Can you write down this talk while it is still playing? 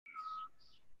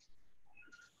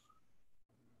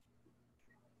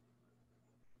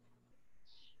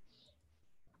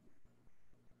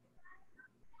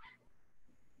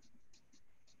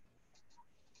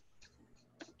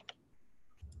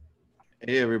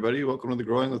Hey, everybody. Welcome to the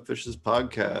Growing with Fishes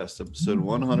podcast, episode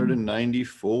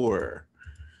 194.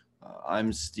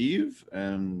 I'm Steve,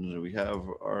 and we have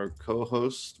our co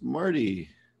host, Marty.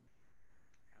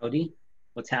 Howdy,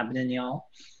 what's happening, y'all?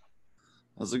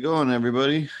 How's it going,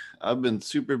 everybody? I've been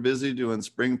super busy doing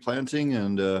spring planting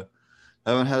and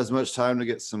haven't had as much time to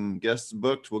get some guests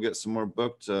booked. We'll get some more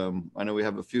booked. I know we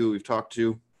have a few we've talked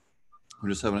to. We're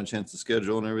just having a chance to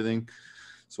schedule and everything.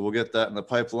 So we'll get that in the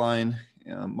pipeline.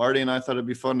 Marty and I thought it'd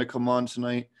be fun to come on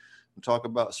tonight and talk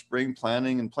about spring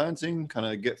planning and planting, kind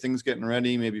of get things getting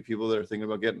ready. Maybe people that are thinking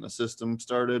about getting a system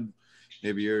started.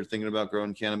 Maybe you're thinking about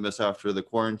growing cannabis after the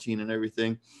quarantine and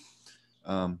everything.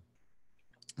 So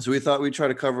we thought we'd try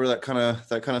to cover that kind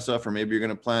of stuff, or maybe you're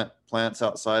going to plant plants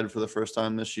outside for the first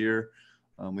time this year.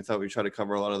 We thought we'd try to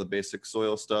cover a lot of the basic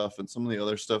soil stuff and some of the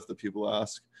other stuff that people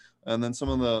ask, and then some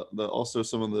of the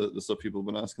stuff people have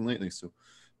been asking lately. So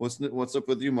what's up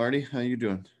with you, Marty? How you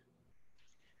doing?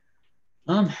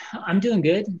 I'm doing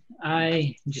good.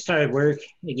 I just started work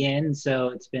again, so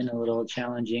it's been a little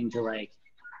challenging to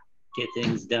get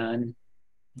things done.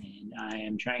 And I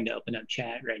am trying to open up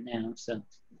chat right now.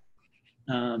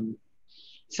 Um,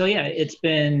 so yeah, it's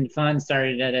been fun.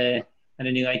 Started at a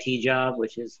new IT job,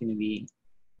 which is going to be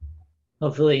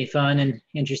hopefully fun and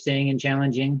interesting and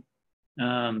challenging.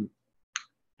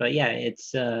 But yeah,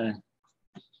 it's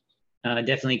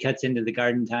definitely cuts into the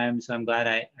garden time. So I'm glad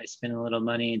I spent a little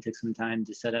money and took some time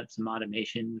to set up some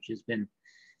automation, which has been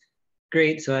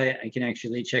great. So I can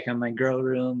actually check on my grow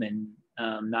room and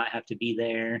not have to be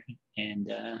there,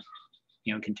 and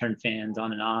can turn fans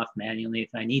on and off manually if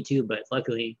I need to. But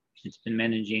luckily, it's been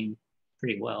managing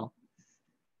pretty well.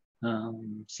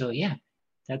 So yeah,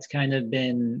 that's kind of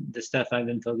been the stuff I've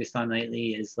been focused on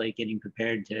lately, is getting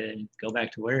prepared to go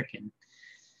back to work. And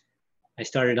I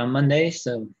started on Monday,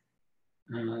 so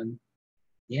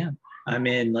yeah, I'm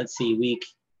in, let's see,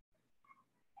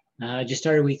 just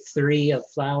started week 3 of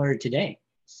flower today.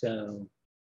 So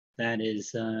that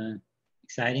is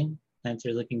exciting. Plants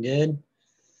are looking good.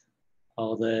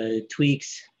 All the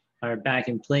tweaks are back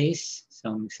in place, so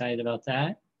I'm excited about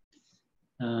that.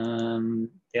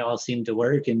 They all seem to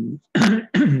work and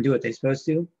do what they're supposed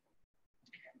to.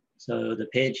 So the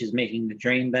pitch is making the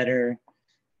drain better.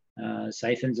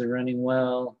 Siphons are running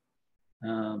well.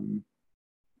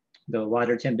 The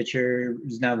water temperature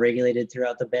is now regulated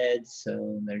throughout the beds,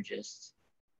 so they're just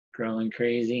growing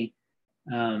crazy.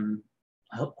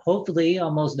 Hopefully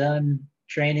almost done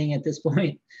training at this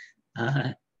point.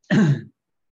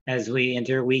 As we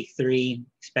enter week 3,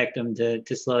 expect them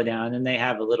to slow down, and they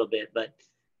have a little bit, but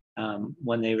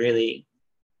when they really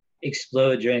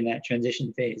explode during that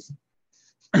transition phase,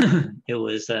 it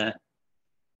was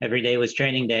every day was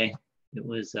training day. It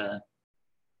was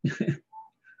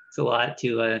it's a lot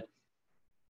to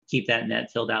keep that net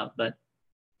filled out, but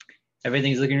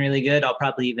everything's looking really good. I'll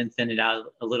probably even thin it out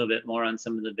a little bit more on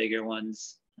some of the bigger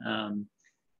ones.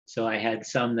 So I had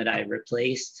some that I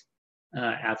replaced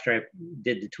after I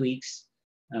did the tweaks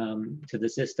to the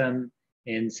system,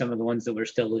 and some of the ones that were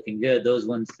still looking good, those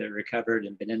ones that recovered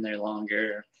and been in there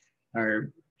longer,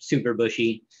 are super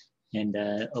bushy and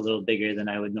a little bigger than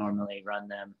I would normally run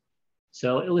them.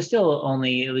 So it was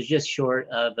just short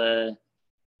of a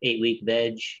 8-week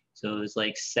veg. So it was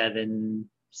like 7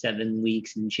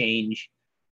 weeks and change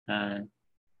on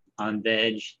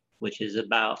veg, which is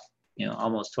about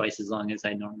almost twice as long as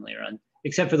I normally run,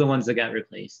 except for the ones that got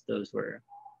replaced. Those were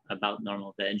about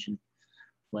normal veg and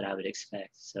what I would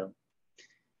expect. So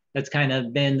that's kind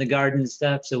of been the garden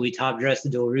stuff. So we top dressed the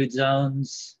dual root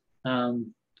zones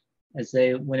as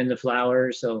they went into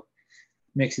flower. So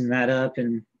mixing that up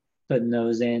and putting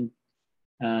those in.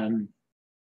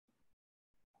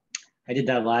 I did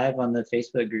that live on the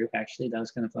Facebook group, actually. That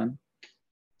was kind of fun.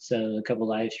 So a couple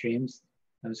live streams.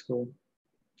 That was cool.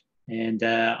 And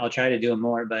I'll try to do them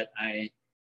more, but I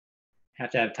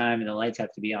have to have time and the lights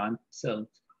have to be on. So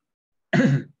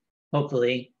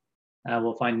hopefully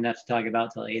we'll find enough to talk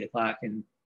about till 8 o'clock, and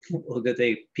we'll get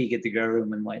a peek at the grow room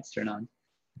when lights turn on.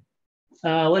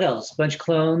 What else? Bunch of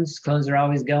clones. Clones are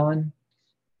always going.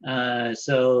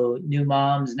 So new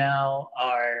moms now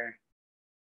are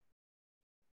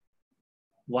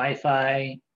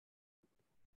Wi-Fi,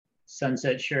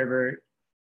 Sunset Sherbert,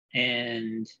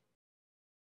 and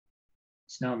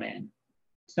Snowman.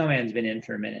 Snowman's been in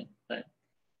for a minute, but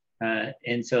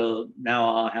and so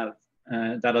now I'll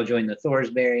have that'll join the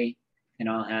Thorsberry, and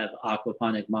I'll have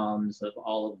aquaponic moms of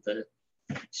all of the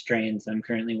strains I'm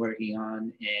currently working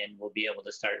on, and we'll be able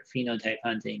to start phenotype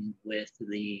hunting with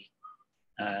the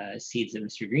seeds that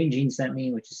Mr. Green Gene sent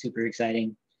me, which is super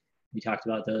exciting. We talked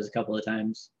about those a couple of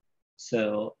times.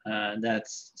 So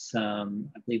that's some,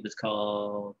 I believe it's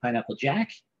called Pineapple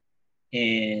Jack.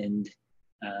 And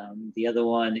the other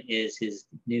one is his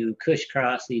new Kush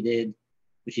cross he did,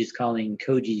 which he's calling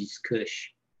Koji's Kush,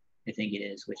 I think it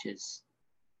is, which is,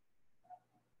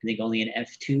 I think, only an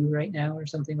F2 right now or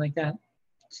something like that.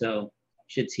 So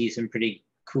should see some pretty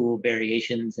cool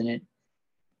variations in it.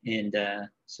 And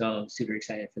so I'm super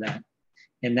excited for that.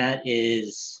 And that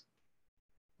is,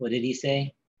 what did he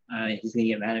say? He's gonna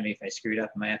get mad at me if I screwed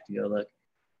up. I might have to go look.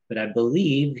 But I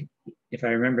believe, if I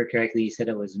remember correctly, he said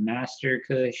it was Master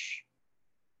Kush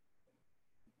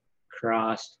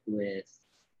crossed with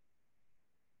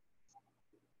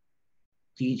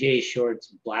DJ Short's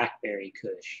Blackberry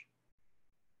Kush,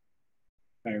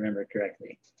 if I remember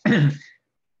correctly.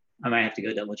 I might have to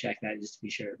go double check that just to be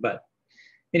sure. But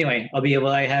anyway,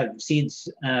 I have seeds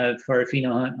for a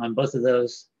pheno hunt on both of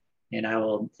those. And I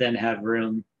will then have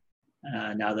room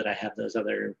now that I have those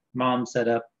other moms set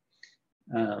up.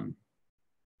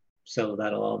 So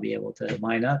that'll all be able to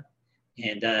line up.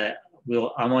 And I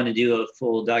want to do a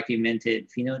full documented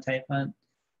phenotype hunt.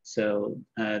 So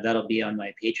that'll be on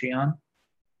my Patreon.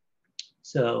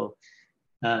 So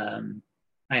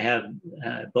I have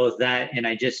both that, and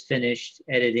I just finished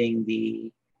editing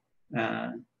the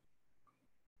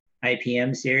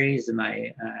IPM series.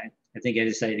 I think I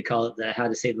decided to call it the How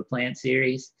to Save a Plant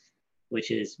series, which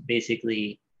is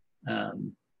basically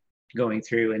going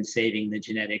through and saving the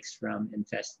genetics from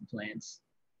infested plants.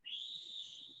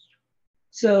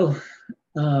 So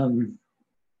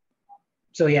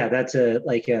yeah, that's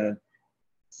like a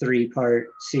 3-part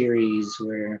series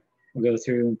where we'll go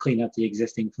through and clean up the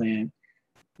existing plant,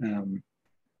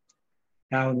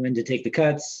 how and when to take the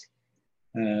cuts,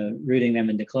 rooting them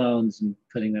into clones and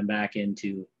putting them back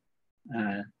into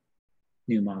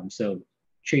new moms. So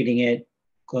treating it,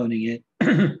 cloning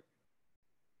it,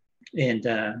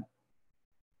 and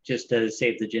just to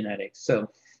save the genetics. So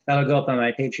that'll go up on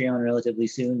my Patreon relatively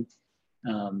soon,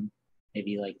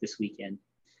 maybe like this weekend.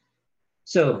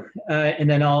 So, and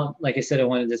then like I said, I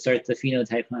wanted to start the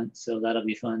phenotype hunt, so that'll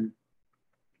be fun.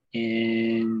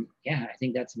 And yeah, I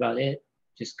think that's about it.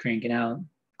 Just cranking out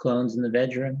clones in the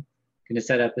bedroom. Going to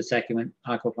set up a second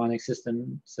aquaponics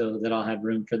system so that I'll have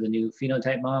room for the new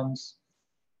phenotype moms.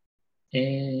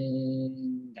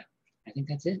 And I think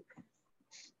that's it.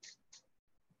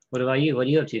 What about you? What are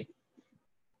you up to?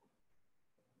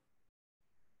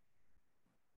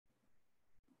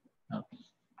 Oh,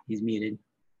 he's muted.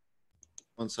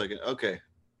 One second. Okay.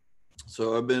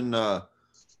 So I've been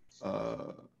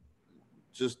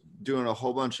just doing a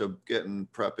whole bunch of getting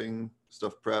prepping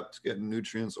stuff prepped, getting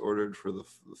nutrients ordered for the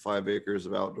 5 acres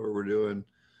of outdoor we're doing,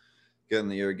 getting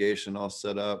the irrigation all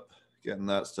set up, getting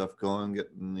that stuff going,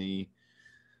 getting the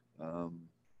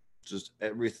just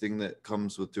everything that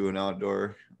comes with doing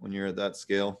outdoor when you're at that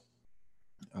scale.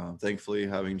 Thankfully,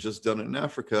 having just done it in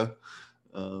Africa,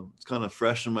 it's kind of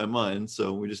fresh in my mind.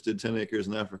 So we just did 10 acres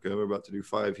in Africa. We're about to do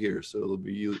 5 here, so it'll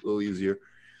be a little easier.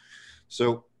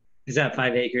 So is that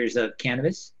 5 acres of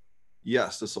cannabis?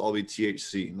 Yes, this will all be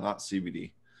THC, not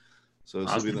CBD. So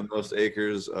this will be the most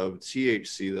acres of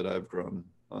THC that I've grown,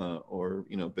 or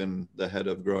been the head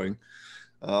of growing.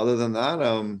 Other than that,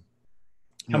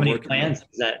 how many plants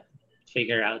does that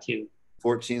figure out to?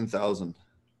 14,000.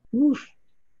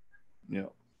 Yeah.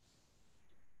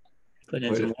 Put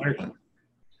in some work.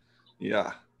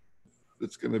 Yeah,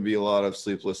 it's going to be a lot of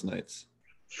sleepless nights.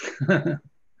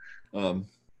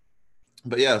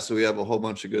 But yeah, so we have a whole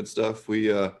bunch of good stuff.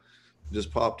 We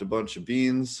just popped a bunch of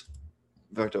beans.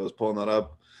 In fact, I was pulling that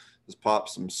up. Just popped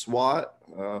some SWAT,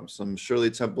 some Shirley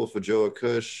Temple Fajoa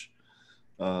Kush,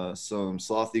 some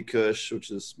Slothy Kush,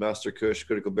 which is Master Kush,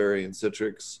 Critical Berry, and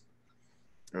Citrix.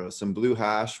 Some Blue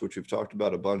Hash, which we've talked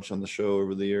about a bunch on the show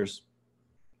over the years.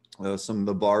 Some of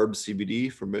the Barb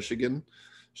CBD from Michigan.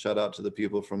 Shout out to the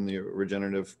people from the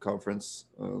Regenerative Conference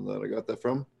that I got that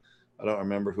from. I don't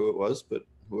remember who it was, but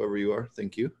whoever you are,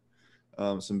 thank you.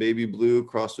 Some Baby Blue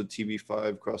crossed with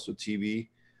TB5, crossed with TB.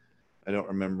 I don't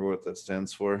remember what that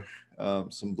stands for.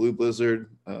 Some Blue Blizzard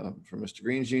from Mr.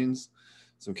 Green Jeans.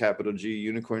 Some Capital G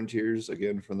Unicorn Tears,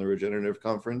 again from the Regenerative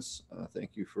Conference.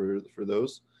 Thank you for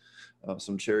those.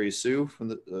 Some Cherry Sue from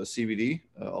the CBD,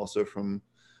 also from,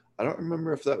 I don't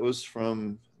remember if that was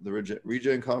from the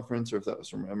Regen Conference or if that was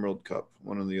from Emerald Cup,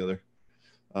 one or the other.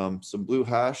 Some Blue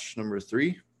Hash, number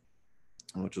 3,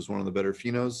 which was one of the better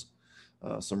phenos.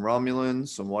 Some Romulan,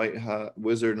 some White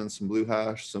Wizard, and some Blue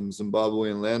Hash. Some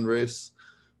Zimbabwean Landrace,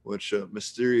 which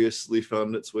mysteriously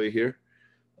found its way here.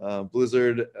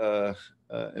 Blizzard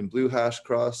and Blue Hash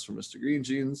cross from Mr. Green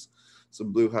Jeans.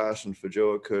 Some Blue Hash and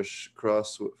Fajoa Kush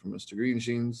cross from Mr. Green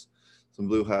Jeans. some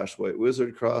Blue Hash White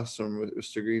Wizard cross from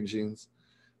Mr. Green Jeans,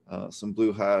 some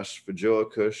Blue Hash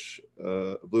Fajoa Kush,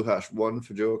 Blue Hash 1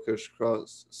 Fajoa Kush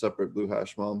cross, separate Blue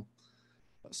Hash mom,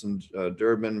 some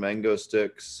Durban mango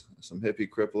sticks, some Hippie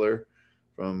Crippler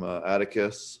from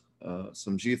Atticus,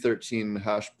 some G13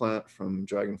 hash plant from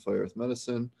Dragonfly Earth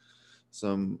Medicine,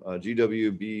 some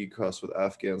GWB crossed with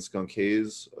Afghan Skunk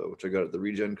Haze, which I got at the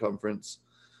Regen Conference,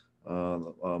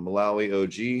 Malawi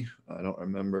OG, I don't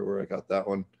remember where I got that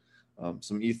one,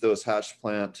 some Ethos Hatch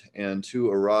Plant, and 2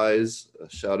 Arise,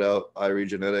 shout out Irie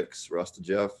Genetics, Rasta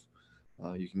Jeff.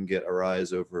 You can get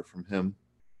Arise over from him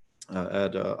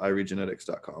at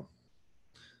iriegenetics.com.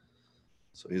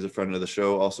 So he's a friend of the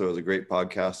show, also has a great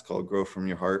podcast called Grow From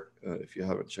Your Heart. If you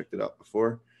haven't checked it out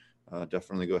before,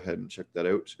 definitely go ahead and check that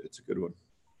out. It's a good one.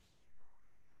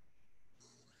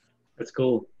 That's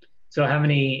cool. So how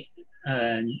many,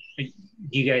 do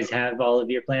you guys have all of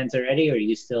your plants already, or are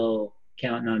you still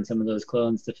counting on some of those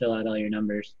clones to fill out all your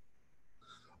numbers?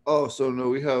 Oh, so no,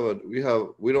 we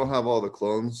don't have all the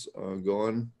clones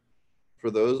going for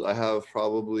those. I have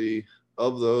probably,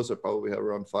 of those, I probably have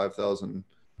around 5,000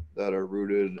 that are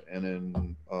rooted and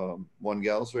in 1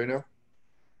 gals right now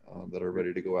that are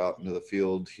ready to go out into the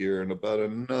field here in about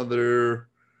another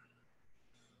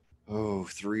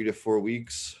 3 to 4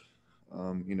 weeks.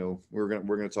 You know, we're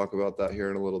gonna talk about that here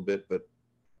in a little bit, but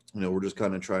you know, we're just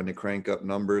kind of trying to crank up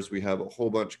numbers. We have a whole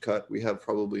bunch cut. We have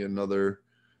probably another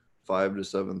 5,000 to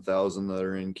 7,000 that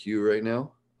are in queue right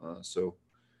now.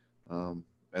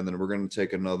 And then we're going to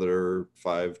take another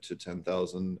 5,000 to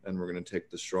 10,000, and we're going to take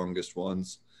the strongest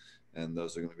ones, and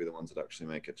those are going to be the ones that actually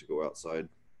make it to go outside.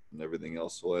 And everything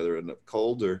else will either end up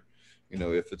cold, or, you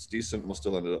know, if it's decent, we'll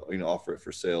still end up, you know, offer it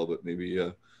for sale, but maybe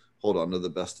hold on to the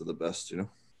best of the best, you know.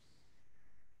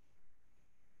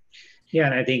 Yeah,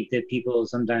 and I think that people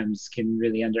sometimes can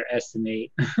really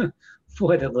underestimate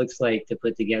what it looks like to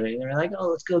put together. They're like, oh,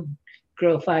 let's go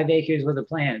grow 5 acres with a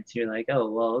plant. You're like,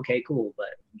 oh, well, okay, cool.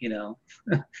 But, you know,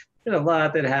 there's a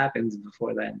lot that happens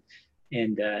before then.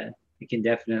 And it can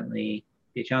definitely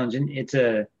be challenging. It's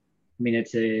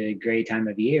a great time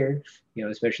of year, you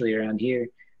know, especially around here.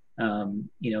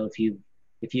 You know,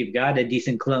 if you've got a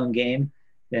decent clone game,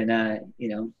 then, you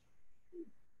know,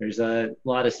 there's a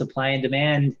lot of supply and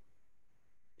demand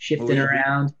shifting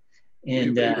around.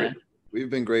 And we've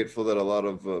been grateful that a lot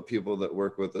of people that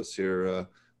work with us here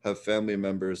have family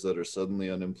members that are suddenly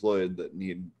unemployed that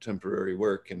need temporary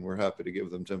work, and we're happy to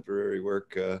give them temporary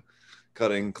work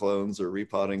cutting clones or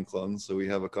repotting clones. So we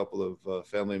have a couple of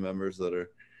family members that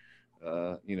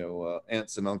are you know,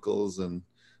 aunts and uncles and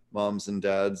moms and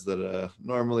dads that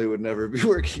normally would never be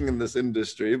working in this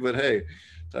industry, but hey,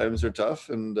 times are tough,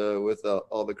 and with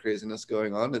all the craziness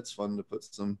going on, it's fun to put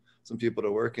some people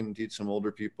to work and teach some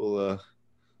older people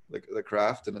the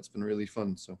craft, and it's been really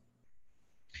fun. So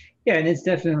yeah, and it's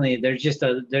definitely,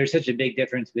 there's such a big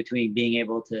difference between being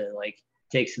able to like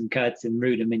take some cuts and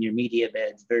root them in your media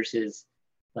beds versus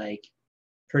like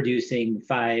producing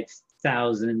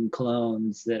 5,000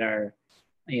 clones that are,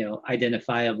 you know,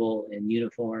 identifiable and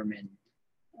uniform and,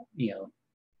 you know,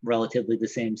 relatively the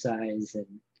same size and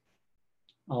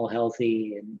all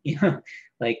healthy. And, you know,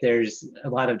 like there's a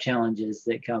lot of challenges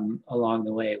that come along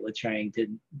the way with trying to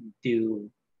do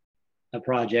a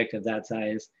project of that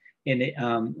size. And it,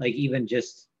 like even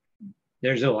just,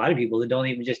 there's a lot of people that don't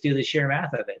even just do the sheer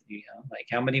math of it, you know, like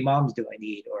how many moms do I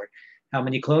need, or how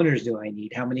many cloners do I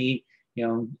need, how many, you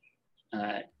know,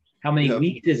 how many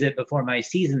weeks is it before my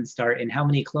season start, and how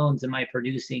many clones am I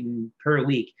producing per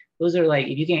week? Those are like,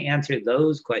 if you can't answer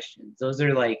those questions, those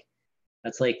are like,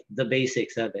 that's like the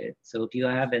basics of it. So if you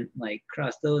haven't like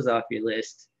crossed those off your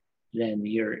list, then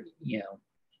you're, you know,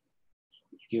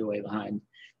 you're way behind.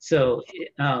 So,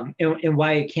 and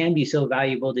why it can be so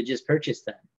valuable to just purchase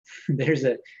them. There's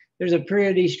a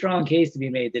pretty strong case to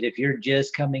be made that if you're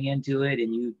just coming into it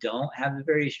and you don't have a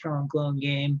very strong clone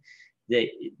game, that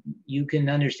you can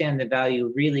understand the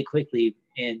value really quickly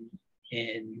in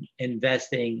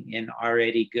investing in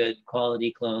already good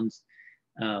quality clones.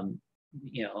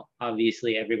 You know,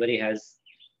 obviously everybody has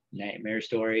nightmare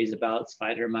stories about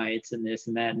spider mites and this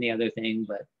and that and the other thing,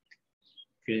 but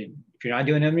if you're not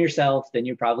doing them yourself, then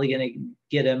you're probably going to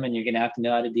get them, and you're going to have to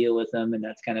know how to deal with them, and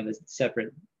that's kind of a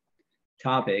separate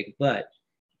topic. But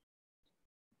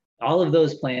all of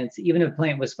those plants, even a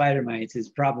plant with spider mites, is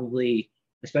probably,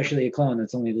 especially a clone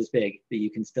that's only this big that you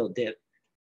can still dip,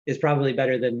 is probably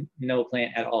better than no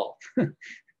plant at all.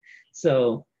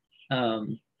 So,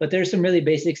 but there's some really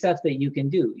basic stuff that you can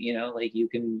do, you know, like you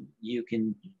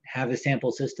can have a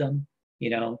sample system, you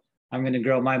know, I'm going to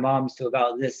grow my moms to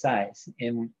about this size.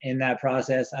 And in that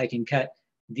process, I can cut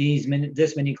this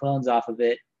many clones off of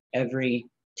it every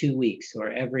 2 weeks or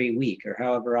every week or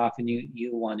however often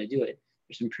you want to do it.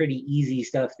 There's some pretty easy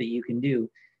stuff that you can do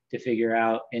to figure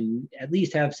out and at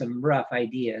least have some rough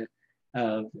idea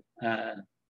of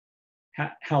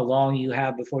how long you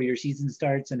have before your season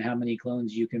starts and how many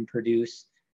clones you can produce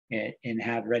and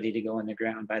have ready to go in the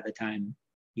ground by the time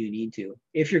you need to.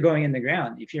 If you're going in the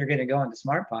ground, if you're going to go into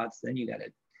smart pots, then you got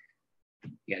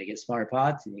to get smart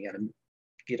pots and you got to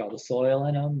get all the soil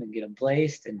in them and get them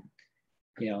placed. And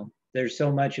there's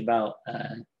so much about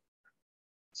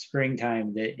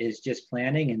springtime that is just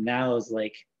planning, and now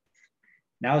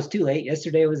it's too late.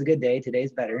 Yesterday was a good day,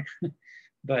 today's better.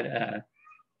 But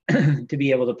to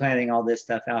be able to planning all this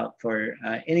stuff out for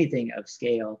anything of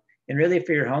scale, and really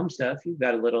for your home stuff, you've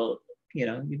got a little,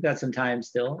 you've got some time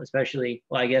still, especially,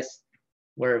 well, I guess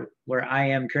where I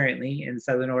am currently in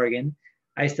Southern Oregon,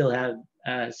 I still have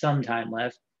some time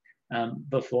left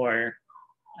before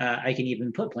I can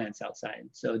even put plants outside.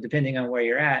 So depending on where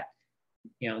you're at,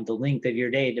 the length of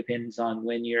your day depends on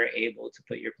when you're able to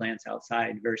put your plants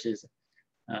outside versus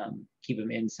keep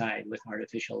them inside with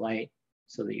artificial light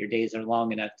so that your days are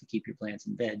long enough to keep your plants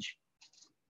in veg.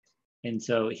 And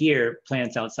so here,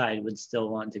 plants outside would still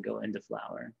want to go into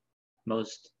flower,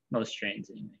 most strains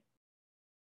anyway.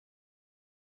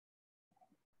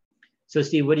 So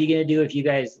Steve, what are you gonna do if you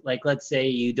guys, like, let's say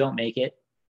you don't make it.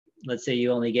 Let's say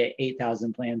you only get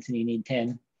 8,000 plants and you need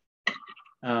 10.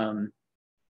 Do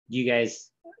you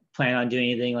guys plan on doing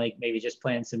anything like maybe just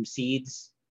plant some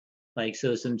seeds, like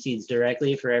sow some seeds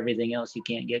directly for everything else you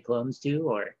can't get clones to,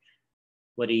 or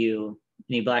what do you,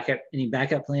 any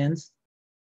backup plans?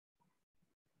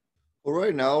 Well,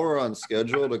 right now we're on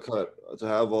schedule to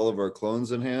have all of our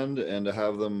clones in hand and to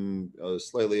have them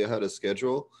slightly ahead of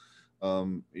schedule.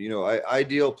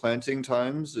 Ideal planting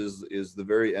times is the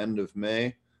very end of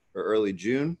May or early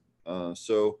June. You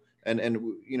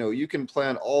can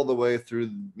plant all the way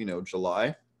through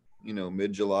July,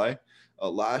 mid-July.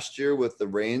 Last year, with the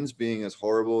rains being as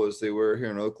horrible as they were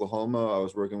here in Oklahoma, I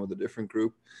was working with a different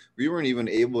group. We weren't even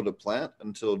able to plant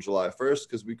until July 1st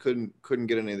because we couldn't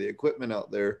get any of the equipment out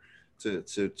there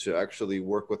to actually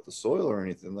work with the soil or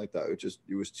anything like that.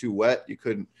 It was too wet. You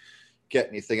couldn't get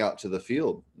anything out to the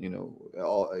field. It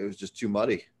was just too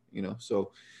muddy.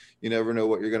 So you never know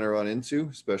what you're going to run into,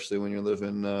 especially when you're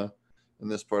living in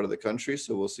this part of the country.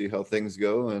 So we'll see how things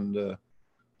go, and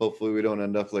hopefully we don't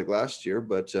end up like last year.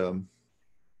 But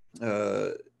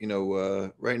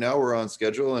right now we're on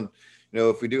schedule, and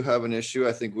if we do have an issue,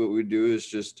 I think what we do is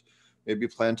just maybe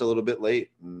plant a little bit late,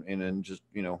 and then just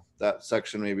that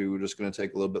section maybe we're just going to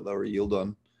take a little bit lower yield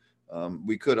on.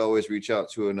 We could always reach out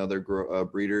to another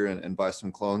breeder and buy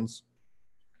some clones.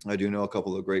 I do know a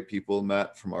couple of great people.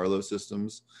 Matt from Arlo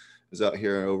Systems is out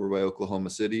here over by Oklahoma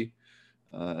City,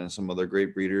 and some other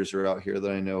great breeders are out here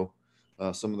that I know.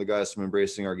 Some of the guys from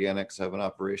Embracing Organics have an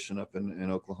operation up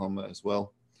in Oklahoma as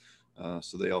well.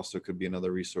 So they also could be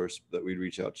another resource that we'd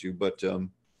reach out to. But,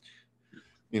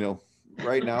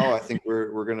 right now, I think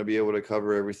we're going to be able to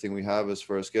cover everything we have as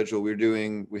far as schedule.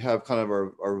 We have kind of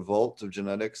our vault of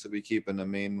genetics that we keep in the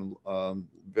main,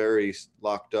 very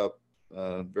locked up.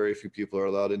 Very few people are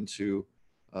allowed into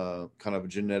kind of a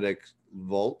genetic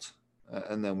vault.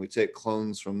 And then we take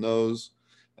clones from those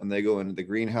and they go into the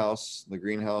greenhouse. The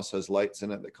greenhouse has lights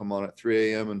in it that come on at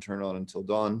 3 a.m. and turn on until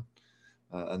dawn.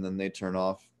 And then they turn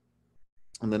off.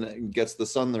 And then it gets the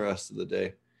sun the rest of the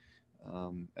day.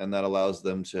 And that allows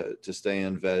them to stay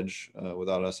in veg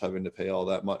without us having to pay all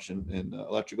that much in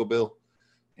electrical bill.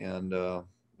 And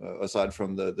aside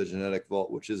from the genetic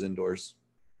vault, which is indoors.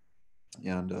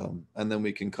 And then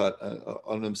we can cut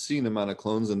an obscene amount of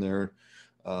clones in there.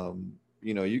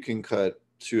 You can cut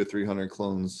 200 or 300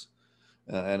 clones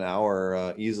an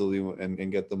hour easily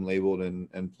and get them labeled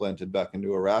and planted back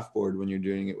into a raft board when you're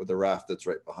doing it with a raft that's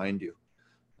right behind you.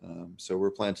 So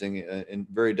we're planting in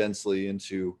very densely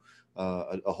into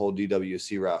a whole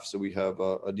DWC raft. So we have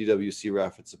a DWC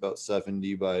raft. It's about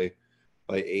 70 by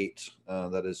 8.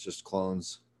 That is just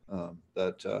clones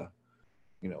that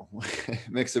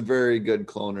makes a very good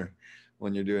cloner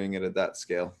when you're doing it at that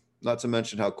scale. Not to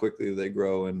mention how quickly they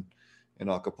grow in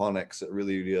aquaponics. It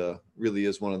really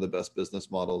is one of the best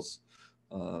business models,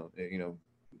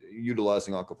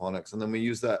 utilizing aquaponics. And then we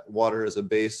use that water as a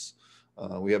base.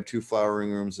 We have 2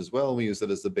 flowering rooms as well. We use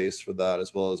that as the base for that,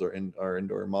 as well as our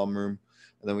indoor mom room.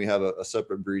 And then we have a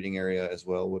separate breeding area as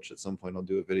well, which at some point I'll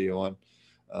do a video on,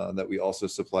 that we also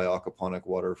supply aquaponic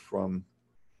water from,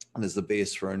 and is the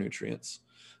base for our nutrients.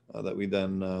 That we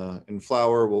then, in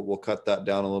flower, we'll cut that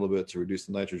down a little bit to reduce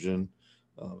the nitrogen.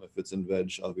 If it's in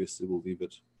veg, obviously we'll leave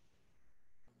it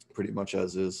pretty much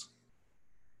as is.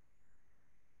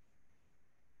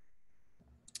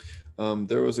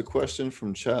 There was a question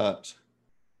from chat.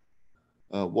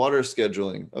 Water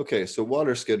scheduling. Okay, so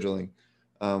water scheduling.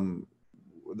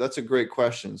 That's a great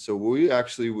question. So we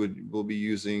actually will be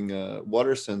using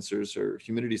water sensors or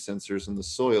humidity sensors in the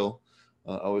soil.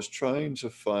 I was trying to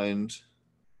find,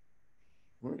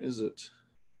 where is it?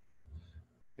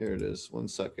 Here it is. 1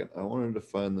 second. I wanted to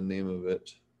find the name of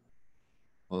it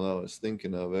while I was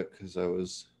thinking of it because I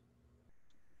was.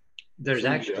 There's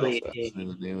actually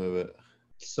the name of it.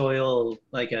 Soil,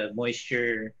 like a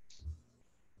moisture,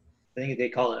 I think they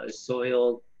call it a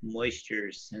soil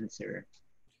moisture sensor.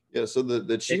 Yeah, so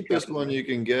the cheapest one you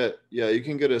can get, yeah, you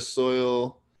can get a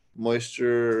soil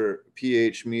moisture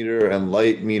pH meter and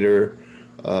light meter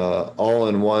all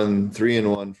in one,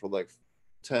 3-in-1 for like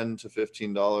 $10 to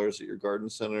 $15 at your garden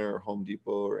center or Home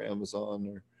Depot or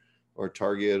Amazon or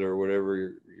Target or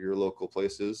whatever your local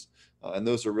place is. And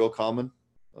those are real common.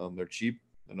 They're cheap,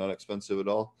 they're not expensive at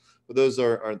all, but those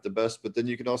aren't the best. But then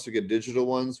you can also get digital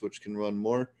ones, which can run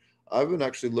more. I've been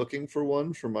actually looking for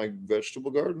one for my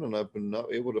vegetable garden, and I've been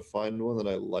not able to find one that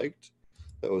I liked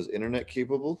that was internet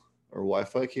capable or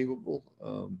Wi-Fi capable.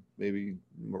 Maybe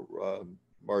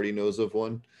Marty knows of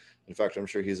one. In fact, I'm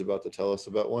sure he's about to tell us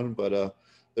about one. But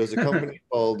there's a company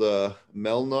called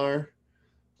Melnar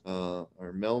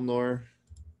or Melnor.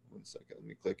 1 second, let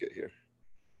me click it here.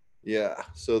 Yeah,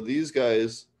 so these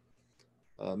guys,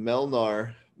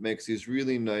 Melnar makes these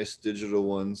really nice digital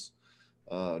ones.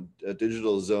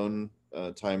 Digital zone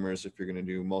timers if you're going to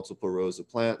do multiple rows of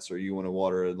plants or you want to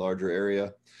water a larger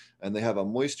area, and they have a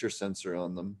moisture sensor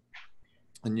on them,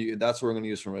 and that's what we're going to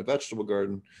use for my vegetable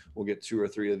garden. We'll get 2 or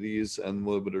 3 of these and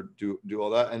we'll be able to do all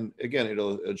that, and again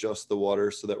it'll adjust the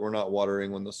water so that we're not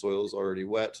watering when the soil is already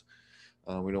wet.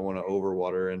 We don't want to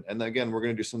overwater, and again we're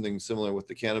going to do something similar with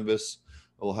the cannabis.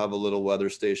 We'll have a little weather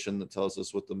station that tells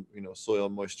us what the soil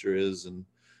moisture is and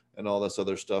all this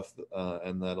other stuff,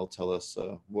 and that'll tell us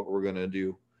what we're going to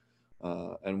do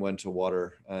and when to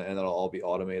water, and that'll all be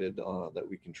automated that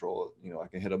we control it. I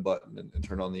can hit a button and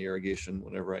turn on the irrigation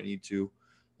whenever I need to,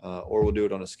 or we'll do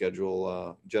it on a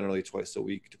schedule, generally twice a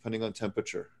week, depending on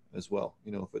temperature as well.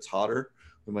 If it's hotter,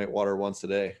 we might water once a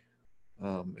day.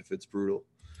 If it's brutal,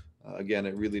 again,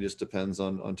 it really just depends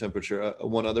on temperature.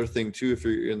 One other thing too, if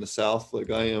you're in the south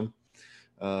like I am,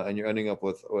 and you're ending up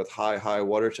with high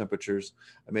water temperatures,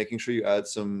 and making sure you add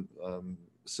some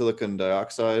silicon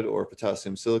dioxide or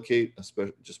potassium silicate,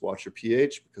 especially just watch your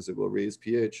pH because it will raise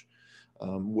pH.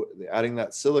 Adding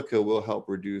that silica will help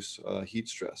reduce heat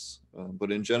stress.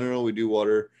 But in general, we do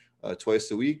water twice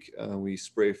a week. We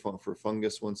spray for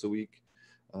fungus once a week.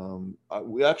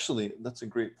 We actually, that's a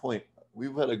great point. We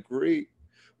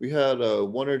had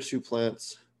 1 or 2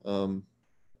 plants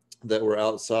that were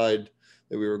outside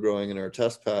that we were growing in our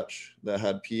test patch that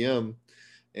had PM,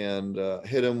 and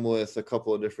hit them with a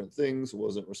couple of different things,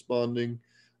 wasn't responding.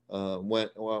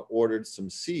 Ordered some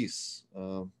cease.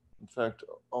 In fact,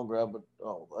 I'll grab it.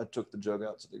 Oh, I took the jug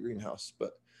out to the greenhouse,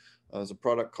 but there's a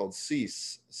product called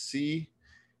Cease, CEASE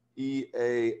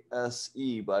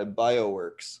by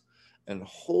BioWorks. And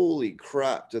holy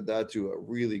crap, did that do a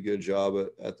really good job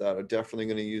at that. I'm definitely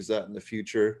going to use that in the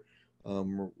future.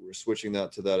 We're switching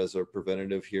that as a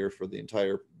preventative here for the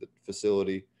entire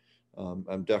facility.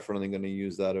 I'm definitely going to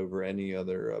use that over any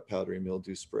other powdery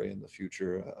mildew spray in the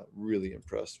future. Really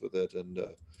impressed with it. And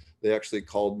they actually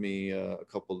called me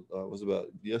was about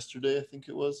yesterday, I think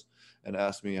it was, and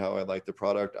asked me how I like the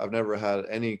product. I've never had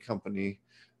any company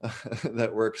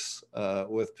that works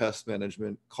with pest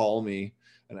management call me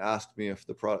and ask me if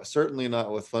the product, certainly not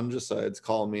with fungicides,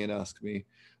 call me and ask me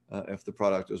if the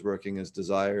product is working as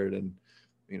desired. And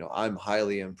I'm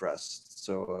highly impressed.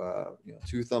 So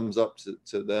 2 thumbs up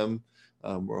to them.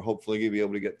 We're hopefully going to be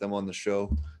able to get them on the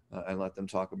show and let them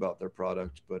talk about their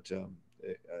product. But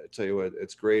I tell you what,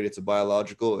 it's great. It's a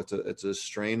biological. It's a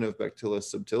strain of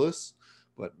Bacillus subtilis.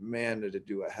 But man, did it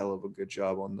do a hell of a good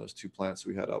job on those 2 plants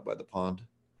we had out by the pond.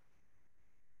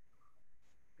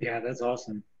 Yeah, that's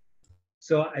awesome.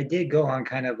 So I did go on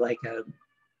kind of like a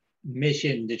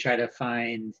mission to try to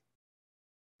find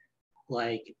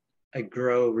like a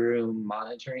grow room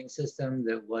monitoring system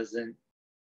that wasn't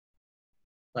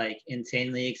like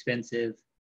insanely expensive,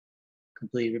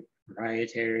 completely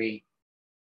proprietary,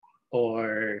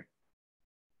 or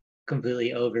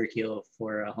completely overkill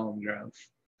for a home growth.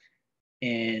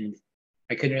 And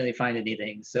I couldn't really find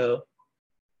anything. So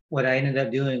what I ended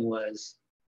up doing was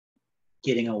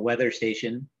getting a weather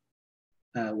station,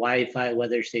 a Wi-Fi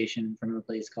weather station from a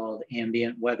place called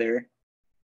Ambient Weather.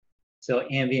 So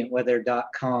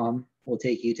ambientweather.com will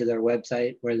take you to their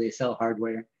website where they sell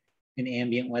hardware, and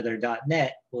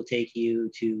ambientweather.net will take you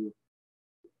to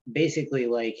basically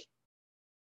like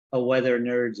a weather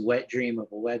nerd's wet dream of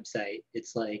a website.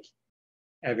 It's like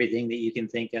everything that you can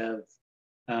think of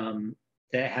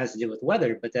that has to do with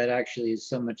weather, but that actually is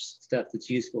so much stuff that's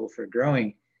useful for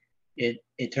growing.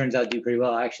 It turns out to do pretty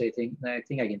well. Actually, I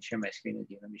think I can share my screen with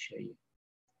you. Let me show you.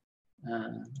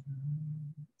 Let's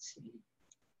see.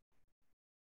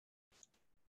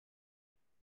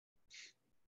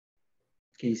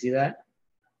 Can you see that?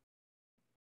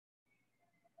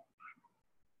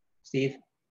 Steve,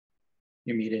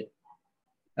 you're muted.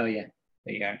 Oh yeah,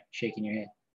 there you are, shaking your head.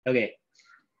 Okay,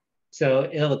 so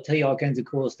it'll tell you all kinds of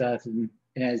cool stuff, and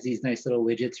it has these nice little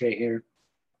widgets right here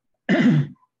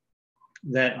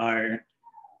that are,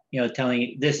 telling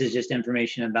you, this is just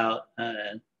information about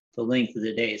the length of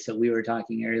the day. So we were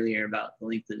talking earlier about the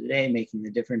length of the day making the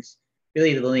difference,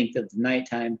 really the length of the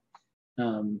nighttime.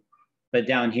 But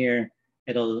down here,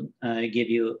 it'll give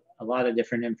you a lot of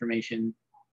different information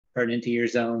pertinent to your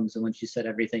zones. And once you set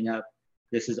everything up,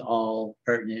 this is all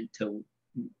pertinent to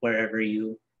wherever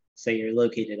you say you're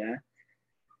located at.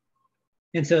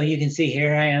 And so you can see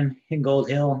here I am in Gold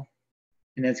Hill,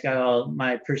 and it's got all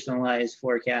my personalized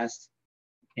forecast.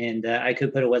 And I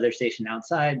could put a weather station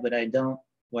outside, but I don't.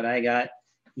 What I got,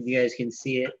 you guys can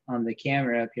see it on the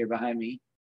camera up here behind me.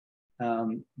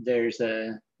 There's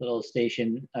a little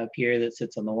station up here that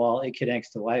sits on the wall. It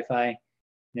connects to Wi-Fi,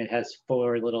 and it has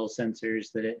 4 little sensors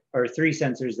or 3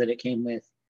 sensors that it came with,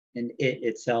 and it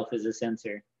itself is a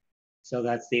sensor. So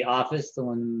that's the office, the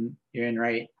one you're in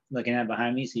right looking at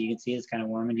behind me. So you can see it's kind of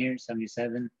warm in here,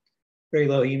 77. Very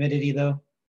low humidity though.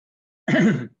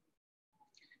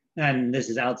 And this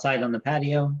is outside on the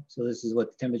patio. So this is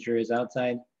what the temperature is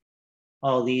outside.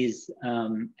 All these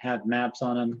have maps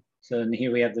on them. So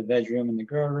here we have the bedroom and the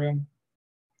grow room.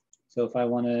 So if I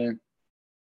want to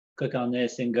click on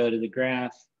this and go to the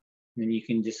graph, then you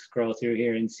can just scroll through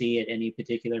here and see at any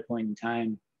particular point in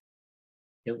time,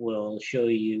 it will show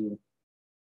you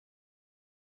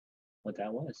what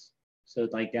that was. So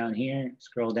like down here,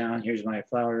 scroll down, here's my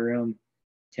flower room.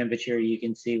 Temperature, you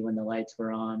can see when the lights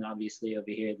were on. Obviously over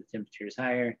here, the temperature is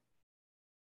higher.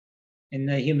 And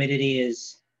the humidity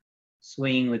is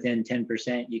swinging within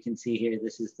 10%. You can see here,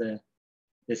 this is the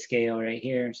scale right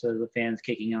here. So the fan's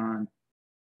kicking on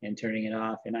and turning it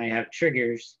off. And I have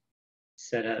triggers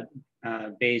set up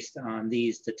based on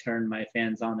these to turn my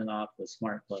fans on and off with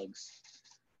smart plugs.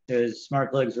 Those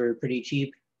smart plugs were pretty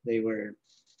cheap. They were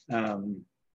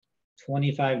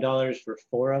 $25 for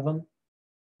 4 of them.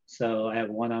 So I have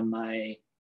one on my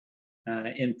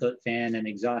input fan and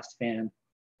exhaust fan.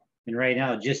 And right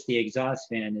now, just the exhaust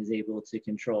fan is able to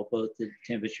control both the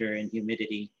temperature and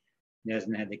humidity. It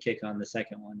hasn't had to kick on the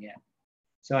second one yet.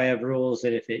 So I have rules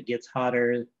that if it gets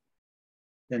hotter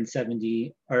than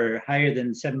 70 or higher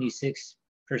than 76%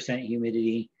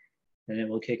 humidity, then it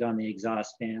will kick on the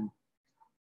exhaust fan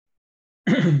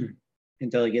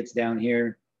until it gets down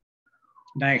here.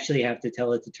 And I actually have to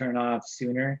tell it to turn off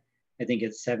sooner. I think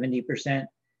it's 70%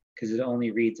 because it only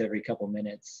reads every couple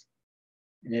minutes.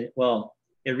 And it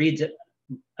reads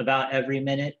about every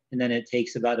minute, and then it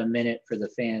takes about a minute for the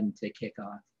fan to kick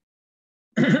off.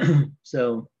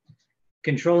 So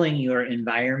controlling your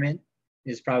environment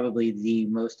is probably the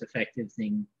most effective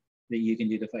thing that you can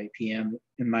do to fight PM,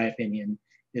 in my opinion,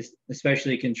 is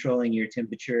especially controlling your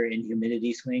temperature and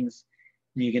humidity swings.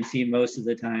 And you can see most of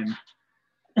the time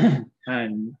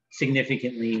I'm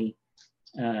significantly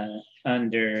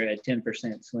under a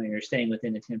 10% swing, or staying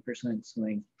within a 10%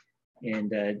 swing,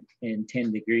 and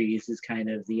 10 degrees is kind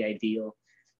of the ideal.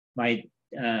 My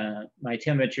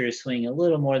temperature is swinging a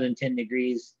little more than 10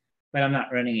 degrees, but I'm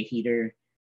not running a heater.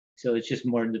 So it's just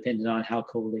more dependent on how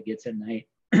cold it gets at night.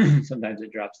 Sometimes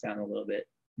it drops down a little bit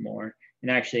more.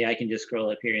 And actually I can just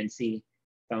scroll up here and see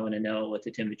if I want to know what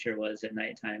the temperature was at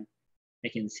nighttime. I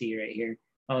can see right here.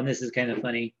 Oh, and this is kind of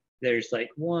funny. There's like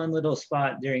one little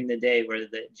spot during the day where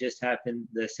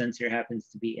the sensor happens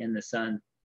to be in the sun.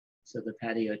 So the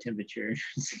patio temperature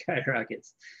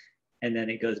skyrockets, and then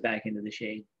it goes back into the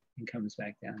shade and comes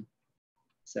back down.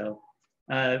 So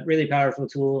really powerful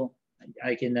tool.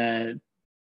 I can,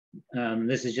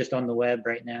 this is just on the web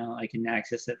right now. I can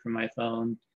access it from my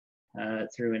phone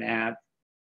through an app.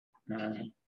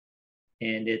 And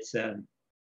it's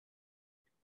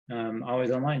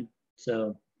always online.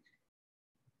 So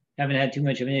haven't had too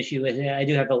much of an issue with it. I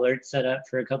do have alerts set up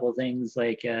for a couple of things,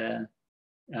 like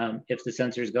if the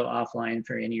sensors go offline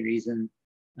for any reason,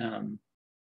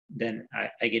 then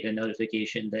I get a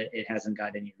notification that it hasn't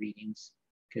got any readings,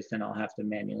 because then I'll have to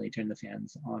manually turn the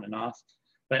fans on and off.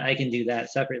 But I can do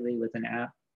that separately with an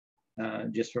app,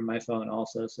 just from my phone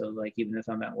also. So like even if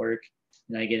I'm at work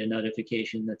and I get a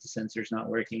notification that the sensor's not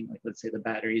working, like let's say the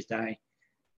batteries die,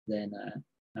 then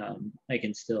I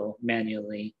can still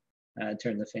manually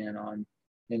turn the fan on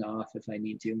and off if I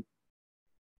need to.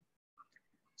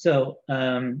 So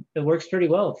it works pretty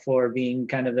well for being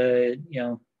kind of a,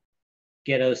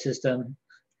 ghetto system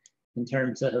in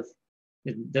terms of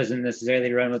it doesn't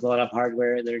necessarily run with a lot of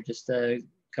hardware. They're just a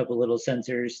couple little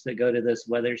sensors that go to this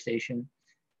weather station,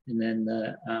 and then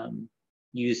the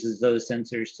uses those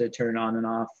sensors to turn on and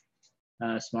off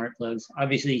smart plugs.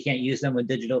 Obviously, you can't use them with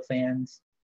digital fans,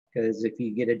 because if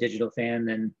you get a digital fan,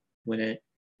 then when it,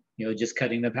 just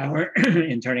cutting the power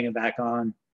and turning it back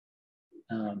on,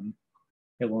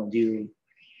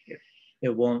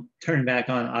 it won't turn back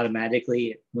on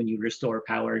automatically. When you restore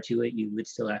power to it, you would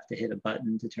still have to hit a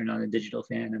button to turn on a digital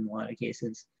fan in a lot of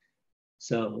cases.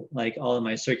 So like all of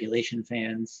my circulation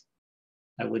fans,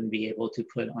 I wouldn't be able to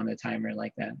put on a timer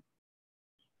like that.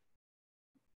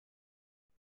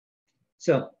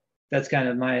 So that's kind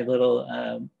of my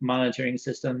little monitoring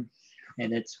system,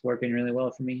 and it's working really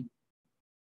well for me.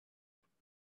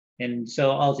 And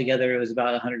so altogether, it was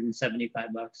about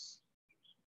 175 bucks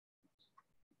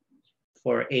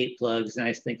for 8 plugs. And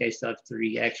I think I still have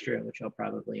 3 extra, which I'll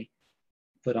probably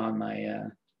put on my,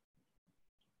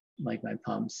 like my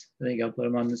pumps. I think I'll put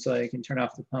them on so I can turn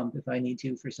off the pump if I need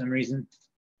to for some reason.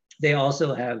 They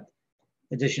also have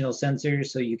additional sensors,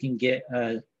 so you can get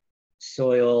a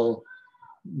soil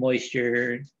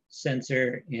moisture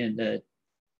sensor and a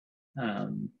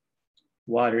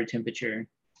water temperature.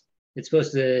 It's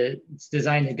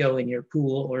designed to go in your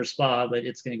pool or spa, but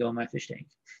it's going to go in my fish tank.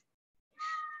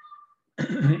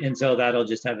 And so that'll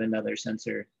just have another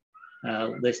sensor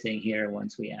listing here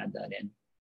once we add that in.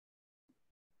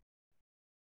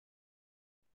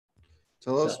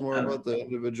 Tell us more about the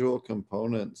individual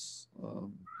components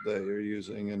that you're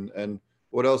using, and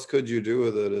what else could you do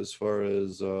with it as far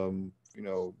as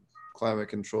climate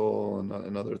control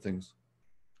and other things.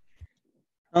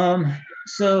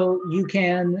 So you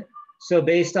can,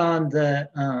 based on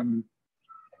the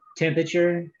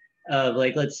temperature of,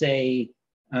 like, let's say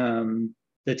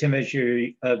the temperature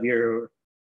of your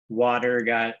water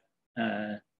got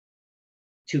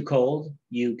too cold,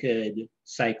 you could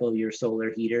cycle your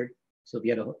solar heater. So if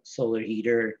you had a solar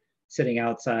heater sitting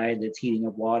outside that's heating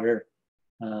up water,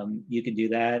 you could do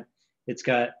that. It's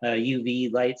got a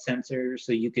UV light sensor,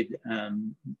 so you could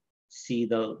see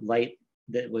the light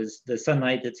the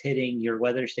sunlight that's hitting your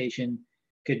weather station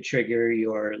could trigger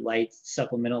your lights,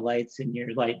 supplemental lights in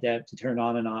your light depth to turn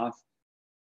on and off.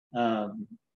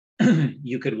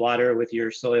 You could water with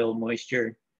your soil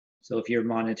moisture. So if you're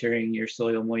monitoring your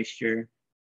soil moisture,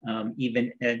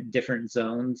 even at different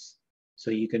zones, so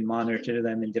you can monitor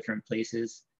them in different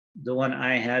places. The one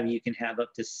I have, you can have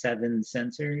up to 7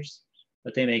 sensors,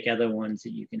 but they make other ones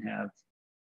that you can have,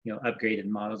 upgraded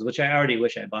models, which I already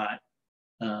wish I bought.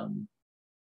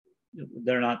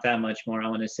 They're not that much more. I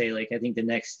want to say, like, I think the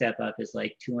next step up is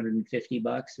like 250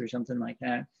 bucks or something like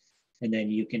that. And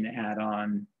then you can add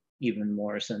on even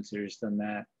more sensors than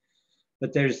that.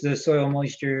 But there's the soil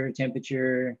moisture,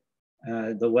 temperature,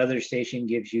 the weather station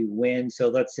gives you wind. So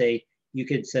let's say you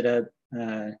could set up,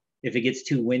 if it gets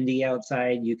too windy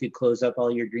outside, you could close up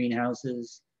all your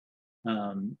greenhouses.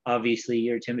 Obviously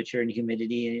your temperature and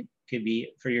humidity could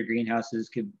be, for your greenhouses,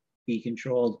 could be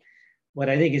controlled. What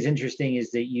I think is interesting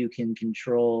is that you can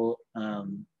control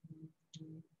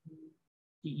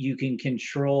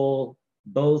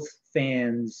both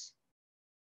fans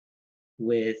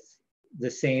with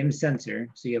the same sensor.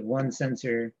 So you have one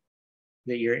sensor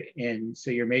that you're in,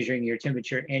 so you're measuring your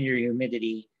temperature and your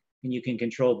humidity, and you can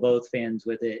control both fans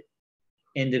with it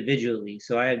individually.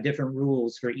 So I have different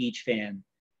rules for each fan.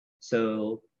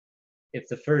 So if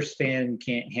the first fan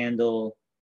can't handle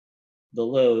the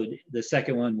load, the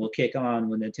second one will kick on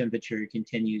when the temperature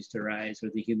continues to rise or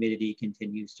the humidity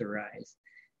continues to rise.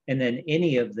 And then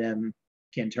any of them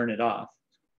can turn it off.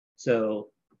 So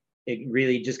it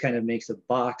really just kind of makes a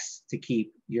box to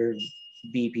keep your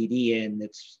VPD in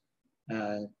that's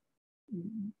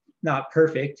not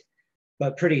perfect,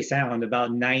 but pretty sound.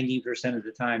 About 90% of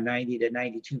the time, 90 to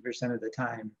 92% of the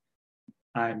time,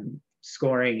 I'm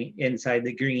scoring inside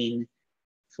the green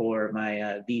for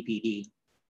my VPD.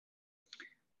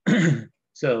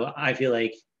 So I feel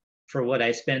like for what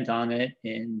I spent on it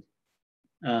and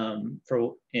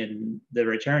in the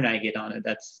return I get on it,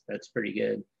 that's pretty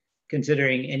good.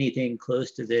 Considering anything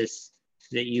close to this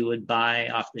that you would buy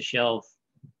off the shelf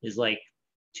is like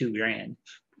 $2,000.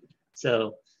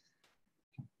 So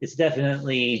it's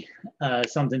definitely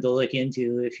something to look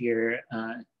into if you're,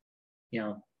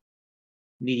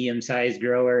 medium-sized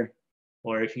grower,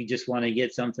 or if you just want to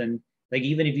get something, like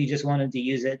even if you just wanted to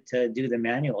use it to do the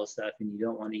manual stuff and you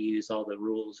don't want to use all the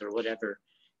rules or whatever,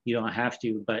 you don't have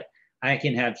to, but I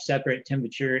can have separate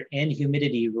temperature and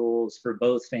humidity rules for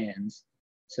both fans.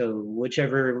 So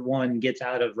whichever one gets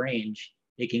out of range,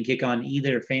 it can kick on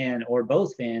either fan or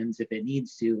both fans if it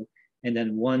needs to. And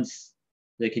then once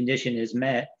the condition is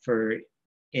met for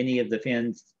any of the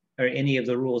fans or any of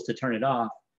the rules to turn it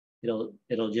off,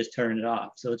 it'll just turn it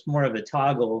off. So it's more of a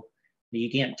toggle.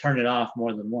 You can't turn it off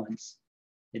more than once.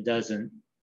 It doesn't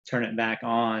turn it back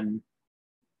on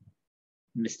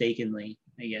mistakenly,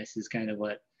 I guess, is kind of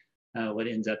what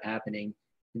ends up happening.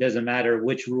 It doesn't matter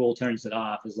which rule turns it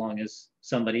off as long as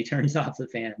somebody turns off the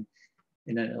fan,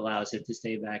 and then it allows it to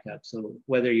stay back up. So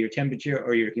whether your temperature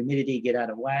or your humidity get out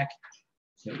of whack,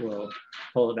 it will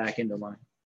pull it back into line.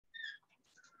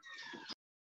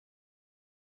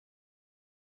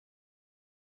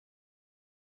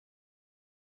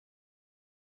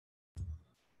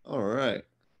 All right.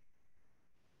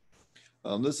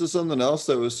 This is something else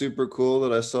that was super cool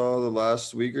that I saw the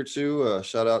last week or two.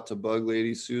 Shout out to Bug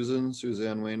Lady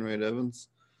Suzanne Wainwright Evans.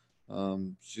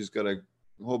 She's got a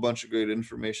whole bunch of great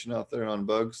information out there on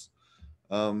bugs.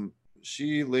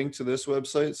 She linked to this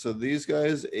website. So these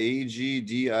guys,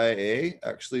 AGDIA,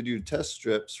 actually do test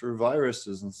strips for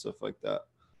viruses and stuff like that.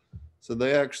 So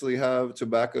they actually have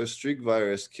tobacco streak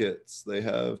virus kits. They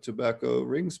have tobacco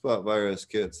ring spot virus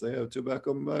kits. They have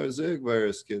tobacco mosaic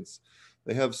virus kits.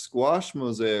 They have squash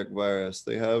mosaic virus.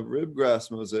 They have ribgrass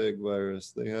mosaic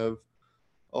virus. They have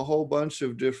a whole bunch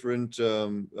of different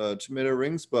tomato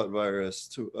ring spot virus,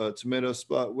 tomato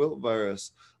spot wilt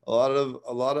virus. A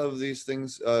lot of these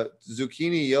things,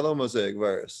 zucchini yellow mosaic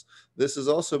virus. This has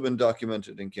also been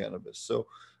documented in cannabis. So,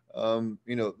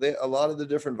 you know, a lot of the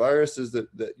different viruses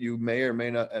that you may or may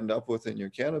not end up with in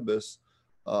your cannabis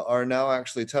are now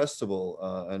actually testable,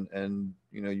 and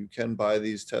you know, you can buy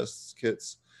these test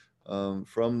kits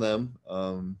from them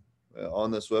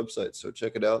on this website. So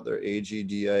check it out. They're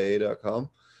agdia.com.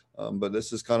 But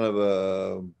this is kind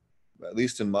of at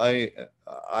least in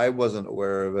I wasn't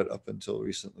aware of it up until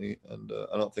recently, and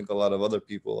I don't think a lot of other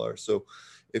people are. So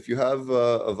if you have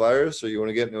a virus or you want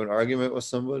to get into an argument with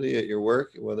somebody at your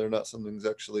work, whether or not something's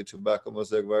actually tobacco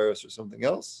mosaic virus or something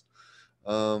else,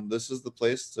 this is the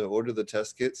place to order the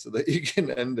test kit so that you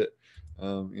can end it.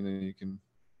 You know, you can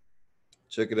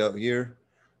check it out here.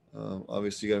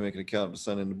 Obviously, you got to make an account to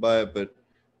sign in to buy it, but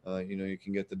you know, you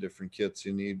can get the different kits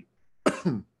you need.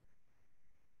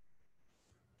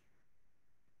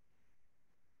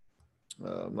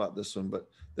 Not this one, but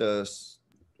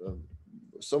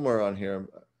somewhere on here,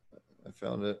 I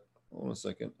found it. Hold on a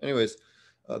second. Anyways,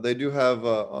 they do have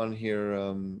on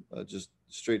here just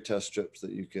straight test strips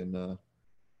that you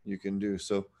can do.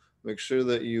 So make sure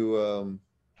that you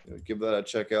know, give that a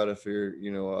check out if you're,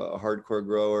 you know, a hardcore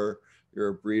grower, you're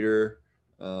a breeder,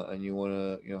 and you want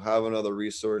to, you know, have another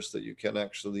resource that you can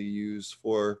actually use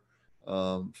for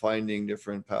finding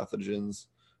different pathogens.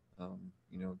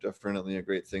 You know, definitely a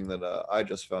great thing that I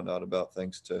just found out about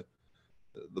thanks to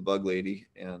the Bug Lady,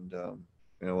 and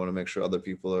you know, I want to make sure other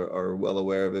people are well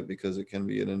aware of it because it can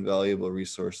be an invaluable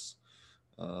resource.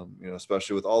 You know,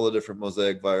 especially with all the different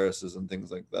mosaic viruses and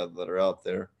things like that that are out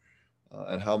there,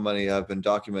 and how many have been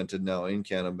documented now in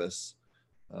cannabis.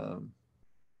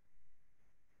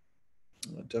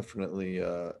 Definitely.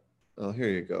 Oh, here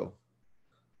you go.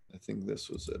 I think this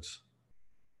was it.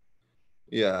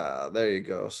 Yeah, there you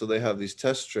go. So they have these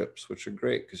test strips, which are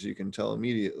great because you can tell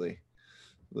immediately.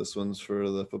 This one's for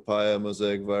the papaya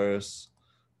mosaic virus.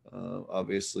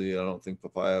 Obviously, I don't think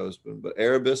papaya has been, but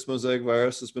Arabis mosaic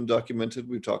virus has been documented.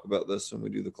 We talk about this when we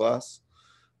do the class.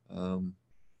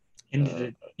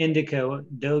 Indico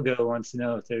Dogo wants to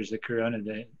know if there's a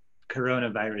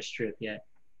coronavirus strip yet.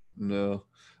 No.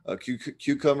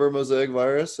 Cucumber mosaic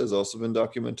virus has also been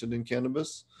documented in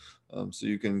cannabis. So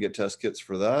you can get test kits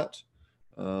for that.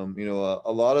 You know,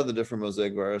 a lot of the different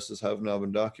mosaic viruses have now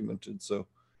been documented. So,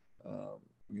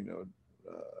 you know,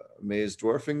 maize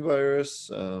dwarfing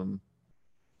virus, you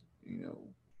know,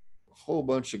 a whole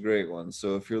bunch of great ones.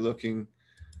 So if you're looking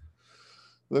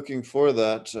for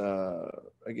that,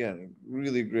 again,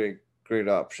 really great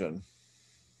option.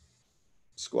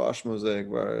 Squash mosaic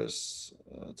virus,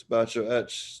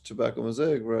 tobacco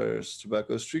mosaic virus,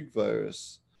 tobacco streak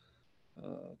virus,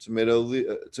 tomato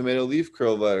leaf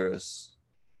curl virus.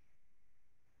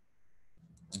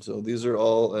 So these are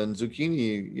all, and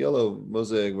zucchini yellow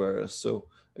mosaic virus. So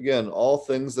again, all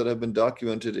things that have been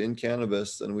documented in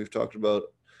cannabis, and we've talked about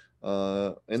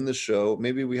in the show.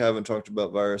 Maybe we haven't talked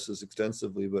about viruses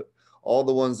extensively, but all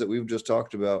the ones that we've just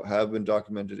talked about have been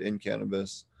documented in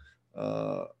cannabis,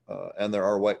 and there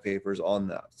are white papers on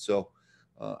that. So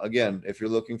again, if you're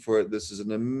looking for it, this is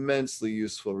an immensely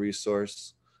useful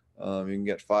resource. You can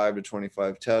get 5 to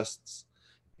 25 tests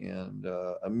and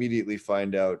immediately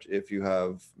find out if you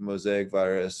have mosaic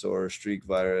virus or streak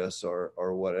virus or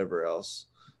whatever else.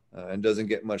 And doesn't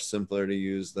get much simpler to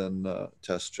use than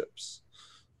test strips.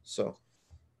 So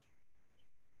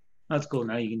That's cool.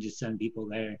 Now you can just send people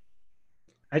there.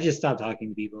 I just stopped talking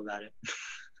to people about it.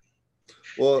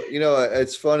 well,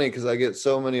 it's funny because I get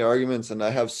so many arguments and I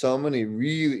have so many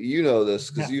really,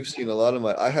 this because you've seen a lot of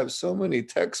I have so many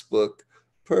textbook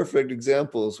perfect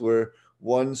examples where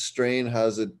one strain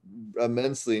has it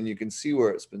immensely and you can see where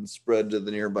it's been spread to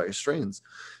the nearby strains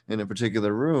in a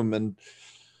particular room. And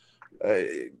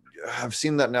I've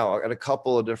seen that now at a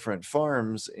couple of different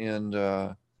farms, and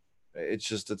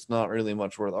it's not really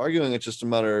much worth arguing. It's just a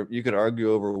matter you could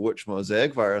argue over which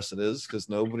mosaic virus it is because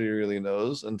nobody really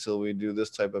knows until we do this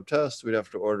type of test. We'd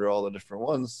have to order all the different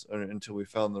ones until we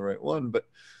found the right one. But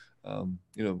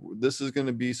this is going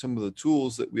to be some of the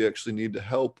tools that we actually need to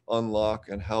help unlock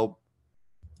and help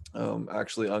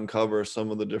actually uncover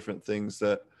some of the different things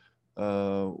that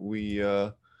we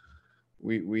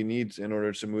need in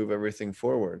order to move everything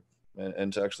forward.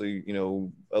 And to actually,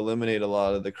 eliminate a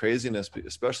lot of the craziness,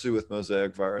 especially with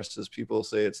mosaic viruses. People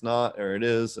say it's not, or it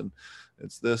is, and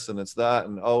it's this and it's that,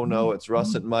 and oh no, it's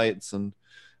russet mites, and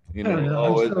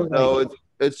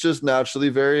it's just naturally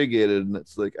variegated, and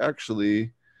it's like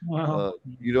actually, Wow.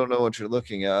 you don't know what you're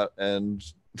looking at, and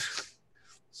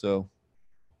so.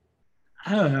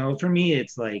 I don't know. For me,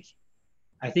 it's like,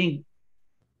 I think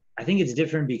it's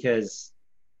different because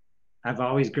I've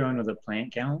always grown with a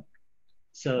plant count.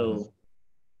 So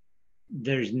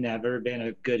there's never been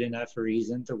a good enough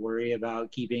reason to worry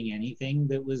about keeping anything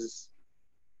that was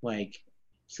like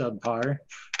subpar.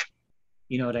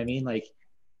 You know what I mean? Like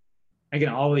I can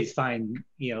always find,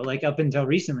 like up until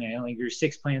recently, I only grew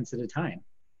 6 plants at a time,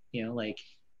 and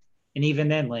even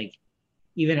then, like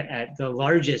even at the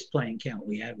largest plant count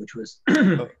we had, which was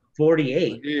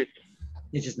 48,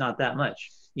 it's just not that much,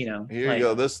 Here you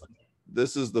go.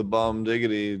 This is the bomb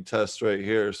diggity test right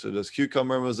here. So does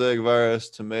cucumber mosaic virus,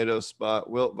 tomato spot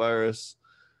wilt virus,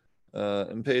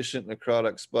 impatient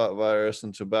necrotic spot virus,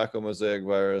 and tobacco mosaic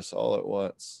virus all at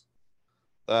once.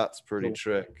 That's pretty cool.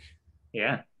 Trick.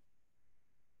 Yeah.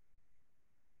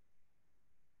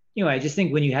 I just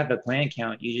think when you have a plant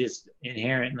count, you just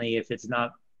inherently, if it's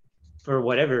not for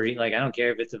whatever, like I don't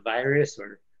care if it's a virus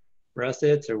or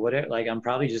russets or whatever, like I'm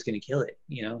probably just going to kill it,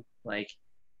 like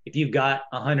if you've got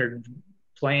 100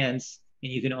 plants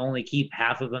and you can only keep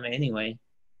half of them anyway,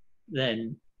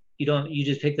 then you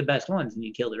just pick the best ones and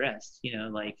you kill the rest.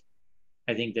 Like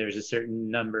I think there's a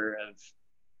certain number of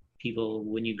people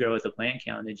when you grow with a plant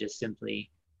count that just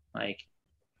simply like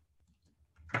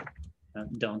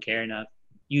don't care enough.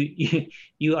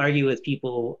 You argue with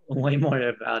people way more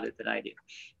about it than I do.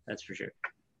 That's for sure.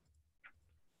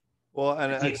 Well,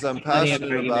 and because I'm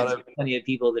passionate about it. Plenty of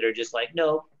people that are just like,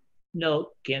 nope,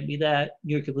 can't be that.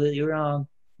 You're completely wrong.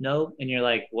 Nope. And you're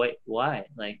like, what? Why?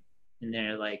 Like, and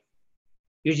they're like,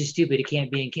 you're just stupid. It can't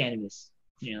be in cannabis.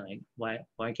 And you're like, why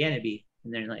can't it be?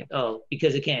 And they're like, oh,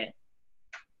 because it can't.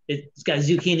 It's got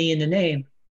zucchini in the name.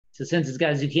 So since it's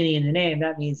got zucchini in the name,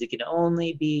 that means it can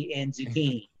only be in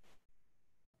zucchini.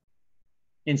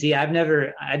 And see, I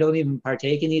don't even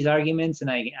partake in these arguments. And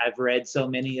I've read so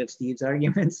many of Steve's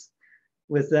arguments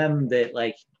with them that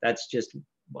like, that's just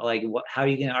like, how are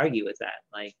you going to argue with that?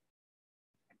 Like,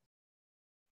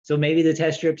 so maybe the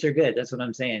test strips are good. That's what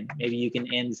I'm saying. Maybe you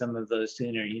can end some of those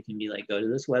sooner. You can be like, go to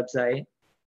this website,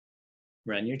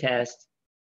 run your test,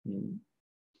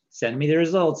 send me the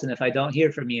results. And if I don't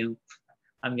hear from you,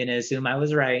 I'm going to assume I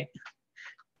was right.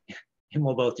 And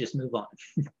we'll both just move on.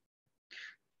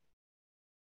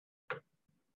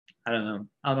 I don't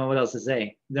know what else to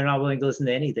say. They're not willing to listen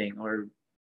to anything or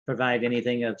provide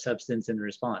anything of substance in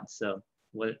response. So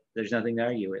there's nothing to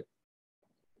argue with.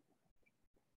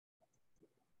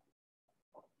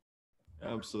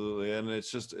 Absolutely. And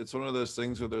it's one of those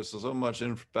things where there's so much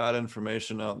bad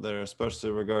information out there,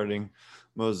 especially regarding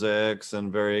mosaics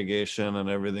and variegation and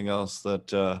everything else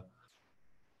that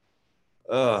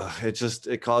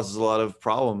it causes a lot of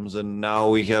problems. And now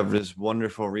we have this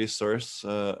wonderful resource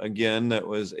again that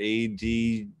was agdia.com,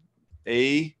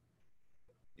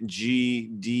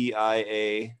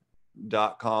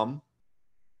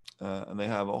 and they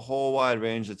have a whole wide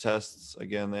range of tests.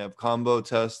 Again, they have combo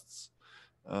tests,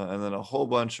 and then a whole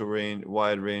bunch of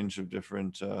wide range of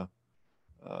different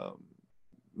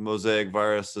mosaic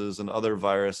viruses and other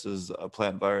viruses,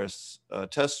 plant virus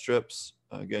test strips.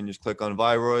 Again, just click on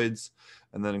viroids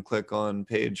and then click on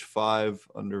page 5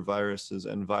 under viruses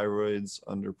and viroids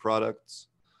under products.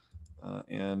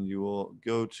 and you will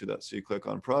go to that. So you click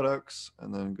on products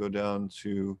and then go down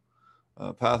to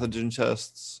pathogen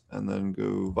tests, and then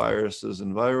go viruses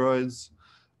and viroids.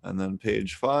 And then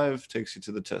page 5 takes you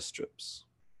to the test strips.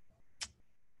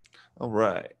 All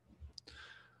right.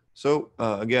 So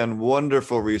again,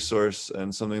 wonderful resource,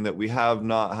 and something that we have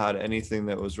not had anything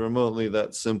that was remotely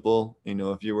that simple. You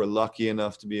know, if you were lucky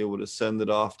enough to be able to send it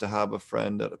off to have a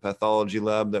friend at a pathology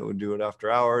lab that would do it after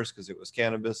hours because it was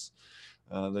cannabis,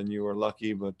 then you were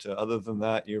lucky. But other than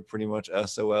that, you're pretty much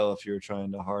SOL if you're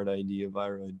trying to hard ID a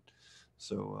viroid.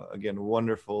 So again,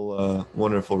 wonderful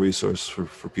resource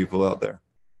for people out there.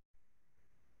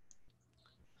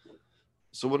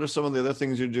 So what are some of the other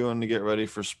things you're doing to get ready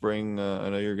for spring? I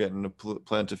know you're getting to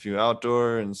plant a few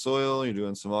outdoor and soil. You're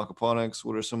doing some aquaponics.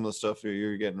 What are some of the stuff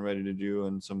you're getting ready to do,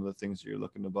 and some of the things you're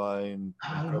looking to buy? And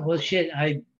well, shit,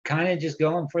 I kind of just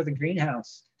going for the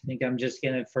greenhouse. I think I'm just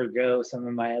gonna forgo some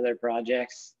of my other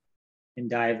projects and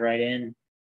dive right in.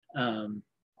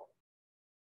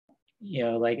 You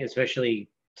know, like especially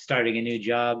starting a new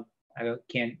job, I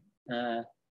can't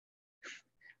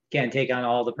take on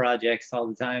all the projects all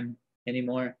the time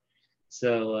anymore.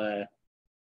 So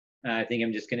I think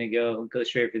I'm just gonna go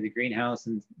straight for the greenhouse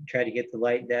and try to get the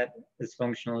light that as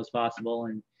functional as possible.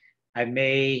 And I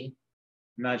may,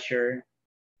 I'm not sure,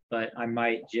 but I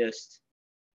might just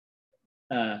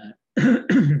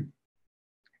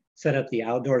set up the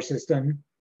outdoor system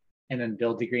and then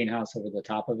build the greenhouse over the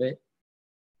top of it,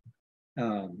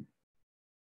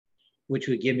 which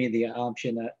would give me the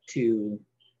option to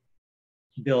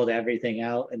build everything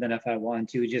out. And then if I want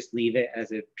to, just leave it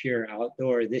as a pure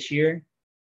outdoor this year.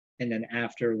 And then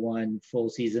after one full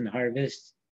season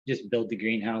harvest, just build the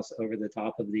greenhouse over the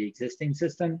top of the existing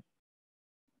system.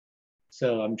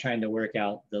 So I'm trying to work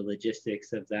out the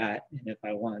logistics of that, and if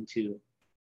I want to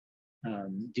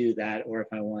do that, or if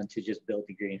I want to just build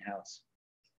the greenhouse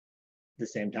at the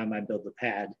same time I build the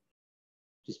pad,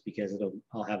 just because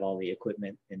I'll have all the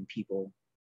equipment and people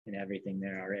and everything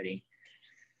there already.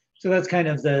 So that's kind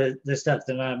of the stuff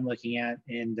that I'm looking at,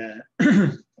 and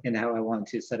and how I want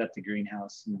to set up the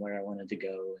greenhouse and where I wanted to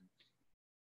go, and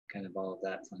kind of all of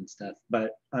that fun stuff.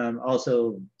 But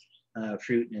also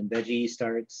fruit and veggie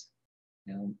starts.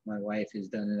 You know, my wife has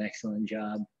done an excellent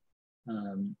job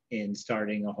in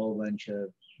starting a whole bunch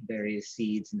of various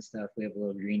seeds and stuff. We have a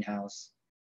little greenhouse.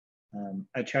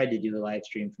 I tried to do a live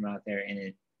stream from out there and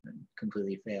it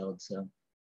completely failed. So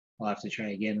I'll have to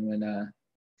try again when,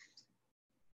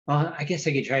 I guess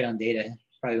I could try it on data.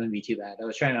 Probably wouldn't be too bad. I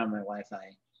was trying it on my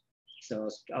Wi-Fi. So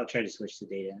I'll try to switch to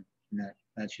data, and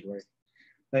that should work.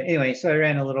 But anyway, so I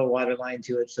ran a little water line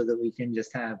to it so that we can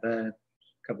just have a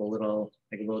couple little,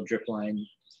 like a little drip line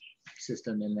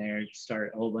system in there,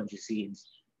 start a whole bunch of seeds.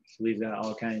 So we've got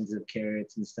all kinds of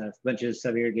carrots and stuff, a bunch of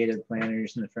sub-irrigated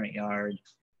planters in the front yard,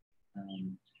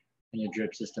 and a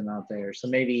drip system out there. So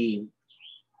maybe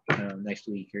next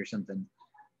week or something,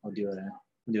 I'll do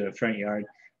a front yard,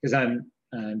 because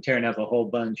I'm tearing up a whole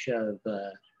bunch of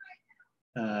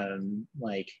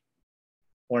like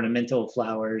ornamental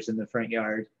flowers in the front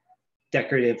yard,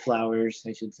 decorative flowers,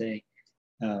 I should say,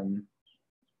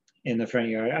 in the front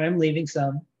yard. I'm leaving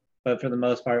some, but for the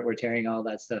most part, we're tearing all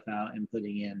that stuff out and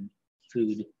putting in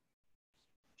food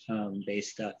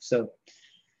based stuff. So,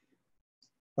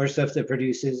 or stuff that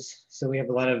produces. So we have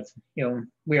a lot of, you know,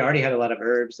 we already had a lot of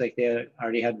herbs, like they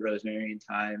already had rosemary and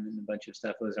thyme, and a bunch of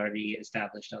stuff was already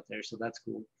established out there. So that's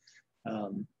cool.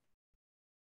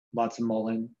 Lots of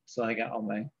mullein. So I got all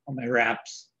my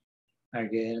wraps are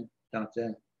good. Don't have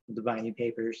to buy any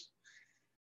papers.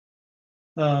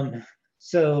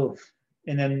 So,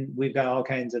 and then we've got all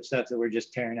kinds of stuff that we're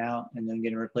just tearing out and then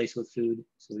going to replace with food.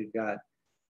 So we've got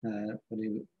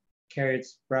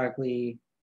carrots, broccoli,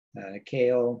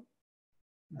 kale,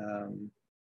 a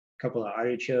couple of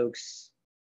artichokes,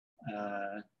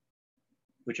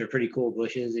 which are pretty cool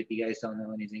bushes. If you guys don't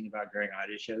know anything about growing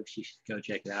artichokes, you should go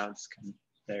check it out.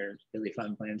 They're really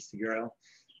fun plants to grow.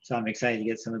 So I'm excited to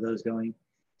get some of those going.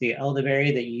 The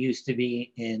elderberry that used to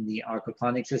be in the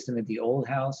aquaponic system at the old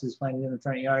house is planted in the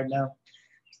front yard now.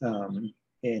 And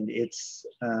it's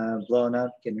blown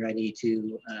up, getting ready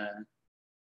to,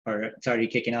 or it's already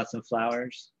kicking out some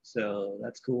flowers. So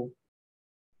that's cool.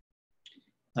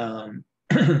 I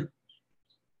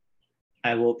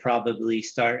will probably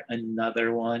start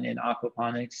another one in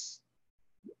aquaponics.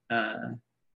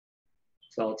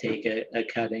 So I'll take a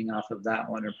cutting off of that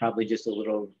one, or probably just a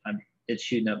little, it's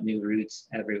shooting up new roots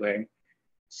everywhere.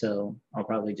 So I'll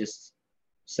probably just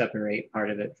separate part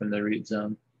of it from the root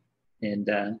zone and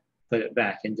put it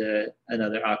back into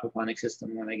another aquaponic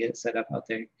system when I get it set up out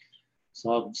there.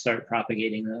 So I'll start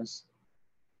propagating those.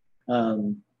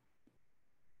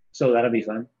 So that'll be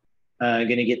fun.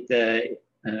 Gonna get the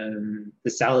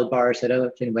salad bar set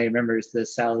up. If anybody remembers the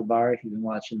salad bar, if you've been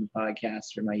watching the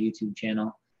podcast or my YouTube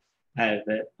channel, I have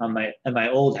it on at my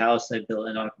old house. I built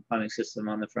an aquaponics system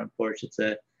on the front porch. It's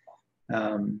a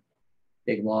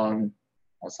big, long.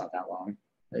 Well, it's not that long,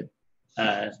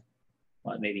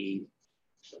 but maybe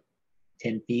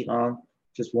 10 feet long.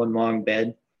 Just one long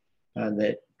bed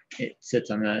that it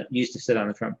used to sit on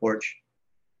the front porch.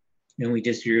 And we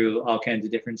just grew all kinds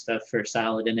of different stuff for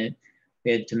salad in it.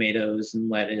 We had tomatoes and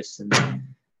lettuce and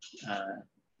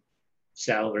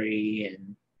celery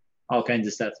and all kinds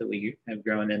of stuff that we have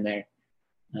grown in there.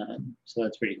 So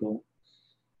that's pretty cool.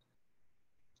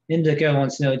 Indica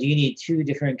wants to know, do you need 2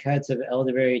 different cuts of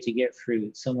elderberry to get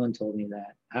fruit? Someone told me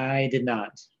that. I did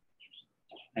not.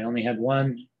 I only had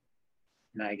one,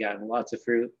 and I got lots of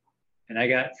fruit. And I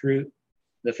got fruit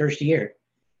the first year.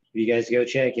 If you guys go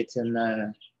check, it's in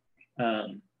the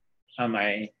on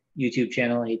my YouTube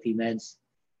channel, AP Meds.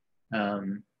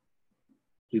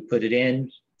 We put it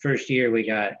in. First year, we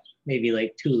got maybe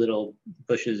like 2 little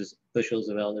bushels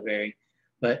of elderberry,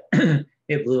 but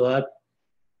it blew up.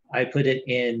 I put it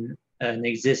in an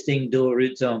existing dual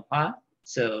root zone pot.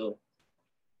 So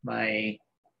I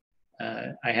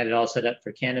had it all set up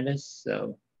for cannabis.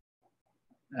 So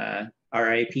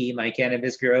RIP my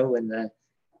cannabis grow when the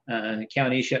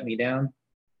county shut me down.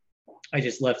 I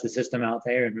just left the system out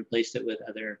there and replaced it with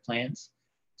other plants.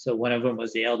 So one of them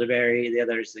was the elderberry, the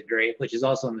other is the grape, which is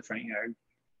also in the front yard.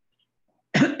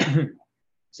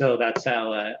 So that's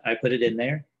how I put it in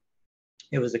there.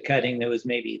 It was a cutting that was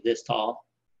maybe this tall.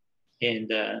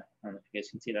 And I don't know if you guys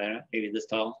can see that, maybe this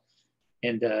tall.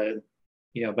 And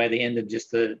by the end of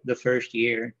just the first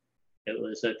year, it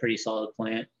was a pretty solid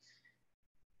plant.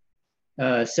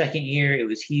 Second year, it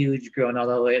was huge, growing all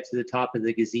the way up to the top of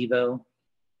the gazebo.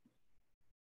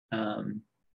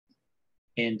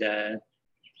 And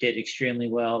did extremely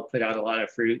well, put out a lot of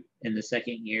fruit in the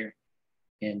second year.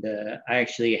 And I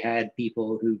actually had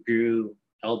people who grew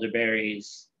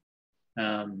elderberries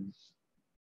on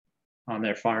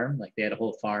their farm, like they had a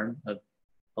whole farm of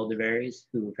elderberries,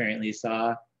 who apparently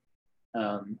saw,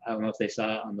 I don't know if they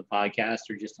saw it on the podcast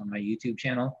or just on my YouTube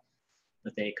channel,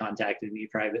 but they contacted me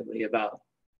privately about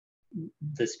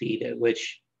the speed at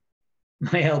which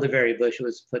my elderberry bush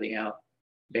was putting out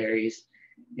berries.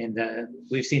 And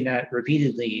we've seen that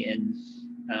repeatedly in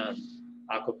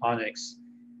aquaponics.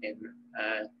 In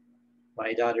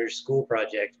my daughter's school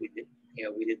project, we did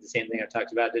the same thing. I've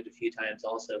talked about it a few times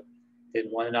also. Did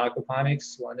one in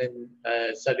aquaponics, one in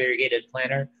a sub-irrigated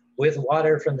planter with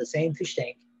water from the same fish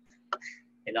tank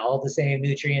and all the same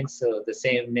nutrients. So the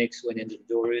same mix went into the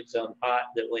dual root zone pot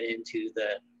that went into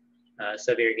the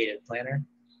sub-irrigated planter.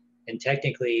 And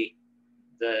technically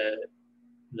the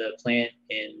plant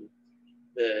in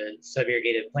the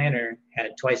sub-irrigated planter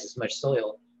had twice as much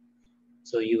soil.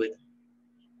 So you would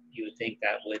think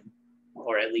that would,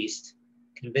 or at least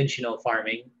conventional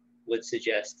farming would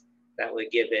suggest that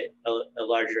would give it a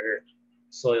larger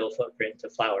soil footprint to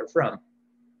flower from.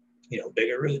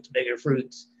 Bigger roots, bigger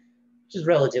fruits, which is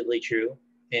relatively true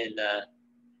in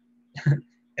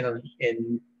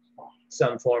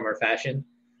some form or fashion.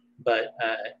 But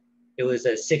it was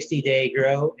a 60-day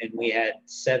grow, and we had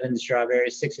 6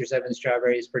 or 7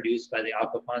 strawberries produced by the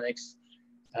aquaponics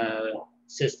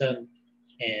system,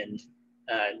 and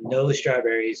no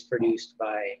strawberries produced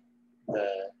by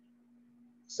the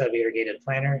sub-irrigated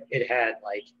planter. It had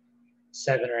like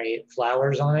 7 or 8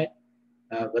 flowers on it,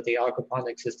 but the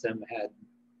aquaponic system had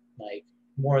like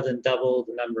more than double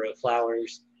the number of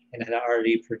flowers and had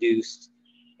already produced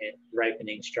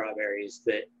ripening strawberries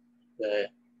that the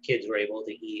kids were able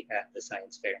to eat at the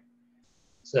science fair.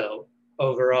 So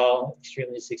overall,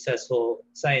 extremely successful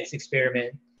science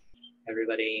experiment.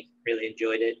 Everybody really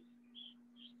enjoyed it,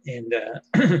 and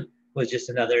was just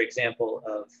another example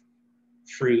of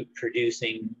fruit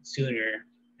producing sooner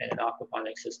in an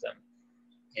aquaponic system.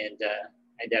 And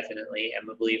I definitely am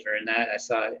a believer in that. I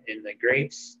saw it in the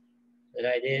grapes that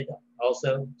I did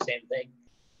also, same thing.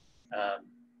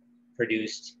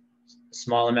 Produced a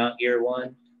small amount year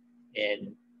 1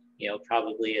 and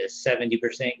probably a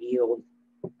 70% yield,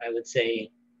 I would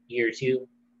say, year 2,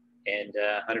 and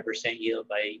 100% yield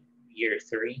by year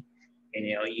 3. And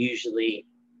usually,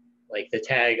 like the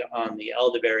tag on the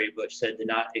elderberry bush said to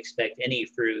not expect any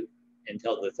fruit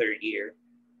until the 3rd year,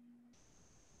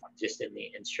 just in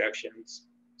the instructions.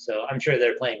 So I'm sure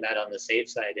they're playing that on the safe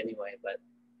side anyway, but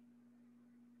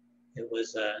it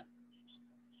was,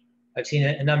 I've seen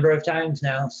it a number of times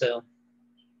now, so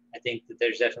I think that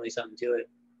there's definitely something to it.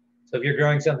 So if you're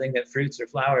growing something that fruits or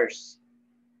flowers,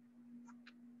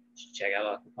 you should check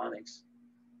out aquaponics.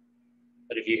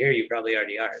 But if you're here, you probably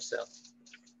already are. So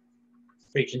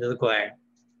preaching to the choir.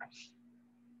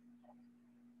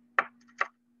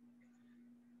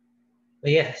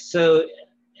 But yeah, so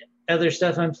other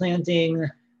stuff I'm planting.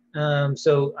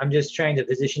 So I'm just trying to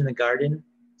position the garden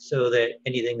so that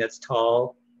anything that's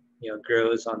tall,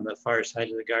 grows on the far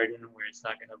side of the garden where it's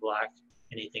not going to block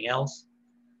anything else.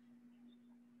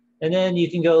 And then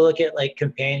you can go look at like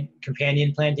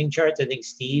companion planting charts. I think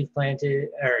Steve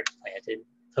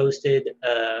posted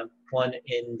one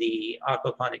in the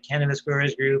aquaponic cannabis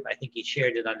growers group. I think he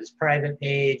shared it on his private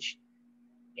page.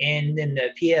 And in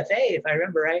the PFA, if I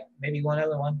remember right, maybe one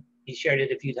other one, he shared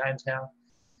it a few times now,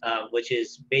 which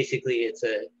is basically it's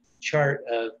a chart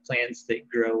of plants that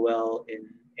grow well and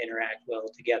interact well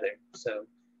together. So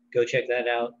go check that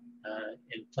out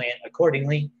and plant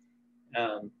accordingly.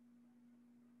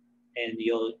 And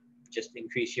you'll just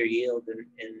increase your yield and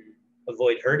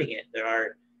avoid hurting it. There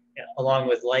are, along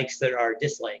with likes, there are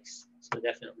dislikes. So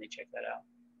definitely check that out.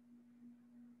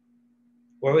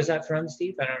 Where was that from,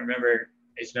 Steve? I don't remember.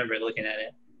 I just remember looking at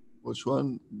it. Which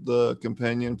one? The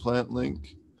companion plant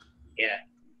link? Yeah.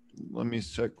 Let me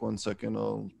check 1 second.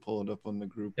 I'll pull it up on the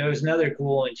group. There was another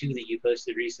cool one too that you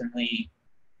posted recently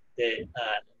that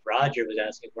Roger was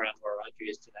asking for. I don't know where Roger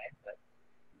is tonight, but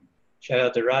shout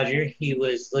out to Roger. He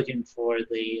was looking for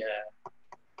the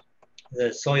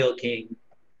Soil King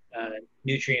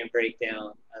nutrient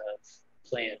breakdown of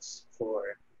plants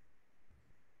for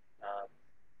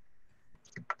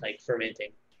like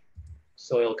fermenting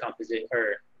soil composition,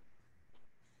 or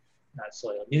not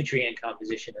soil, nutrient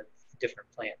composition of different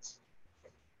plants,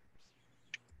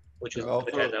 which I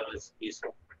thought was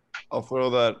useful. I'll throw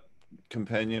that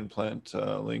companion plant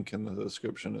link in the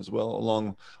description as well,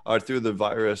 along through the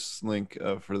virus link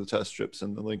for the test strips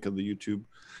and the link of the YouTube,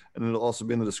 and it'll also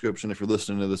be in the description. If you're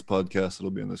listening to this podcast,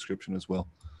 it'll be in the description as well.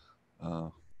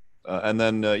 And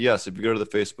then yes, if you go to the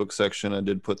Facebook section, I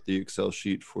did put the Excel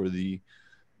sheet for the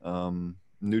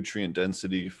nutrient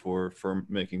density for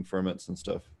making ferments and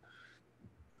stuff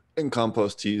and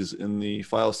compost teas in the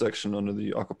file section under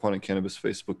the Aquaponic Cannabis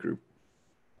Facebook group,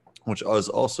 which is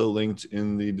also linked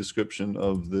in the description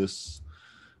of this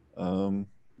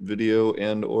video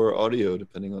and or audio,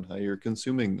 depending on how you're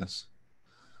consuming this.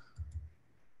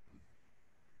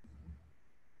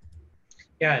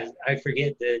 Yeah, I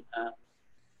forget that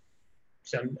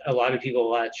a lot of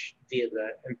people watch via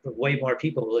way more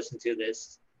people listen to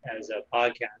this as a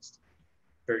podcast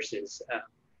versus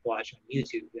watch on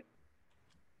YouTube. And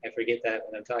I forget that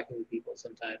when I'm talking to people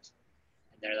sometimes,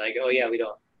 and they're like, "Oh yeah, we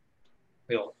don't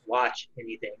watch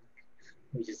anything,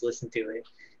 we just listen to it."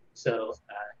 So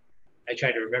I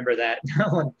try to remember that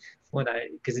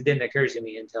because it didn't occur to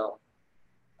me until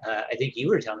I think you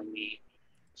were telling me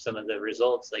some of the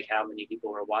results, like how many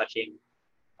people were watching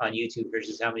on YouTube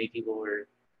versus how many people were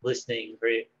listening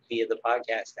via the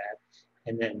podcast app.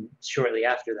 And then shortly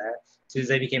after that, as soon as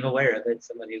I became aware of it,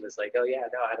 somebody was like, "Oh yeah,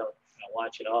 no, I don't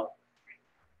watch at all."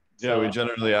 Yeah, we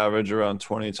generally average around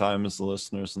 20 times the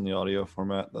listeners in the audio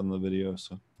format than the video.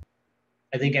 So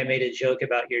I think I made a joke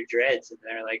about your dreads, and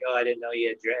they're like, "Oh, I didn't know you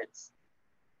had dreads."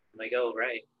 I'm like, "Oh,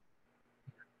 right.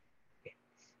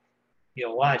 You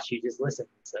don't watch, you just listen."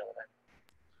 So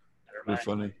never mind.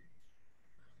 Funny.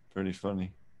 Pretty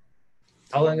funny.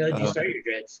 How long ago did you start your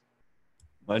dreads?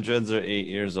 My dreads are 8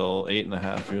 years old,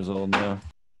 8.5 years old now.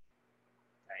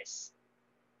 Nice.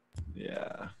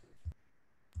 Yeah.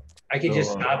 I could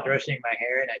just stop brushing my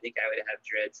hair, and I think I would have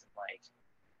dreads in like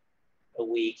a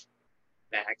week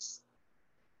max.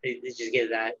 They just get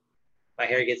that. My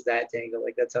hair gets that tangled.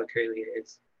 Like, that's how curly it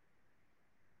is.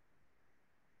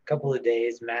 A couple of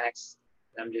days max,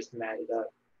 and I'm just matted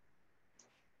up.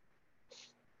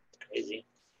 Crazy.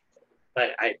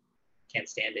 But I can't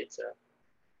stand it, so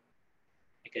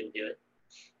I couldn't do it.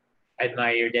 I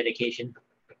admire your dedication.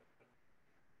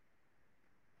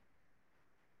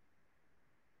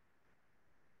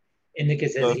 Indica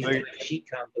says he's doing sheet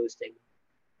composting.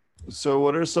 So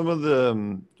what are some of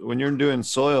the, when you're doing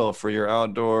soil for your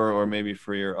outdoor or maybe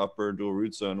for your upper dual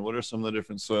root zone, what are some of the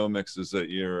different soil mixes that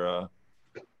you're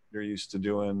used to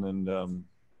doing, and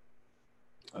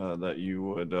that you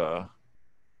would,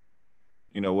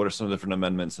 what are some different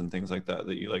amendments and things like that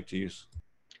you like to use?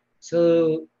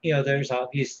 So, there's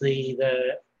obviously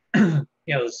the,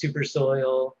 the super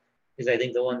soil is, I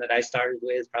think, the one that I started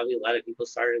with, probably a lot of people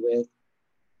started with.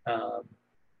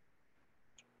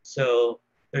 So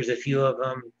there's a few of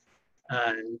them.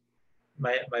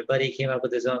 My buddy came up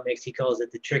with his own mix. He calls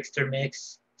it the Trickster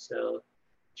mix. So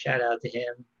shout out to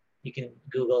him. You can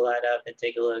Google that up and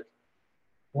take a look.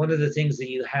 One of the things that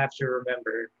you have to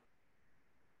remember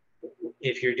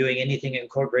if you're doing anything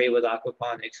incorporated with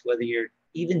aquaponics, whether you're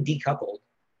even decoupled,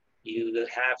 you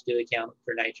have to account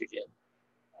for nitrogen.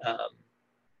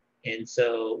 And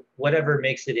so whatever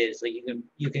mix it is, like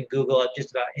you can Google up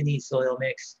just about any soil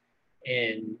mix,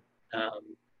 and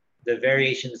the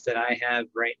variations that I have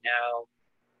right now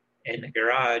in the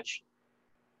garage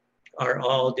are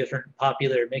all different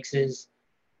popular mixes,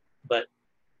 but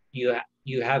you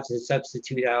have to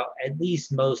substitute out at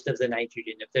least most of the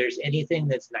nitrogen. If there's anything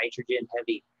that's nitrogen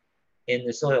heavy in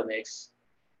the soil mix,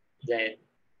 then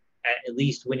at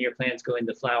least when your plants go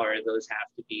into flower, those have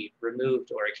to be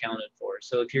removed or accounted for.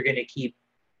 So if you're going to keep,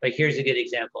 like, here's a good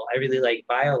example. I really like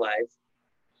BioLive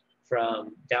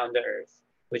from Down to Earth,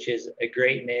 which is a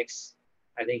great mix.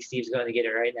 I think Steve's going to get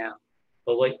it right now.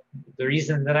 But the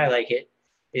reason that I like it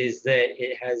is that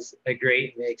it has a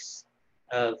great mix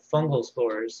of fungal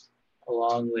spores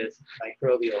along with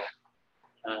microbial.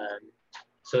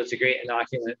 So it's a great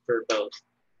inoculant for both.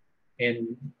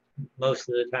 And most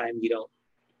of the time you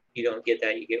don't get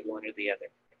that, you get one or the other.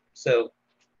 So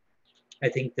I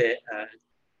think that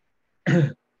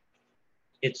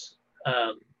it's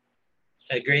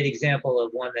a great example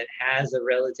of one that has a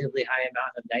relatively high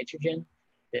amount of nitrogen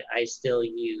that I still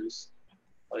use.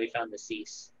 Oh, we found the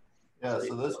cease. Yeah,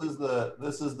 so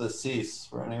this is the cease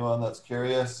for anyone that's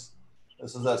curious.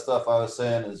 This is that stuff I was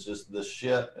saying is just the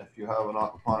shit if you have an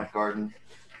aquaponic garden.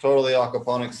 Totally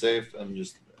aquaponic safe, and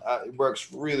just it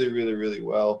works really, really, really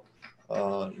well.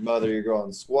 Whether you're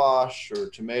growing squash or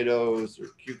tomatoes or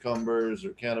cucumbers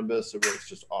or cannabis, it works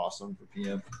just awesome for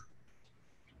PM.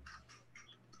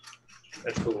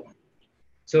 That's cool.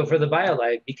 So for the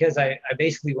BioLife, because I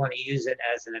basically want to use it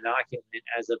as an inoculant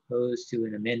as opposed to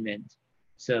an amendment,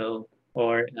 so,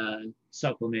 or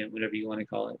supplement, whatever you want to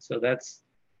call it. So that's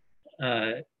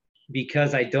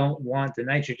because I don't want the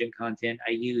nitrogen content,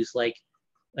 I use like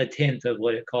 1/10 of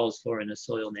what it calls for in a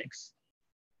soil mix.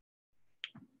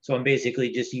 So I'm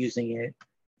basically just using it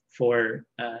for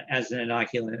as an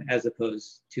inoculant as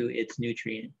opposed to its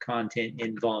nutrient content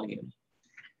in volume.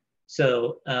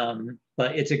 So,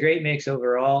 but it's a great mix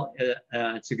overall.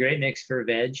 It's a great mix for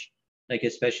veg, like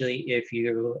especially if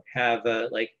you have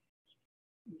like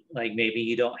maybe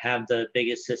you don't have the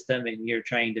biggest system and you're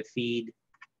trying to feed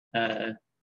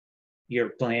your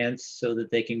plants so that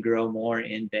they can grow more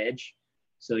in veg.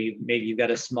 So maybe you've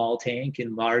got a small tank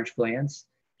and large plants,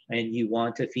 and you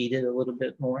want to feed it a little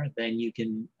bit more, then you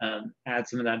can add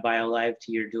some of that BioLive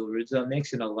to your dual root zone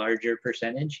mix in a larger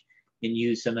percentage and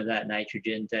use some of that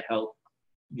nitrogen to help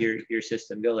your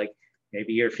system go. Like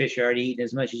maybe your fish are already eating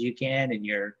as much as you can and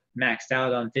you're maxed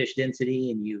out on fish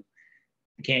density and you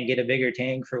can't get a bigger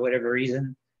tank for whatever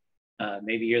reason.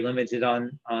 Maybe you're limited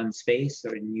on space,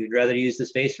 or you'd rather use the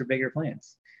space for bigger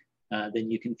plants. Then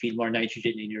you can feed more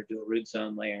nitrogen in your dual root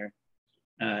zone layer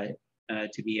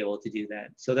to be able to do that.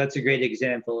 So that's a great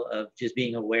example of just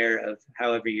being aware of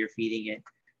however you're feeding it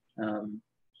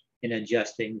and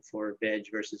adjusting for veg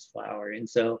versus flower. And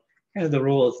so kind of the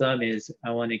rule of thumb is I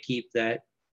want to keep that,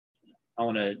 I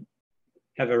want to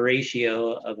have a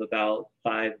ratio of about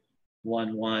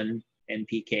 5-1-1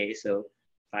 NPK. So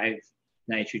 5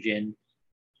 nitrogen,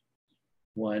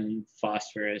 1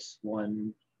 phosphorus,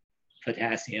 1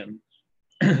 potassium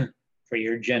for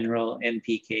your general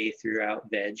NPK throughout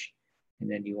veg.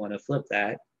 And then you want to flip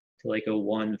that to like a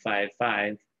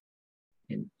 1-5-5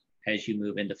 and as you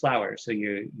move into flower. So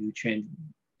you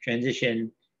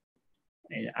transition,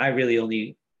 and I really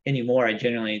only anymore, I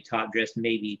generally top dress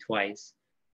maybe twice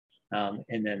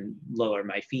and then lower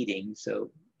my feeding.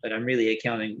 So, but I'm really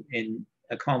accounting and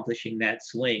accomplishing that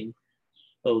swing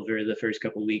over the first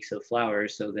couple of weeks of flower,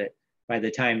 so that by the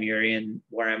time you're in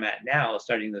where I'm at now,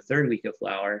 starting the 3rd week of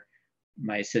flower,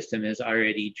 my system has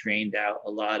already drained out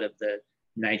a lot of the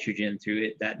nitrogen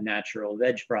through that natural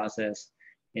veg process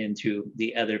into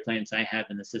the other plants I have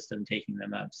in the system, taking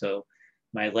them up. So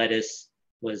my lettuce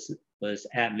was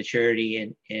at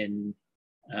maturity in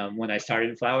when I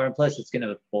started flower, and plus it's going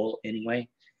to bolt anyway.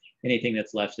 Anything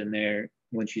that's left in there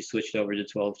once you switched over to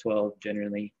 12-12,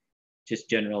 generally just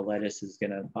general lettuce is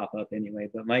going to pop up anyway.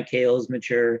 But my kale is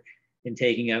mature and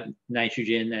taking up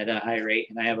nitrogen at a high rate,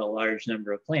 and I have a large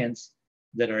number of plants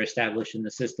that are established in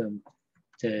the system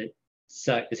to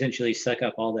essentially suck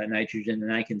up all that nitrogen.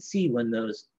 And I can see when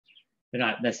those, they're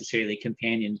not necessarily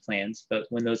companion plants, but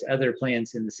when those other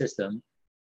plants in the system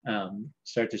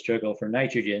start to struggle for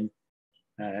nitrogen,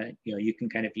 you can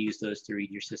kind of use those to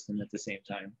read your system at the same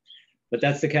time. But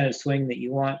that's the kind of swing that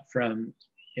you want from,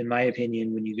 in my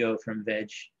opinion, when you go from veg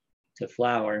to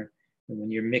flower. And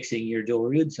when you're mixing your dual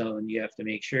root zone, you have to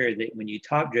make sure that when you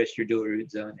top dress your dual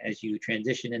root zone, as you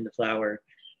transition into flower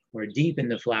or deep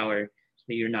into flower,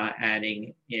 that you're not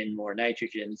adding in more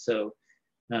nitrogen. So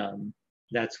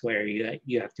that's where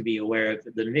you have to be aware of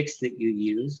the mix that you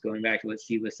use, going back to what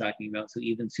Steve was talking about. So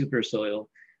even super soil,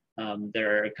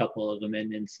 there are a couple of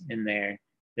amendments in there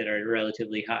that are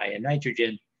relatively high in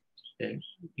nitrogen that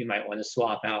you might want to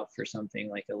swap out for something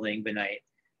like a langbeinite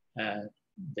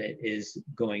that is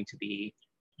going to be,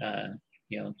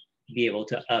 be able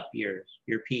to up your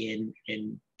P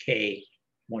and K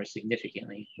more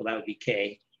significantly. Well, that would be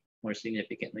K more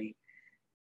significantly.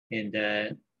 And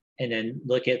then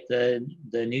look at the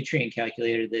nutrient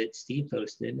calculator that Steve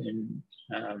posted, and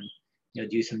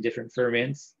do some different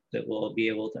ferments that will be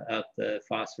able to up the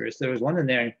phosphorus. There was one in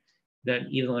there that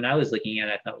even when I was looking at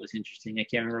it, I thought was interesting. I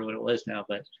can't remember what it was now,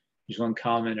 but there's one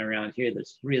common around here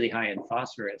that's really high in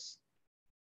phosphorus.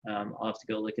 I'll have to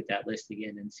go look at that list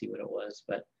again and see what it was.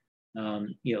 But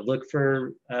look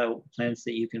for plants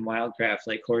that you can wildcraft,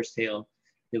 like horsetail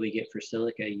that we get for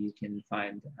silica. You can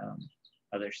find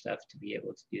other stuff to be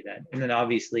able to do that. And then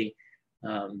obviously,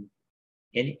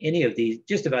 in any of these,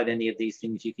 just about any of these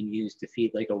things you can use to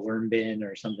feed like a worm bin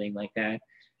or something like that,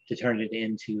 to turn it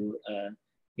into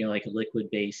like a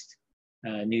liquid-based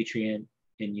nutrient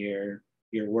in your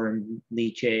worm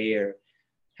leachate, or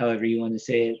however you want to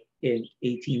say it.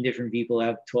 18 different people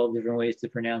have 12 different ways to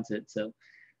pronounce it. So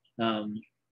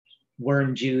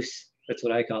worm juice, that's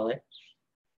what I call it.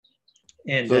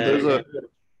 And so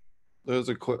there's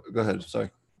a quick, go ahead,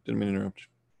 sorry, didn't mean to interrupt you.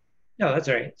 No, that's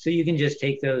all right. So you can just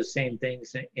take those same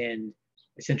things and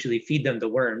essentially feed them to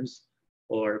worms,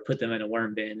 or put them in a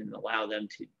worm bin and allow them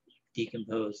to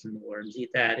decompose, and the worms eat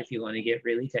that if you want to get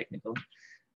really technical.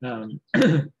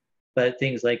 But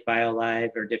things like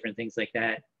BioLive or different things like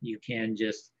that, you can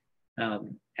just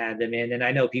add them in. And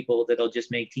I know people that'll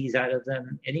just make teas out of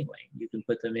them anyway. You can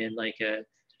put them in like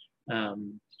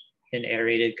an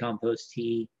aerated compost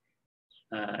tea,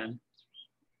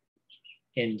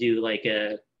 and do like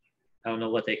I don't know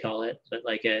what they call it, but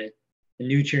like a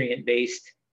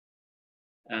nutrient-based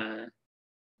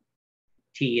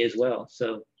tea as well.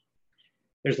 So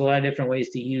there's a lot of different ways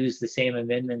to use the same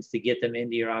amendments to get them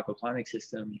into your aquaponic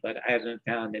system, but I haven't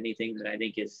found anything that I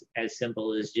think is as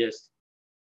simple as just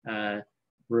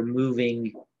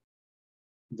removing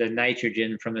the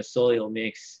nitrogen from a soil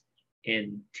mix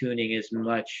and tuning as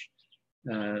much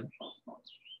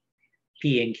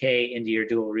P and K into your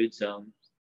dual root zone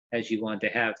as you want to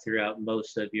have throughout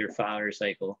most of your flower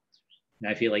cycle.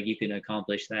 And I feel like you can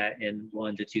accomplish that in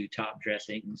 1 to 2 top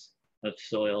dressings of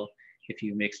soil if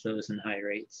you mix those in high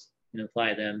rates and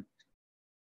apply them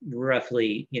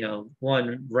roughly,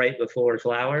 one right before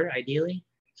flower, ideally.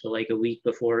 So like a week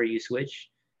before you switch.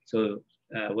 So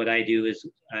what I do is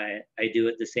I do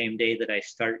it the same day that I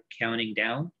start counting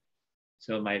down.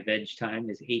 So my veg time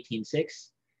is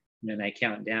 18:6. And then I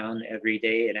count down every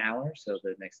day an hour. So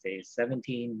the next day is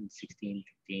 17, 16,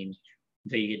 15,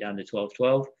 until you get down to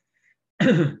 12:12.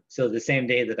 So the same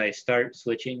day that I start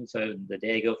switching, so the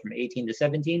day I go from 18 to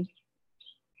 17,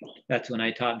 that's when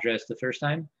I top dress the first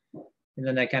time. And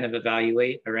then I kind of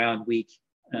evaluate around week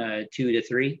 2 to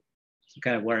 3. So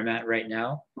kind of where I'm at right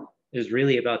now is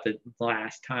really about the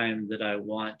last time that I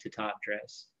want to top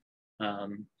dress.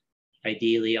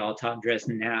 Ideally, I'll top dress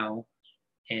now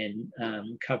and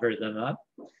cover them up.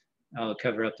 I'll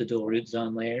cover up the dual root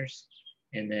zone layers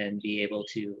and then be able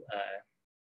to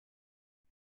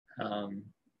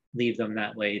leave them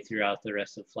that way throughout the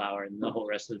rest of flower and the whole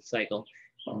rest of the cycle.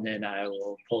 And then I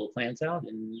will pull the plants out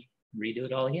and redo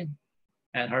it all again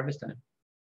at harvest time.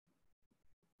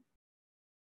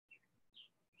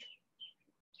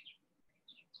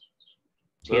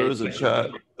 There was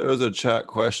a chat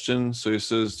question. So he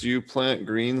says, do you plant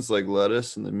greens like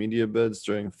lettuce in the media beds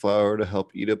during flower to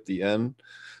help eat up the N?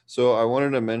 So I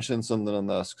wanted to mention something on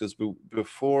this, because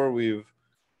before we've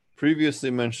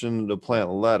previously mentioned to plant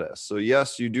lettuce. So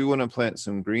yes, you do want to plant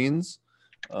some greens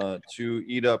to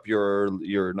eat up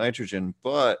your nitrogen,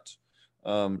 but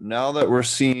now that we're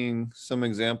seeing some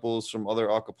examples from other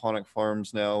aquaponic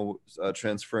farms now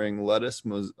transferring lettuce,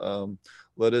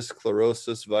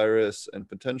 sclerosis virus, and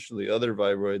potentially other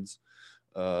viroids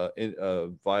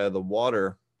via the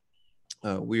water,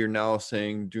 we are now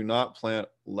saying do not plant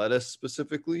lettuce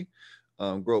specifically.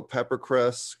 Grow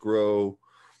peppercress, grow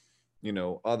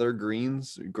other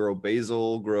greens, grow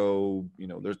basil, grow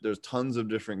there's tons of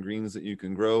different greens that you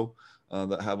can grow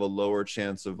that have a lower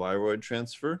chance of viroid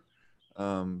transfer.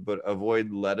 But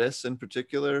avoid lettuce in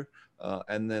particular.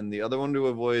 And then the other one to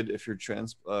avoid if you're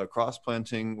cross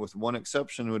planting, with one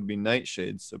exception, would be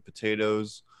nightshades. So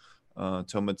potatoes,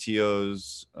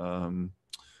 tomatillos,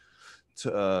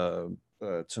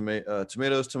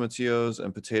 tomatoes, tomatillos,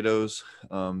 and potatoes.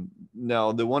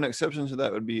 Now, the one exception to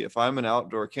that would be if I'm an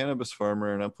outdoor cannabis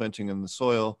farmer and I'm planting in the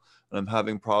soil and I'm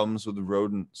having problems with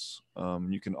rodents.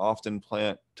 You can often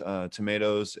plant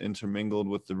tomatoes intermingled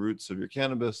with the roots of your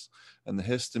cannabis, and the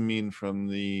histamine from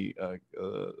the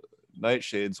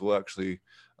nightshades will actually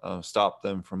stop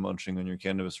them from munching on your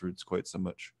cannabis roots quite so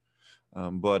much.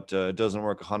 But it doesn't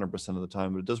work 100% of the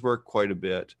time, but it does work quite a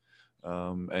bit.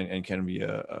 And can be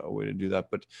a way to do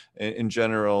that. But in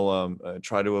general,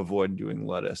 try to avoid doing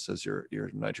lettuce as your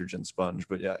nitrogen sponge.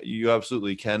 But yeah, you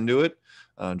absolutely can do it.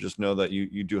 Just know that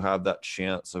you do have that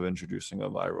chance of introducing a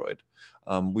viroid.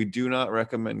 We do not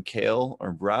recommend kale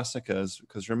or brassicas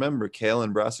because remember, kale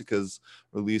and brassicas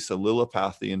release a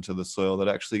lilipathy into the soil that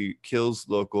actually kills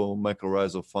local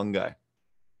mycorrhizal fungi.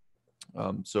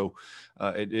 So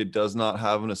it does not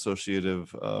have an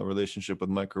associative relationship with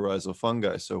mycorrhizal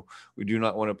fungi. So we do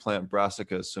not want to plant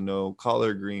brassicas. So no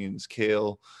collard greens,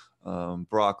 kale,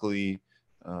 broccoli,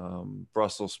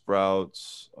 Brussels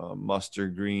sprouts,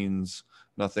 mustard greens,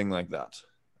 nothing like that.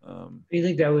 Do you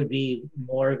think that would be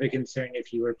more of a concern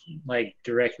if you were like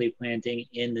directly planting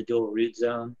in the dual root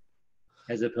zone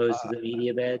as opposed to the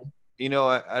media bed? You know,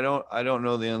 I don't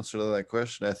know the answer to that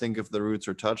question. I think if the roots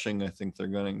are touching, I think they're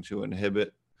going to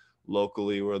inhibit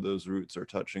locally where those roots are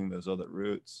touching those other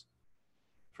roots,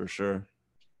 for sure.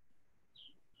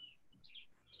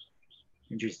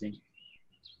 Interesting.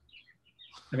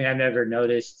 I mean, I've never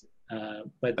noticed,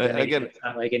 but then again, it's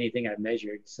not like anything I've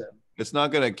measured. So it's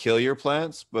not going to kill your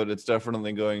plants, but it's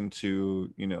definitely going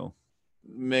to, you know,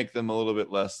 make them a little bit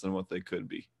less than what they could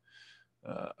be.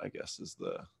 I guess is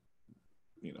the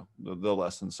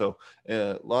lesson. So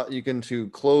a lot you can do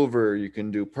clover, you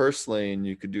can do purslane,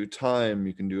 you could do thyme,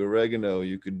 you can do oregano,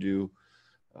 you could do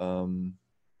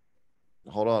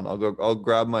hold on, I'll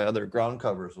grab my other ground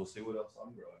covers. We'll see what else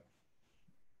I'm growing.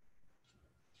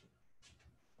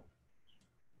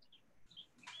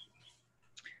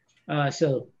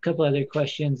 So a couple other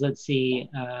questions. Let's see.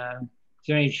 Is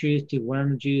there any truth to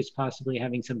worm juice possibly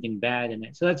having something bad in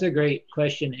it? So that's a great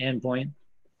question and point.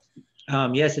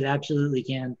 Yes, it absolutely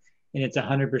can. And it's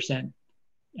 100%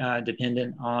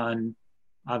 dependent on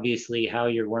obviously how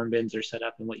your worm bins are set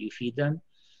up and what you feed them.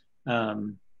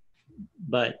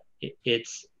 But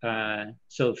it's,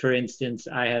 so for instance,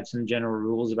 I have some general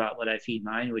rules about what I feed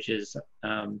mine, which is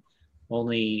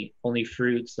only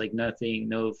fruits, like nothing,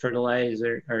 no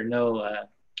fertilizer or no,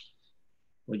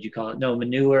 what'd you call it? No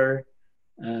manure,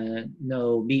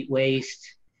 no meat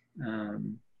waste.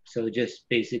 So just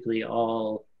basically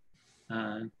all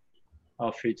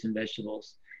fruits and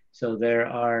vegetables. So there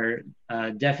are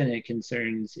definite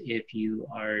concerns if you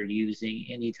are using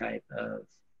any type of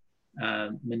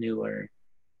manure.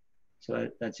 So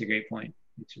that's a great point.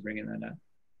 Thanks for bringing that up.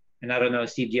 And I don't know,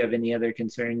 Steve, do you have any other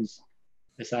concerns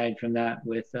aside from that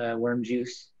with worm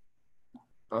juice?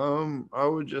 I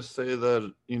would just say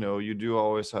that, you know, you do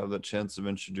always have the chance of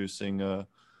introducing a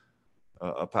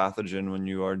pathogen when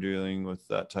you are dealing with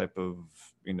that type of,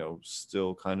 you know,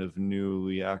 still kind of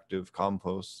newly active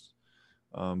compost.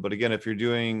 But again, if you're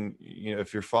doing, you know,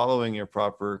 if you're following your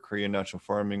proper Korean natural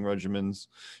farming regimens,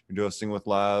 you're dosing with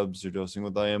labs, you're dosing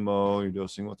with IMO, you're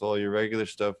dosing with all your regular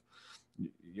stuff,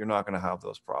 you're not going to have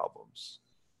those problems.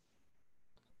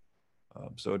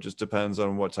 So it just depends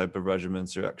on what type of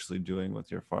regimens you're actually doing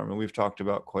with your farm. And we've talked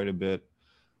about quite a bit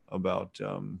about,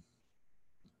 you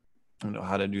know,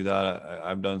 how to do that.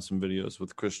 I've done some videos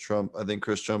with Chris Trump. I think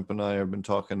Chris Trump and I have been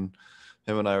talking,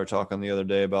 him and I were talking the other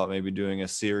day about maybe doing a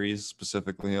series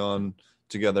specifically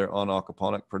together on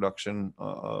aquaponic production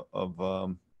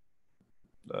of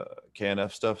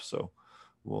KNF stuff. So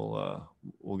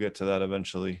we'll get to that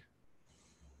eventually.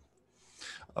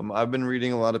 I've been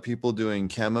reading a lot of people doing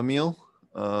chamomile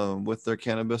with their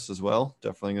cannabis as well.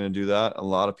 Definitely going to do that. A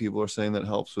lot of people are saying that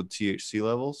helps with THC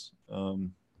levels. I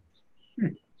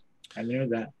know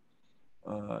that.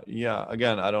 Yeah,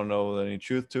 again, I don't know any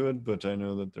truth to it, but I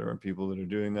know that there are people that are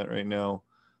doing that right now.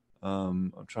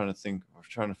 I'm trying to think. I'm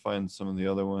trying to find some of the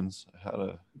other ones.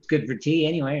 It's good for tea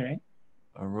anyway, right?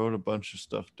 I wrote a bunch of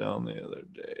stuff down the other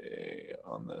day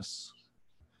on this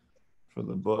for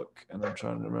the book, and I'm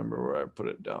trying to remember where I put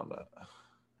it down at.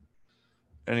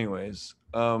 Anyways,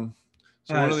 so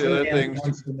one of the other things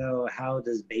wants to know, how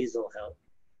does basil help?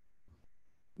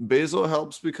 Basil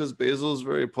helps because basil is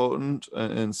very potent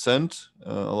in scent.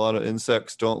 A lot of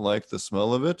insects don't like the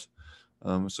smell of it,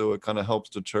 so it kind of helps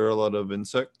deter a lot of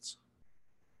insects.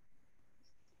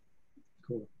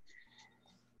 Cool.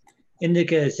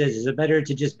 Indica says, is it better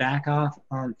to just back off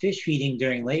on fish feeding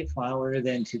during late flower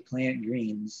than to plant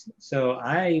greens? So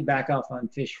I back off on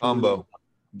fish food. Combo.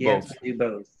 Yes, Both. I do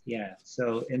both. Yeah.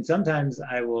 So, and sometimes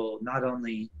I will not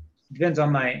only, depends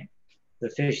on the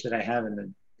fish that I have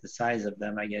and the size of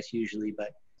them, I guess, usually,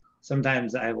 but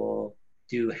sometimes I will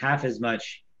do half as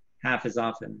much, half as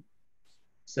often.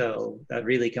 So that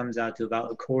really comes out to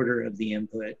about a quarter of the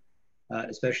input,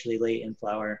 especially late in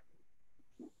flower.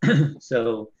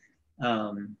 So,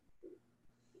 um,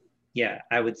 yeah,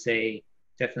 I would say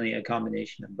definitely a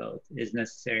combination of both is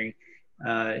necessary.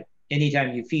 Uh,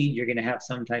 Anytime you feed, you're going to have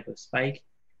some type of spike.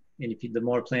 And if you, the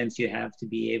more plants you have to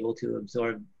be able to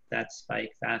absorb that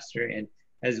spike faster, and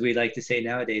as we like to say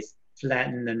nowadays,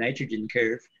 flatten the nitrogen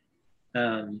curve,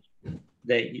 um,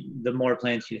 that the more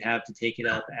plants you have to take it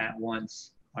up at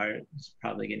once are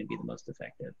probably going to be the most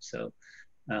effective. So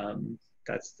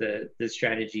that's the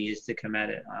strategy, is to come at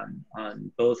it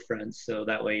on both fronts, so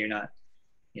that way you're not,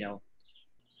 you know,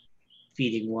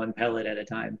 feeding one pellet at a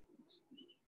time.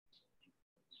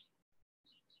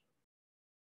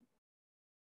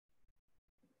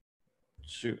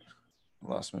 Shoot,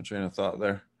 lost my train of thought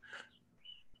there.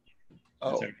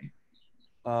 Oh,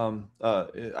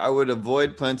 I would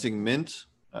avoid planting mint.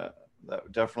 That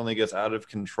definitely gets out of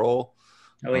control.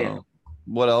 Oh yeah.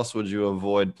 What else would you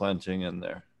avoid planting in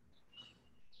there?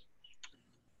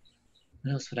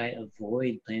 What else would I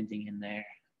avoid planting in there?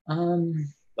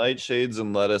 Nightshades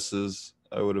and lettuces.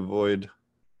 I would avoid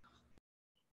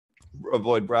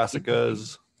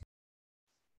brassicas.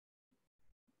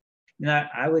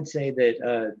 I would say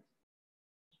that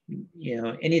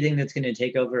anything that's going to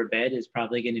take over a bed is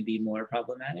probably going to be more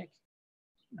problematic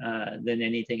than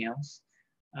anything else.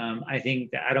 I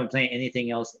think that I don't plant anything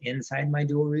else inside my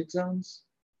dual root zones.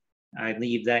 I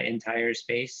leave that entire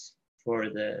space for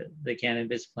the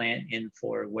cannabis plant and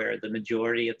for where the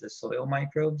majority of the soil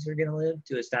microbes are going to live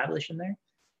to establish in there.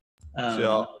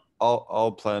 So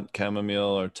I'll plant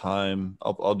chamomile or thyme.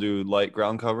 I'll do light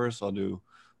ground covers. I'll do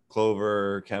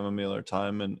clover, chamomile, or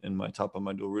thyme in my top of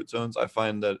my dual root zones. I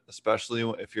find that especially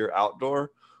if you're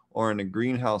outdoor or in a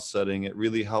greenhouse setting, it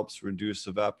really helps reduce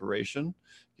evaporation,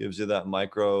 gives you that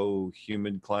micro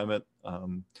humid climate.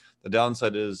 The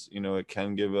downside is, it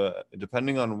can give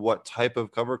depending on what type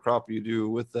of cover crop you do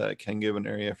with that, it can give an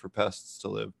area for pests to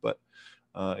live. But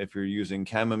if you're using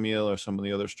chamomile or some of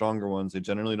the other stronger ones, they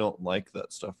generally don't like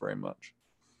that stuff very much.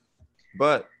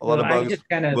 But a lot of bugs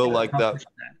will like that.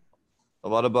 A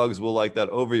lot of bugs will like that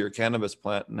over your cannabis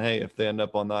plant. And hey, if they end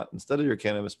up on that instead of your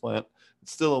cannabis plant,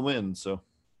 it's still a win. So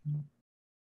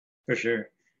for sure.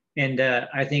 And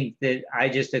I think that I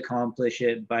just accomplish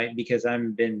it because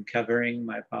I've been covering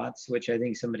my pots, which I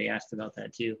think somebody asked about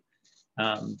that too.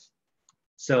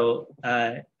 So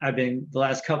I've been the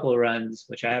last couple of runs,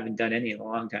 which I haven't done any in a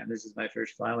long time. This is my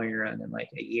first flowering run in like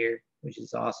a year, which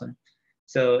is awesome.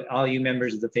 So all you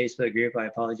members of the Facebook group, I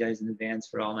apologize in advance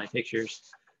for all my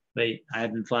pictures, but I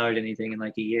haven't flowered anything in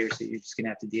like a year, so you're just gonna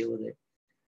have to deal with it.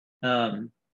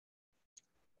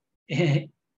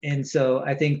 And so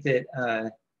I think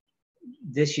that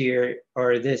this year,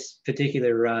 or this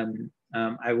particular run,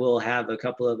 I will have a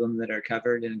couple of them that are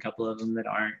covered and a couple of them that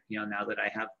aren't. Now that I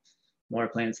have more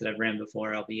plants that I've ran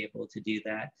before, I'll be able to do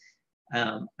that.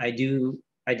 I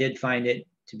did find it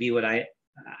to be what I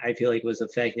feel like was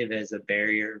effective as a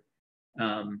barrier.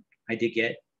 I did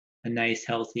get a nice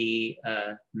healthy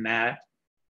mat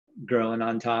growing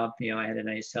on top. I had a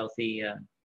nice healthy,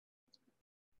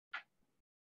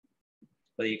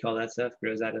 what do you call that stuff?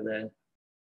 Grows out of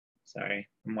sorry,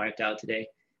 I'm wiped out today.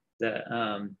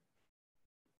 The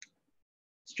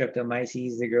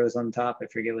streptomyces that grows on top. I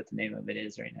forget what the name of it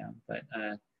is right now, but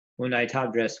when I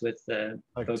top dress with the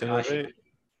bokashi.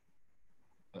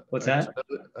 What's that?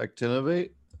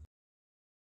 Actinovate?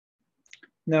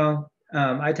 No,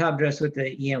 I top dress with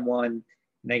the EM1, and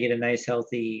I get a nice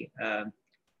healthy,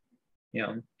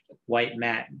 white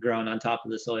mat grown on top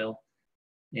of the soil,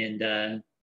 and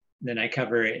then I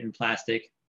cover it in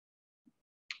plastic.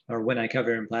 Or when I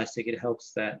cover it in plastic, it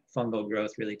helps that fungal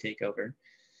growth really take over.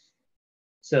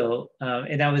 So,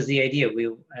 and that was the idea.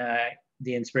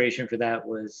 The inspiration for that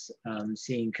was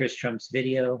seeing Chris Trump's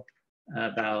video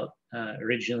about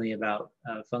originally about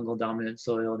fungal dominant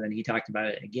soil. Then he talked about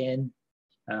it again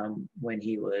when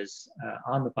he was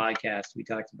on the podcast. We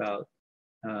talked about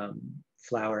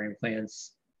flowering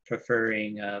plants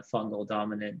preferring fungal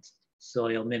dominant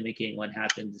soil, mimicking what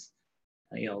happens,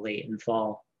 late in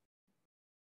fall,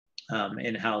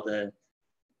 and how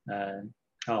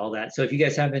all that. So if you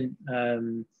guys haven't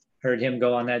heard him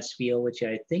go on that spiel, which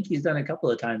I think he's done a couple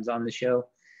of times on the show,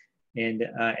 and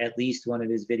at least one of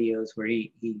his videos where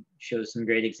he shows some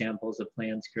great examples of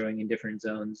plants growing in different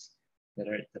zones that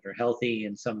are healthy,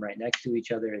 and some right next to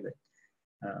each other that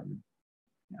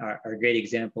are great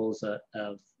examples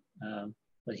of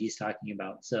what he's talking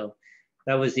about. So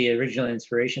that was the original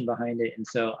inspiration behind it. And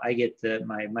so I get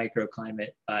my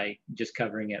microclimate by just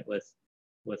covering it with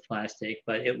plastic,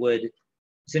 but it would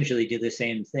essentially do the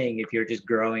same thing if you're just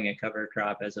growing a cover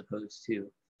crop as opposed to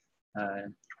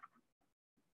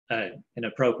an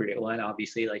appropriate one,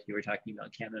 obviously, like you were talking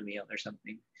about chamomile or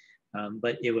something.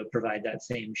 But it would provide that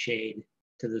same shade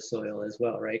to the soil as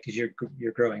well, right? Because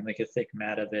you're growing like a thick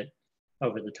mat of it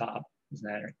over the top. Is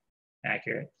that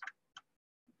accurate?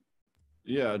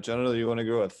 Yeah, generally you want to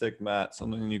grow a thick mat,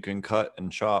 something you can cut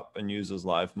and chop and use as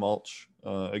live mulch.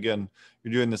 Again,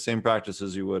 you're doing the same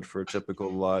practices you would for a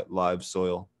typical live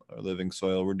soil or living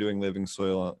soil. We're doing living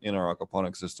soil in our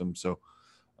aquaponic system. So,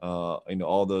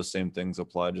 all those same things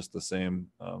apply just the same.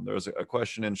 There was a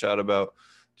question in chat about,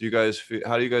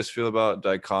 how do you guys feel about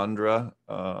dichondra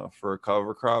for a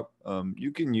cover crop?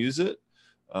 You can use it.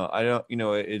 I don't,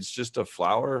 it's just a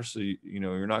flower. So,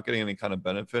 you're not getting any kind of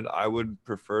benefit. I would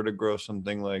prefer to grow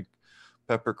something like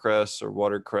peppercress or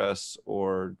watercress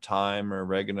or thyme or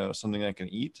oregano, something I can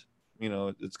eat.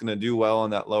 It's going to do well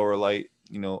in that lower light,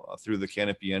 through the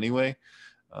canopy anyway.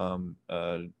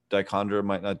 Dichondra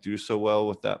might not do so well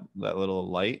with that little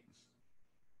light.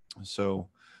 So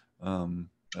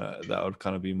that would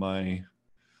kind of be my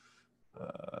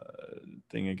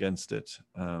thing against it.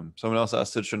 Someone else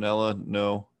asked citronella.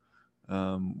 No,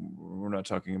 we're not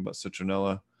talking about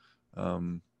citronella.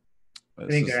 I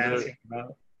think they're asking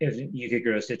about if you could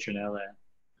grow citronella.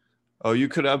 Oh, you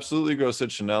could absolutely grow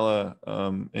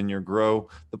citronella in your grow.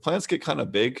 The plants get kind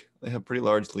of big. They have pretty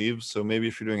large leaves. So maybe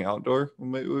if you're doing outdoor,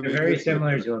 they're very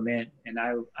similar to a mint. And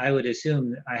I would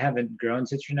assume, I haven't grown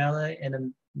citronella in a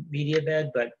media bed,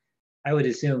 but I would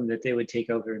assume that they would take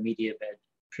over a media bed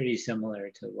pretty similar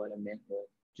to what a mint would,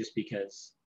 just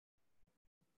because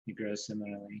it grows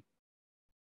similarly.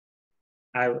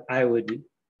 I would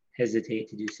hesitate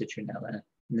to do citronella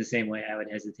in the same way I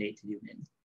would hesitate to do mint.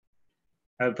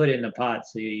 I would put it in a pot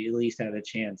so you at least have a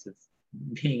chance of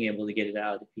being able to get it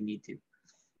out if you need to.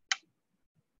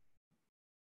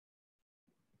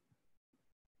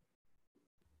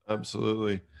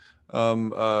 Absolutely.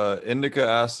 Indica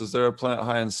asks, is there a plant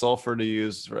high in sulfur to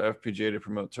use for FPGA to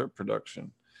promote terp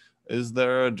production? Is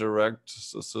there a direct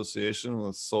association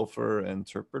with sulfur and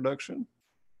terp production?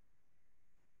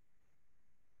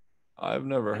 I've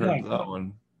never heard that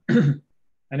one.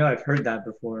 I know I've heard that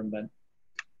before, but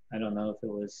I don't know if it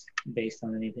was based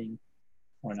on anything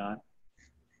or not.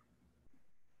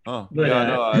 Oh, but, yeah,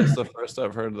 no, it's the first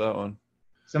I've heard that one.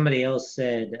 Somebody else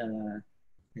said,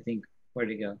 I think, where'd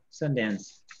it go?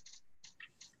 Sundance.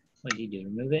 What did he do?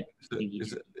 Remove it?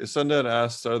 Sundance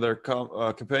asks, are there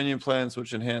companion plants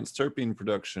which enhance terpene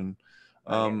production?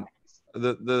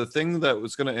 The thing that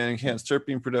was going to enhance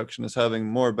terpene production is having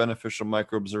more beneficial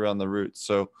microbes around the roots.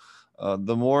 So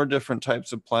the more different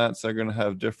types of plants are going to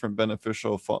have different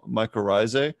beneficial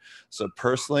mycorrhizae. So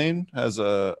purslane has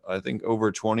I think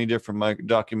over 20 different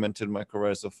documented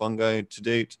mycorrhizal fungi to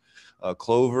date.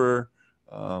 Clover,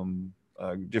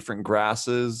 different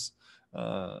grasses,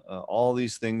 all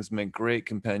these things make great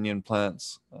companion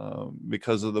plants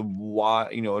because of the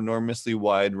enormously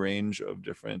wide range of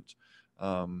different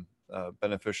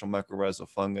beneficial mycorrhizal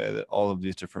fungi that all of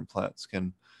these different plants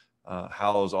can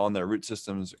house on their root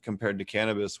systems, compared to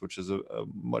cannabis, which is a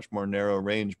much more narrow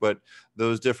range. But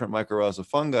those different mycorrhizal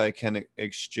fungi can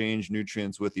exchange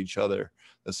nutrients with each other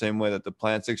the same way that the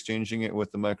plant's exchanging it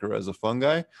with the mycorrhizal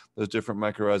fungi. Those different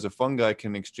mycorrhizal fungi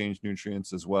can exchange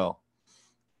nutrients as well.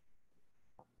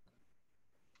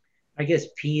 I guess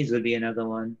peas would be another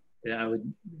one that I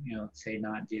would, say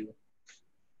not do.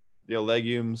 Yeah,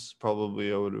 legumes,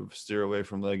 probably I would steer away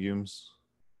from legumes.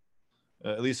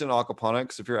 At least in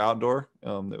aquaponics, if you're outdoor,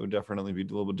 that would definitely be a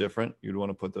little bit different. You'd want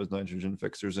to put those nitrogen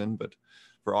fixers in, but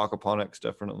for aquaponics,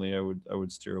 definitely I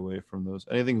would steer away from those.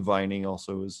 Anything vining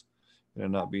also is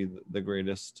not be the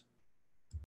greatest.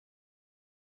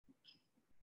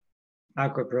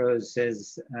 AquaPros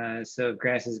says, so if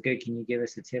grass is good, can you give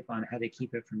us a tip on how to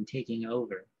keep it from taking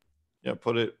over? Yeah,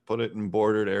 put it in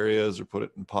bordered areas or put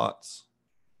it in pots.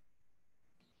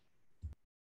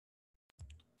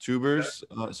 Tubers.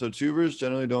 So tubers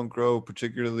generally don't grow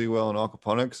particularly well in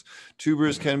aquaponics.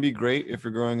 Tubers can be great if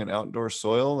you're growing in outdoor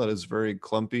soil that is very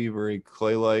clumpy, very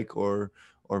clay-like, or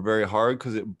very hard,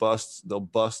 because they'll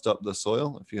bust up the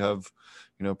soil. If you have,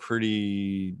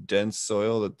 pretty dense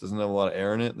soil that doesn't have a lot of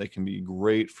air in it, they can be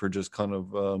great for just kind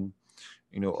of,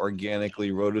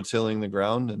 organically rototilling the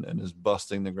ground and just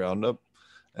busting the ground up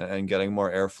and getting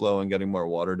more airflow and getting more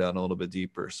water down a little bit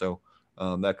deeper. So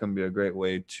that can be a great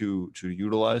way to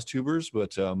utilize tubers,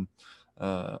 but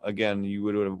Again, you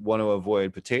would want to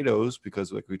avoid potatoes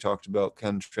because, like we talked about,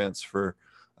 can transfer,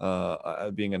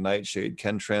 being a nightshade,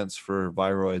 can transfer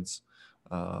viroids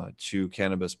to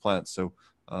cannabis plants. So,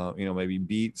 maybe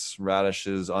beets,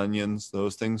 radishes, onions,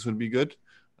 those things would be good.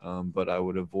 But I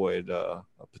would avoid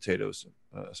potatoes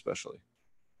especially.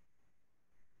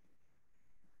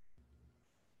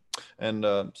 And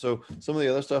so some of the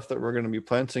other stuff that we're going to be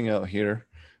planting out here,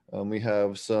 we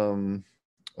have some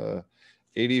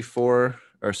 84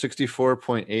 or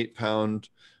 64.8 pound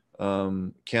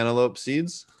cantaloupe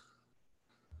seeds.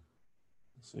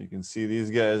 So you can see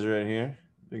these guys right here,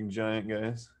 big giant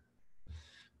guys.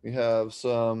 We have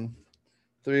some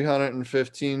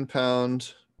 315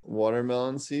 pound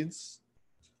watermelon seeds.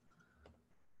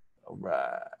 All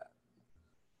right.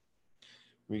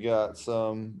 We got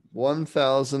some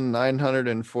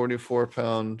 1,944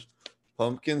 pound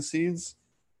pumpkin seeds.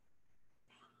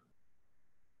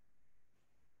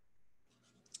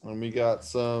 And we got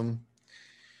some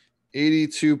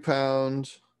 82 pound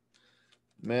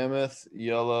mammoth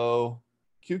yellow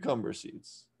cucumber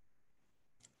seeds.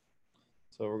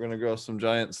 So we're going to grow some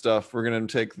giant stuff. We're going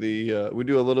to take we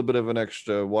do a little bit of an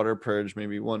extra water purge,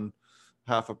 maybe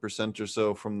 0.5% or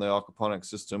so from the aquaponics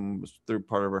system through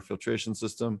part of our filtration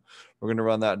system. We're going to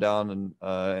run that down and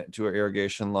to our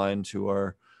irrigation line to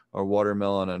our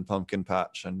watermelon and pumpkin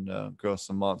patch and grow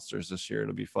some monsters this year.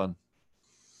 It'll be fun.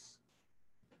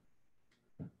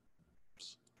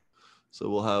 So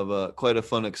we'll have quite a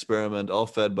fun experiment, all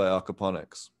fed by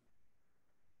aquaponics.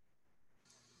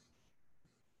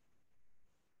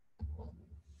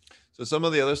 So some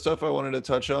of the other stuff I wanted to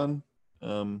touch on,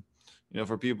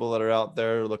 for people that are out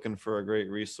there looking for a great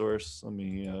resource, let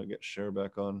me get share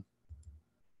back on.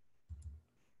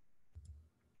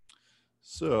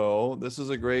 So this is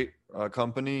a great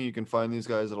company. You can find these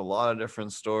guys at a lot of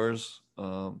different stores.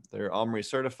 They're OMRI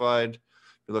certified.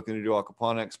 You're looking to do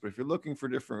aquaponics, but if you're looking for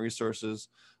different resources,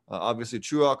 obviously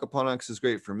True Aquaponics is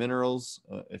great for minerals.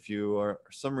 If you are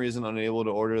for some reason unable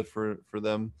to order for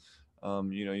them,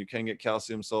 you can get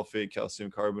calcium sulfate,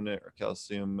 calcium carbonate, or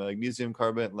calcium magnesium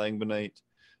carbonate, langbonite.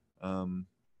 I'm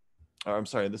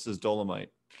sorry, this is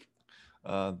dolomite.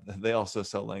 They also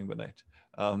sell langbonite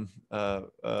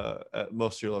at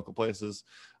most of your local places.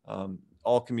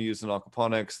 All can be used in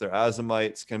aquaponics. Their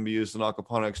azomites can be used in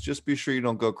aquaponics. Just be sure you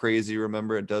don't go crazy.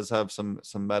 Remember, it does have some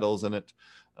metals in it.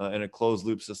 In a closed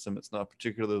loop system, it's not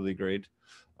particularly great.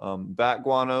 Bat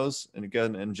guanos, and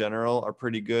again, in general, are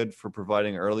pretty good for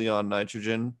providing early on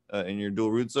nitrogen in your dual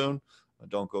root zone.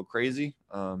 Don't go crazy.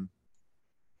 Not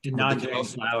during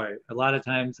flower. A lot of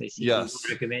times I see people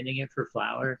recommending it for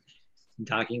flower and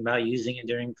talking about using it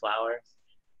during flower.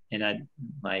 And I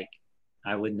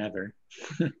would never.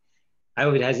 I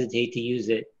would hesitate to use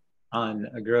it on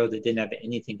a grow that didn't have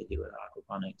anything to do with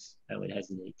aquaponics. I would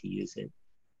hesitate to use it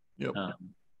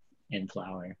in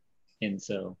flower. And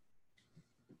so,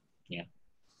 yeah.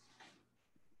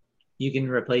 You can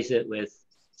replace it with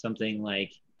something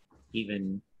like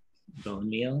even bone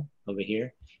meal over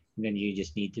here. And then you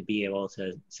just need to be able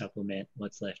to supplement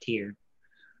what's left here.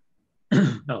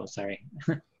 Oh, sorry.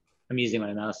 I'm using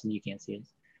my mouse and you can't see it.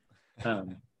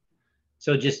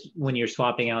 So just when you're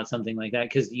swapping out something like that,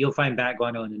 because you'll find bat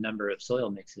guano in a number of soil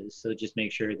mixes. So just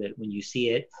make sure that when you see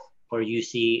it, or if you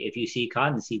see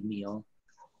cottonseed meal,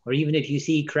 or even if you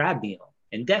see crab meal,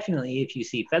 and definitely if you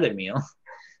see feather meal,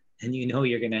 then you know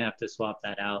you're going to have to swap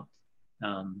that out.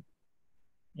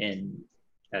 And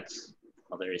that's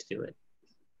all there is to it.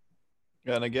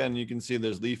 Yeah, and again, you can see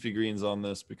there's leafy greens on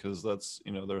this because that's,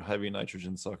 they're heavy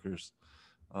nitrogen suckers.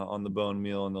 On the bone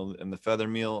meal and the feather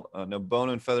meal. Now, bone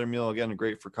and feather meal, again,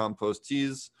 great for compost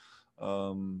teas.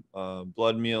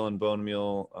 Blood meal and bone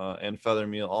meal and feather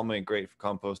meal all make great for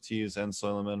compost teas and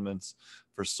soil amendments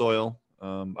for soil.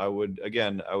 I would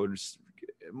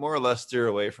more or less steer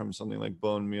away from something like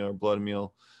bone meal or blood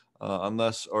meal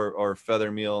or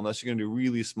feather meal, unless you're going to do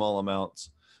really small amounts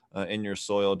in your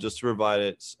soil, just to provide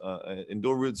it in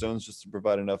dual root zones, just to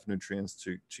provide enough nutrients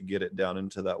to get it down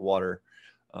into that water.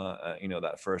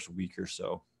 That first week or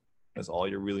so is all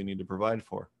you really need to provide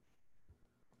for.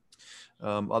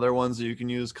 Other ones that you can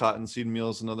use, cottonseed meal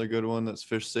is another good one that's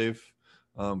fish safe.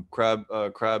 Crab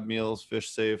meals,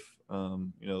 fish safe.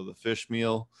 The fish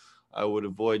meal I would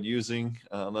avoid using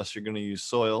unless you're going to use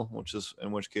soil,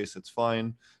 in which case it's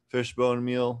fine. Fish bone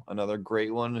meal, another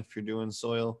great one if you're doing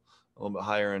soil, a little bit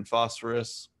higher in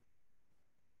phosphorus.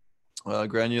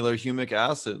 Granular humic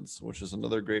acids, which is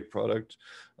another great product.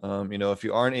 If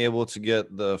you aren't able to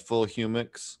get the full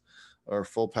humics or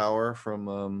full power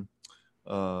from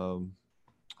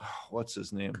what's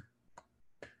his name?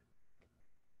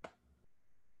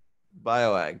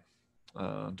 BioAg.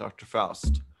 Dr.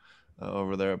 Faust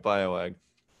over there at BioAg.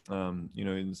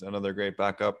 It's another great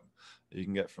backup that you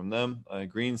can get from them.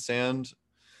 Green sand,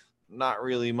 not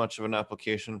really much of an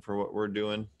application for what we're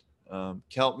doing.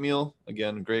 Kelp meal,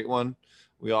 again, great one.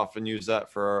 We often use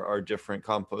that for our different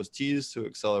compost teas to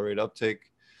accelerate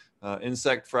uptake.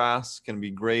 Insect frass can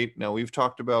be great. Now, we've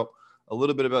talked about a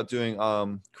little bit about doing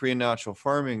Korean natural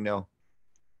farming. Now,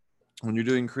 when you're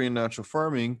doing Korean natural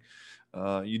farming,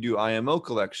 you do IMO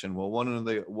collection. Well, one of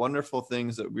the wonderful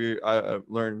things that I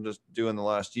learned just doing the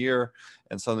last year,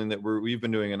 and something that we've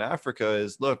been doing in Africa,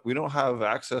 is look, we don't have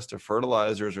access to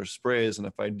fertilizers or sprays, and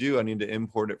if I do, I need to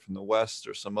import it from the West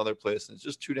or some other place, and it's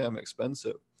just too damn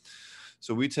expensive.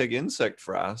 So we take insect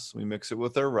frass, we mix it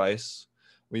with our rice,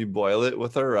 we boil it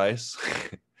with our rice,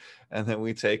 and then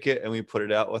we take it and we put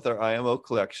it out with our IMO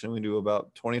collection. We do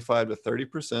about 25 to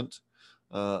 30%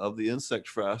 of the insect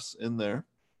frass in there.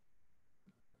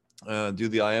 Do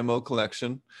the IMO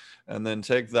collection, and then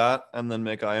take that and then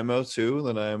make IMO 2,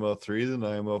 then IMO 3, then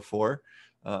IMO 4,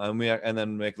 and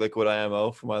then make liquid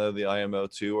IMO from either the IMO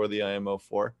 2 or the IMO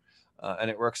 4. And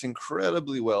it works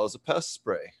incredibly well as a pest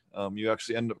spray. You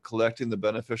actually end up collecting the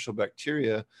beneficial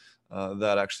bacteria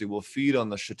that actually will feed on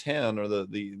the chitin, or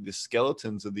the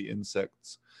skeletons of the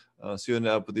insects. So you end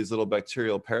up with these little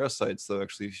bacterial parasites that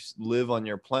actually live on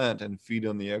your plant and feed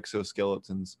on the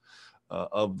exoskeletons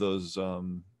of those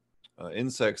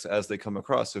insects as they come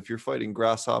across. So if you're fighting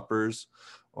grasshoppers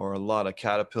or a lot of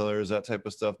caterpillars, that type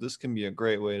of stuff, this can be a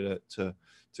great way to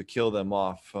kill them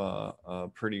off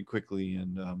pretty quickly,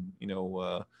 and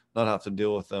not have to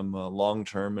deal with them long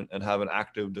term, and have an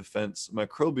active defense,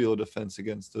 microbial defense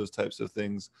against those types of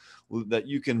things that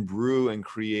you can brew and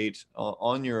create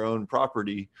on your own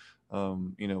property,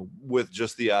 with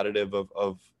just the additive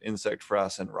of insect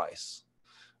frass and rice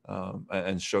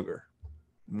and sugar,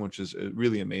 which is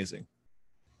really amazing.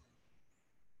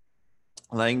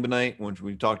 Langbeinite, which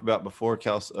we talked about before,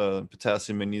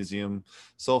 potassium magnesium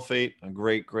sulfate, a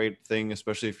great thing,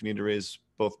 especially if you need to raise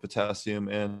both potassium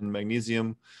and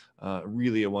magnesium.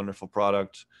 Really a wonderful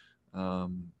product,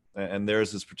 and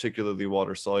theirs is particularly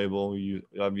water soluble.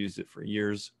 I've used it for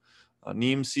years.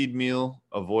 Neem seed meal,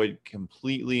 avoid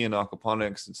completely in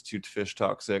aquaponics. It's too fish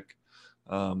toxic.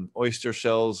 Oyster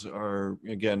shells are,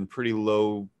 again, pretty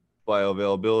low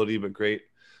bioavailability, but great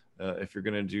if you're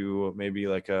going to do maybe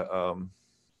like a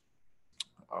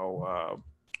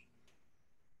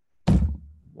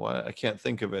what, I can't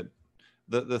think of it.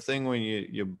 The thing when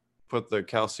you put the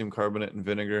calcium carbonate in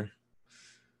vinegar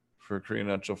for Korean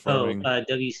natural farming.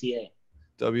 WCA.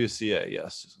 WCA,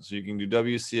 yes. So you can do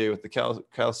WCA with the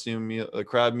calcium meal, the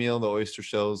crab meal, the oyster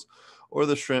shells, or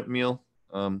the shrimp meal.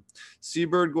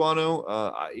 Seabird guano,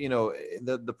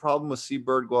 the problem with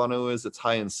seabird guano is it's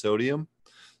high in sodium.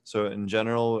 So in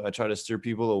general, I try to steer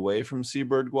people away from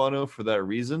seabird guano for that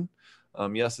reason.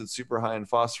 Yes, it's super high in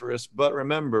phosphorus, but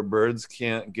remember, birds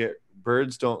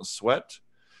don't sweat,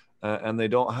 and they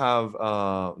don't have,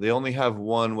 they only have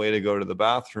one way to go to the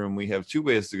bathroom. We have two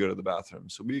ways to go to the bathroom.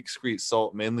 So we excrete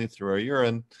salt mainly through our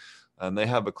urine, and they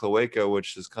have a cloaca,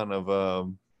 which is kind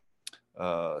of,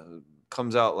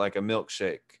 comes out like a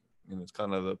milkshake, and it's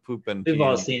kind of the poop and pee. We've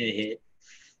all seen it hit.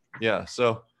 Yeah.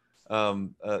 So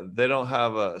they don't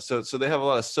have so they have a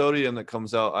lot of sodium that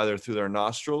comes out either through their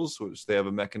nostrils, which they have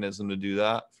a mechanism to do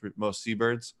that for most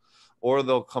seabirds, or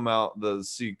they'll come out, the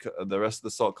rest of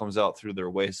the salt comes out through their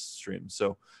waste stream.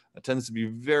 So it tends to be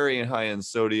very high in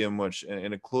sodium, which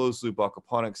in a closed loop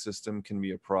aquaponics system can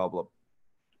be a problem.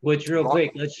 Which, real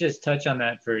quick, let's just touch on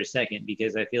that for a second,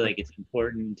 because I feel like it's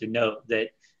important to note that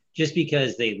just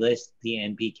because they list the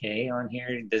NPK on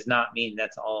here does not mean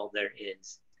that's all there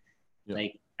is. Yeah.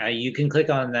 Like you can click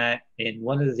on that, and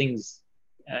one of the things,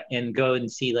 and go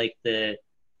and see like the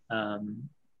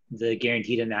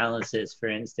guaranteed analysis, for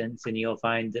instance, and you'll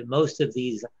find that most of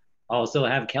these also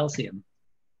have calcium.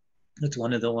 It's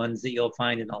one of the ones that you'll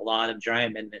find in a lot of dry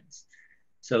amendments.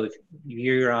 So if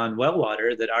you're on well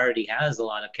water that already has a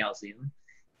lot of calcium,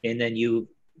 and then you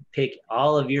pick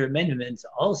all of your amendments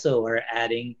also are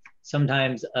adding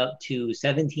sometimes up to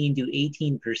 17 to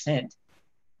 18%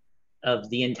 of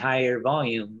the entire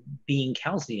volume being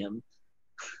calcium.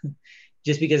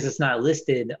 Just because it's not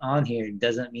listed on here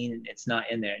doesn't mean it's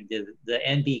not in there. The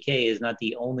NPK is not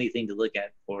the only thing to look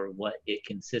at for what it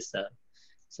consists of.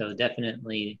 So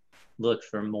definitely look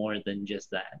for more than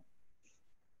just that.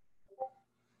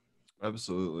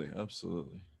 Absolutely.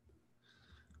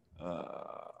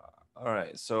 All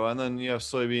right. So, and then you have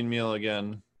soybean meal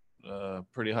again,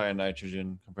 pretty high in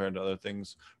nitrogen compared to other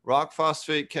things. Rock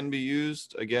phosphate can be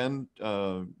used. Again,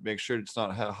 make sure it's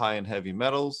not high in heavy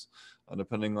metals,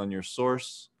 depending on your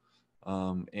source.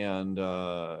 and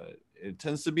it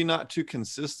tends to be not too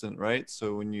consistent, right?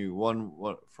 So when you one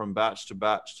from batch to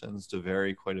batch tends to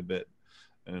vary quite a bit.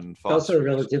 And It's also a phosphorus,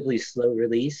 relatively slow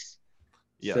release.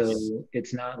 yes, So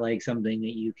it's not like something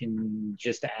that you can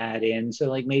just add in. So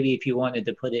like maybe if you wanted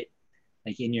to put it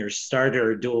like in your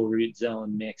starter dual root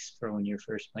zone mix for when your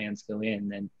first plants go in,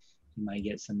 then you might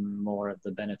get some more of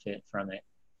the benefit from it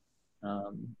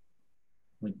um,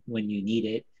 when you need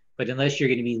it. But unless you're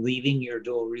going to be leaving your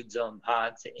dual root zone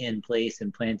pods in place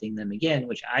and planting them again,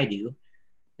 which I do,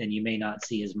 then you may not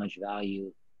see as much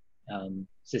value,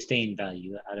 sustained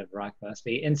value out of rock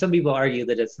phosphate. And some people argue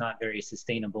that it's not very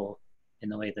sustainable in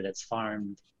the way that it's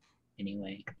farmed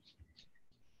anyway.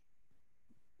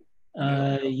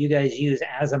 yeah. You guys use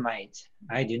azomite.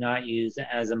 I do not use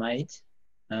azomite,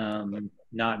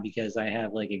 not because I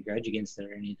have like a grudge against it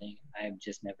or anything. I've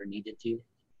just never needed to.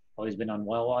 Always been on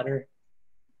well water.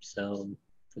 So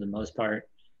for the most part,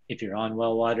 if you're on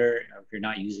well water, or if you're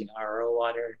not using RO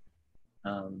water,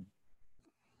 um,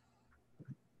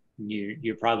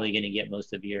 you're probably going to get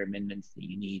most of your amendments that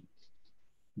you need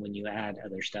when you add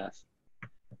other stuff.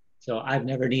 So I've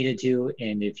never needed to,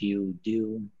 and if you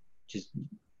do, just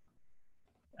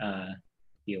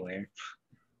be aware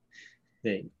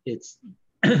that it's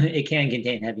it can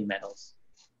contain heavy metals.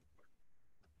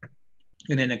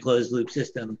 And in a closed loop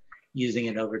system, using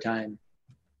it over time,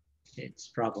 it's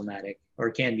problematic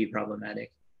or can be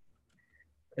problematic.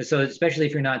 So especially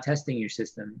if you're not testing your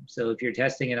system. So if you're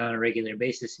testing it on a regular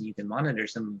basis and you can monitor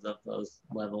some of those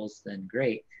levels, then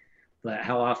great. But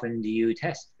how often do you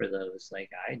test for those? Like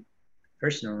I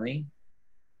personally,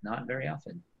 not very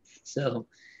often. So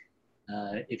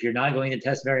if you're not going to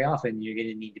test very often, you're going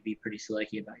to need to be pretty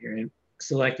selective about your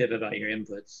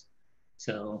inputs.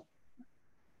 So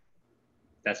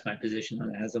that's my position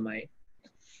on azomite.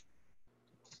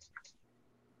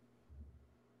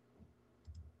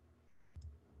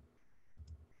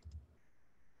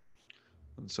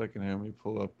 1 second here, let me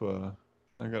pull up.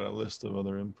 I got a list of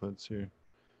other inputs here.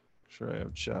 Sure, I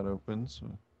have chat open.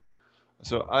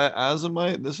 So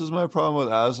azomite. This is my problem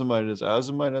with azomite. Is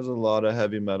azomite has a lot of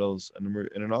heavy metals, and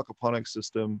in an aquaponic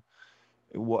system,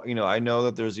 I know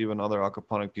that there's even other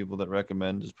aquaponic people that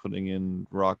recommend just putting in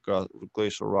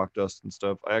glacial rock dust and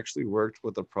stuff. I actually worked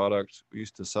with a product. We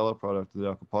used to sell a product to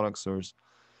the aquaponic stores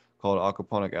called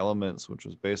Aquaponic Elements, which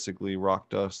was basically rock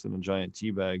dust in a giant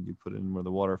tea bag you put in where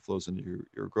the water flows into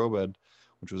your grow bed,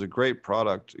 which was a great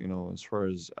product, as far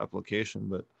as application,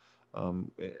 but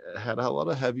it had a lot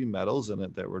of heavy metals in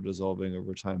it that were dissolving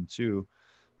over time too,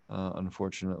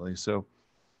 unfortunately. So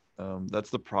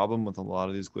that's the problem with a lot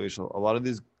of these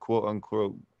quote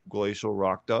unquote glacial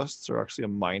rock dusts are actually a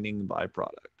mining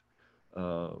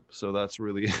byproduct. So that's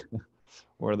really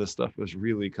where the stuff is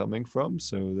really coming from.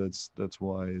 So that's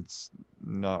why it's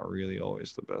not really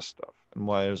always the best stuff, and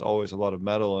why there's always a lot of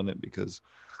metal in it, because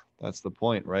that's the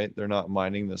point, right? They're not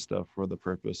mining this stuff for the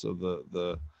purpose of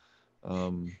the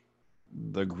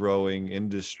growing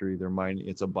industry. They're mining,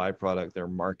 it's a byproduct they're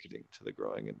marketing to the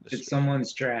growing industry. It's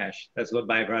someone's trash. That's what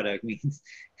byproduct means.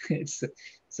 It's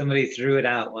somebody threw it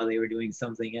out while they were doing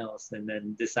something else and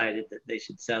then decided that they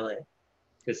should sell it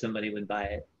because somebody would buy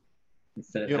it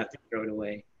instead of have to throw it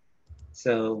away.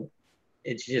 So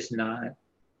it's just not.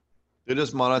 They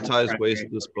just monetize waste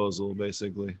disposal,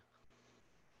 basically.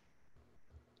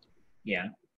 Yeah.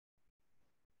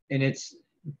 And it's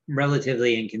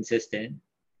relatively inconsistent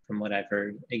from what I've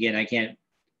heard. Again, I can't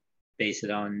base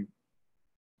it on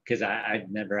because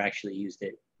I've never actually used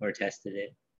it or tested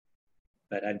it,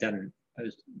 but I've done a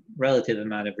relative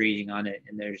amount of reading on it,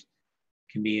 and there's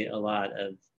can be a lot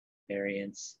of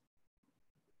variance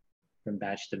from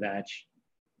batch to batch,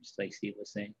 just like Steve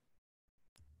was saying.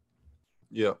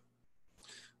 Yeah.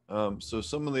 So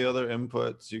some of the other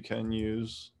inputs you can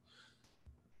use,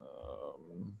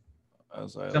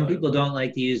 some people don't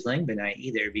like to use langbeinite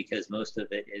either because most of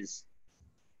it is,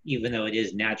 even though it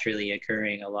is naturally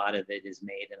occurring, a lot of it is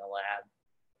made in a lab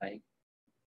by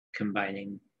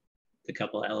combining the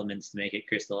couple elements to make it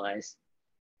crystallize.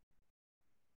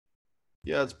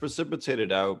 Yeah, it's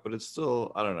precipitated out, but it's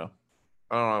still, I don't know.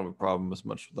 I don't have a problem as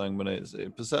much with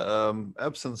langbeinite.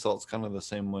 Epsom salt's kind of the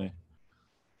same way.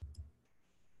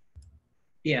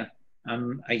 Yeah,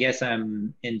 I guess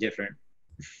I'm indifferent.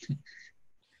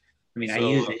 I mean, I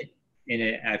use it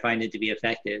and I find it to be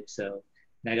effective. So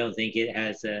I don't think it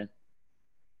has a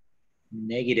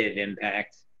negative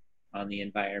impact on the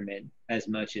environment as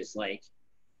much as like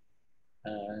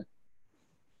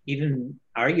even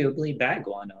arguably bad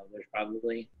guano. There's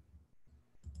probably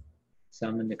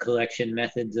some in the collection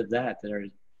methods of that are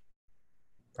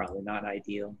probably not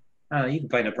ideal. You can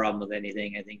find a problem with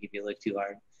anything, I think, if you look too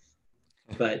hard.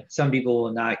 but some people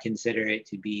will not consider it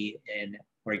to be an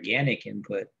organic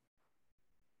input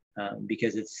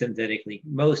because it's synthetically.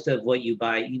 Most of what you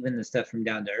buy, even the stuff from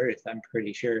down to earth, I'm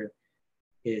pretty sure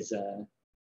is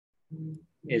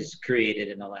created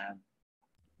in a lab.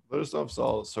 Their stuff's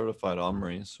all certified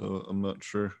OMRI, so I'm not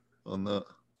sure on that.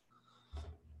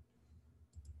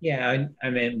 Yeah, I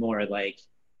meant more like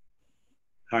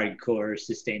hardcore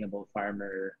sustainable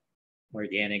farmer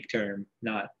organic term,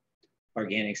 not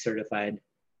organic certified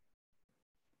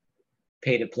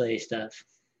pay to play stuff.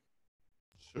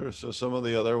 Sure. So some of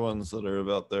the other ones that are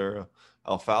about there,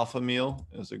 alfalfa meal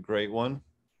is a great one.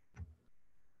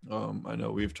 I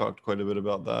know we've talked quite a bit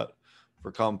about that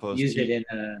for compost. Used it tea. in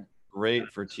a Great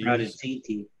for sprouted teas. seed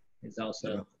tea is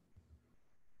also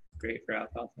great for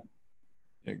alfalfa.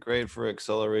 Yeah, great for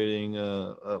accelerating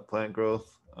plant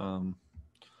growth. Hold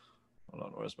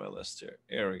on, where's my list here?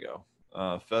 Here we go.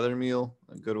 Feather meal,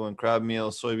 a good one. Crab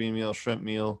meal, soybean meal, shrimp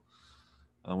meal.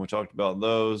 We talked about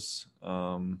those.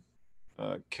 Karanja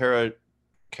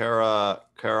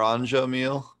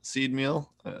meal, seed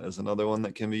meal is another one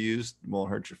that can be used. Won't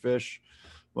hurt your fish.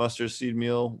 Mustard seed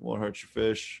meal won't hurt your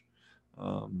fish.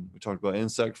 We talked about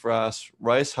insect frass,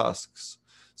 rice husks.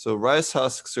 So rice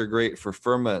husks are great for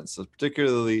ferments, so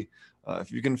particularly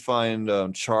if you can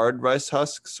find charred rice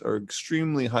husks are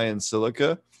extremely high in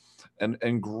silica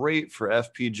and great for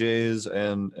FPJs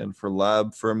and for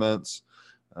lab ferments.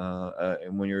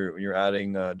 And when you're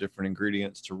adding different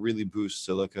ingredients to really boost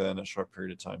silica in a short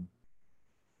period of time.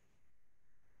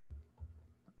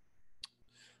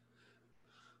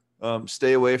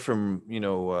 Stay away from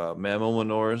mammal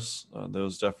manures.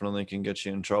 Those definitely can get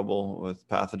you in trouble with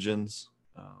pathogens.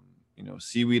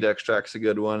 Seaweed extract's a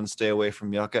good one. Stay away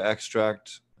from yucca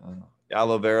extract.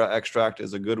 Aloe vera extract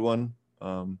is a good one.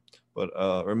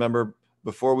 But remember,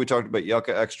 before we talked about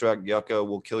yucca extract, yucca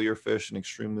will kill your fish in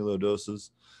extremely low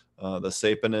doses. The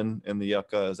saponin in the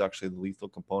yucca is actually the lethal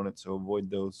component, so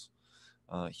avoid those.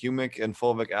 Humic and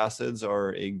fulvic acids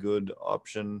are a good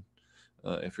option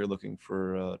if you're looking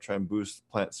for try and boost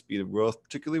plant speed of growth,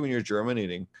 particularly when you're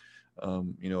germinating.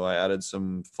 I added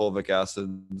some fulvic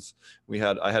acids.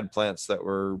 I had plants that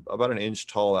were about an inch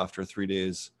tall after 3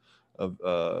 days of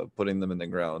putting them in the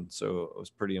ground, so I was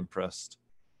pretty impressed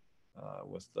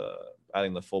with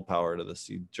adding the full power to the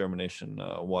seed germination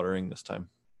watering this time.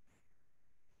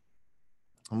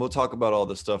 And we'll talk about all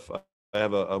this stuff.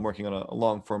 I'm working on a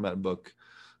long format book,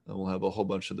 and we'll have a whole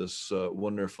bunch of this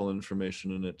wonderful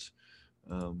information in it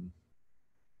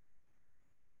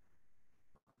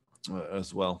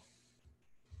as well.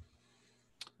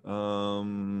 Let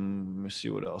me see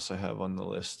what else I have on the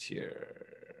list here.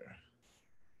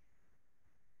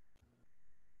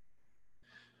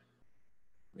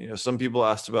 Some people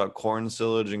asked about corn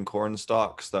silage and corn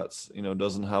stalks. That's,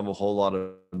 doesn't have a whole lot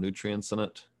of nutrients in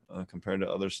it compared to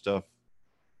other stuff.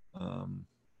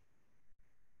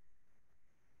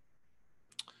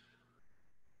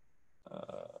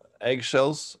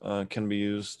 Eggshells can be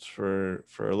used for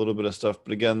a little bit of stuff,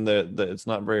 but again, it's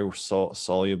not very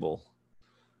soluble.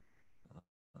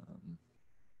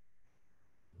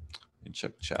 Let me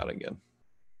check chat again.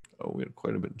 Oh, we had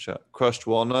quite a bit in chat. Crushed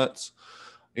walnuts.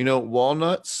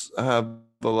 Walnuts have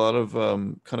a lot of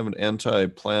kind of an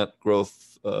anti-plant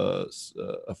growth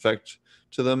effect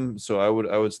to them, so I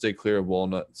would stay clear of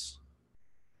walnuts.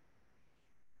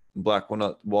 Black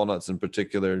walnuts in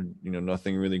particular,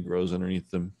 nothing really grows underneath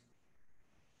them.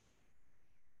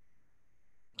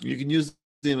 You can use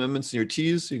the amendments in your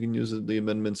teas. You can use the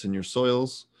amendments in your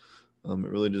soils. It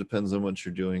really depends on what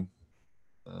you're doing.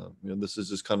 This is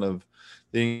just kind of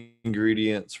the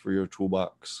ingredients for your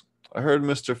toolbox. I heard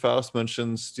Mr. Faust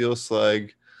mention steel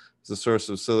slag as a source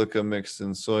of silica mixed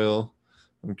in soil.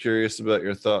 I'm curious about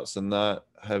your thoughts on that.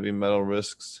 Heavy metal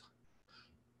risks.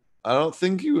 I don't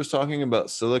think he was talking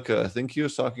about silica. I think he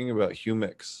was talking about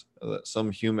humics. That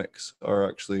some humics are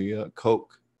actually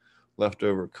coke,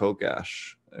 leftover coke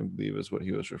ash, I believe is what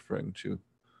he was referring to.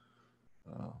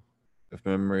 If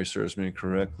memory serves me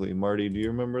correctly. Marty, do you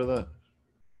remember that?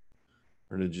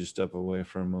 Or did you step away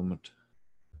for a moment?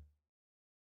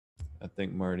 I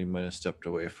think Marty might have stepped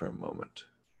away for a moment.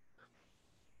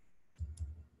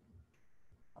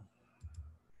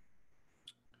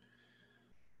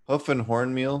 Hoof and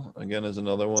horn meal, again, is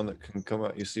another one that can come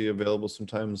out. You see available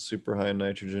sometimes, super high in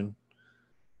nitrogen.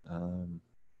 I'm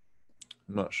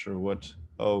not sure what.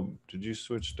 Oh, did you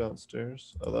switch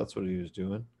downstairs? Oh, that's what he was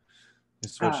doing.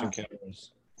 He's switching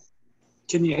cameras.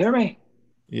 Can you hear me?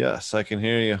 Yes, I can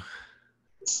hear you.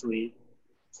 Sweet.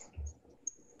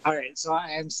 All right, so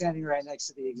I am standing right next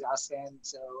to the exhaust fan,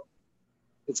 so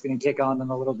it's going to kick on in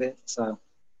a little bit, so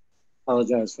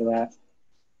apologize for that.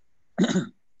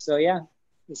 So yeah,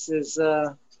 this is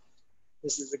the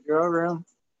grow room,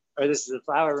 or this is the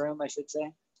flower room, I should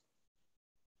say.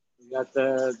 We got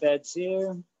the beds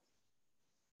here.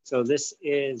 So this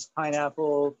is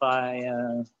pineapple by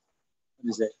what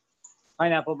is it?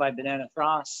 Pineapple by Banana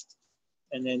Frost,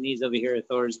 and then these over here are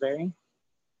Thorsberry.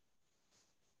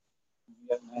 We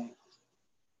got my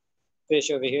fish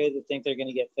over here that think they're going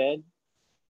to get fed.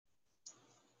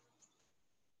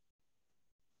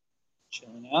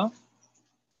 Chilling out.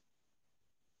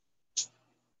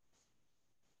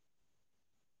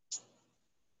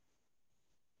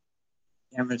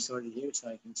 Camera sorted here so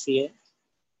I can see it.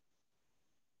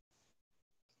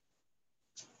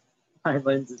 My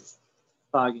lens is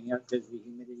fogging up because the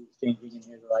humidity is changing in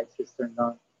here. The lights just turned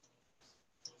on.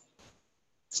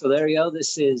 So there we go.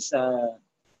 This is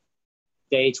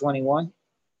day 21.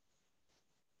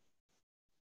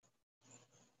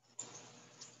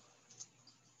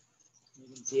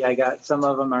 You can see I got some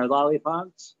of them are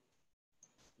lollipops,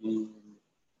 and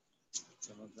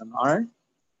some of them aren't.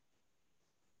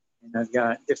 And I've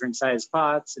got different size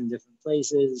pots in different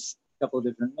places, a couple of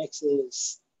different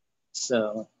mixes.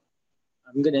 So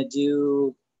I'm gonna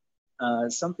do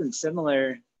something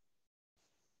similar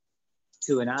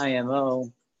to an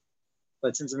IMO,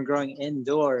 but since I'm growing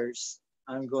indoors,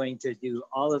 I'm going to do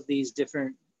all of these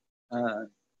different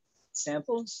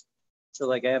samples. So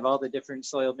like I have all the different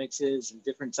soil mixes and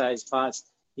different size pots.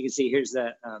 You can see here's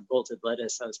that bolted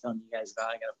lettuce I was telling you guys about.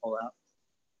 I gotta pull out.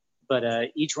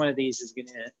 But each one of these is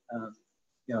gonna,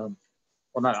 you know,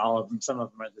 well, not all of them, some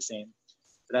of them are the same.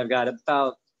 But I've got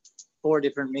about 4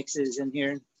 different mixes in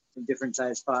here in different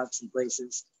size pots and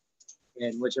places.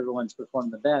 And whichever ones perform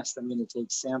the best, I'm gonna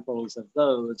take samples of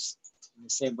those in the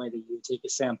same way that you would take a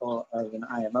sample of an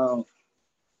IMO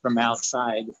from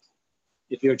outside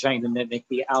if you're trying to mimic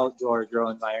the outdoor grow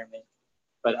environment.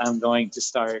 But I'm going to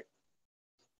start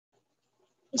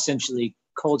essentially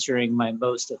culturing my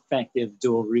most effective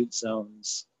dual root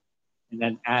zones and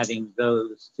then adding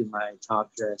those to my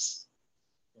top dress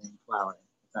and flowering,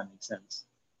 if that makes sense.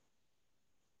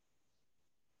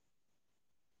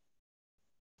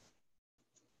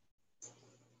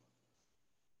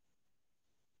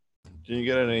 Can you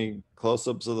get any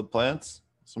close-ups of the plants?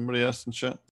 Somebody asked in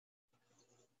chat.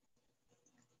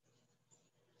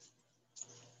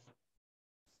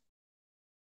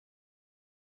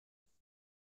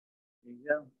 There you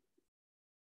go.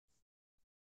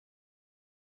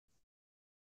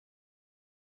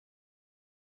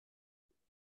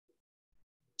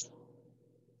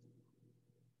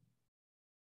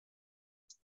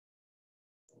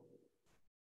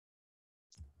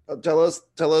 Tell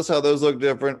us how those look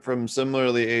different from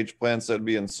similarly aged plants that'd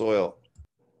be in soil.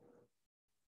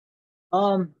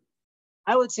 I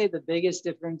would say the biggest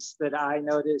difference that I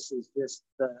notice is just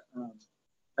the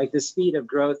like the speed of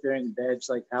growth during veg,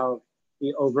 like how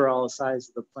the overall size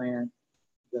of the plant,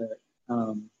 the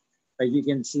like you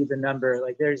can see the number,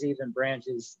 like there's even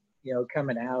branches, you know,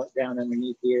 coming out down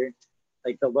underneath here,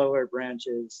 like the lower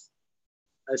branches,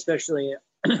 especially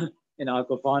in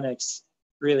aquaponics,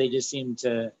 really just seem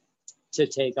to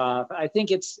take off. I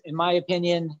think it's, in my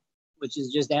opinion, which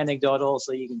is just anecdotal,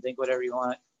 so you can think whatever you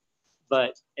want,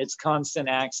 but it's constant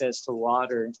access to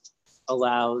water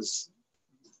allows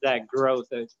that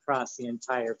growth across the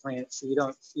entire plant. So you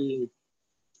don't see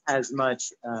as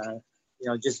much, you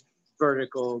know, just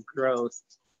vertical growth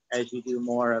as you do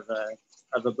more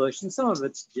of a bush. And some of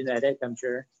it's genetic, I'm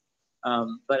sure.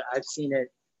 But I've seen it,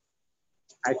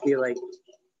 I feel like,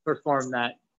 perform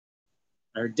that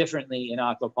or differently in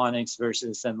aquaponics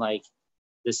versus in like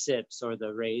the SIPs or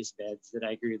the raised beds that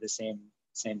I grew the same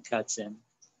cuts in.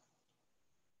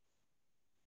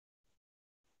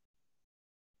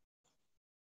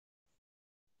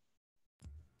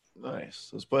 Nice.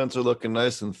 Those plants are looking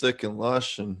nice and thick and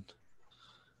lush. And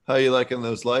how you liking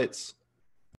those lights?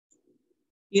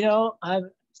 You know,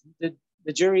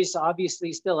 the jury's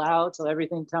obviously still out till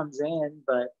everything comes in,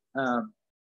 but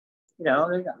you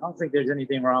know, I don't think there's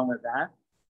anything wrong with that.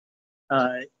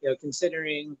 You know,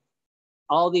 considering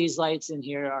all these lights in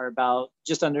here are about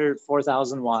just under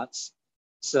 4,000 watts.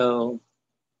 So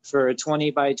for a 20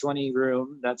 by 20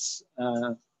 room, that's,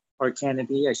 or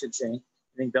canopy, I should say.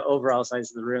 I think the overall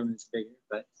size of the room is bigger,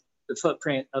 but the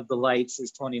footprint of the lights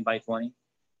is 20 by 20.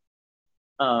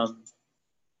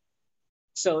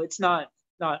 So it's not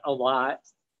a lot,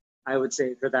 I would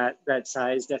say, for that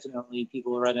size. Definitely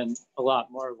people are running a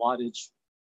lot more wattage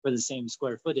for the same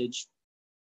square footage.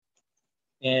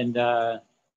 And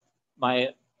my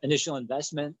initial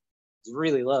investment is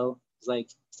really low. It's like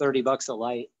 $30 a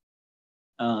light.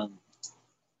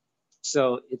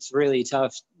 So it's really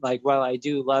tough. Like, while I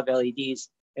do love LEDs,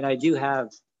 And I do have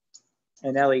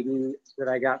an LED that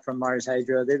I got from Mars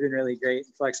Hydro. They've been really great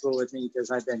and flexible with me because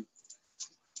I've been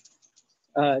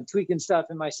tweaking stuff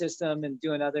in my system and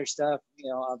doing other stuff, you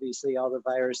know, obviously all the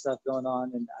virus stuff going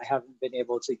on, and I haven't been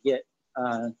able to get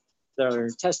their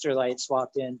tester light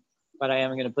swapped in, but I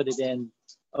am going to put it in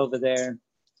over there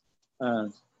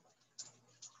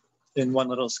in one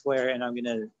little square,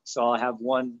 and so I'll have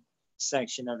one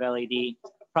section of LED,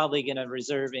 probably going to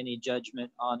reserve any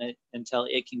judgment on it until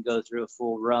it can go through a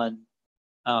full run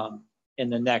in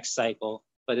the next cycle,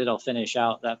 but it'll finish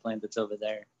out that plant that's over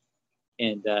there.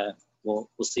 And we'll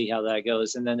see how that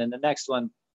goes. And then in the next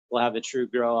one, we'll have a true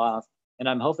grow off. And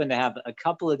I'm hoping to have a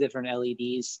couple of different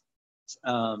LEDs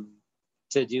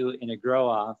to do in a grow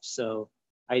off. So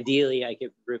ideally I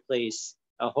could replace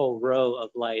a whole row of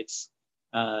lights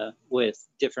with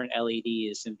different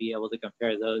LEDs and be able to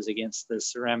compare those against the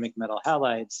ceramic metal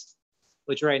halides,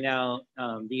 which right now,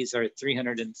 these are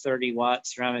 330 watt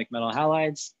ceramic metal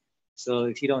halides. So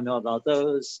if you don't know about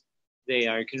those, they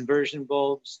are conversion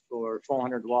bulbs for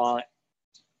 400 watt,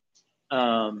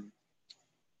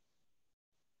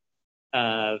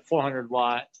 400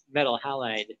 watt metal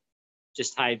halide,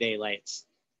 just high bay lights.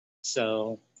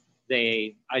 So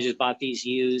I just bought these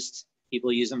used.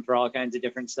 People use them for all kinds of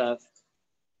different stuff.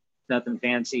 Nothing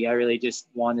fancy. I really just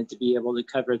wanted to be able to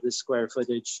cover the square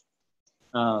footage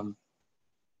for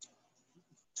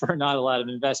not a lot of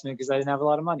investment because I didn't have a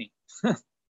lot of money.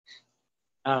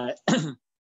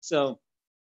 So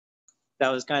that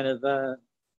was kind of the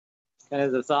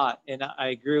thought. And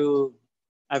I've grown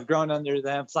under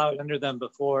them, flowered under them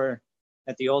before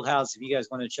at the old house. If you guys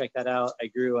want to check that out, I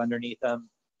grew underneath them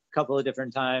a couple of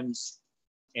different times,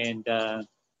 and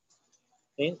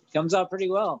it comes out pretty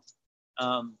well.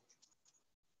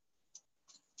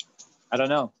 I don't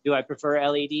know. Do I prefer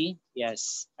LED?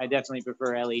 Yes, I definitely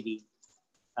prefer LED.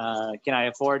 Can I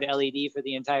afford LED for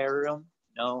the entire room?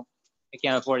 No, I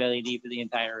can't afford LED for the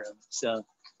entire room. So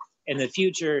in the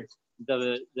future,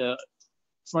 the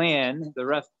plan, the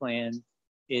rough plan,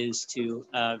 is to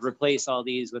replace all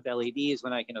these with LEDs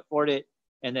when I can afford it.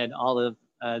 And then all of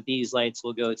these lights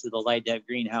will go to the Light Deck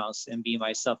greenhouse and be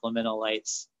my supplemental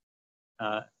lights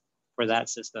for that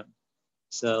system.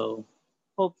 So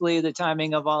hopefully the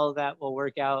timing of all of that will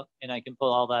work out and I can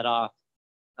pull all that off.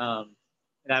 And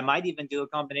I might even do a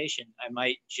combination. I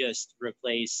might just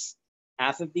replace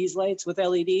half of these lights with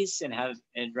LEDs and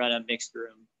run a mixed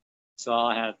room. So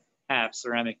I'll have half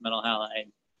ceramic metal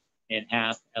halide and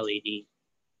half LED.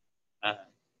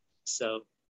 So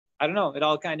I don't know. It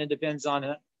all kind of depends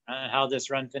on how this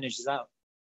run finishes out.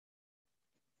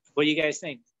 What do you guys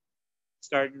think?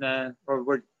 Starting, or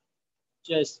we're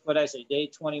just, what did I say, day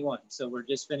 21. So we're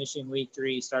just finishing week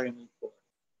 3, starting week 4.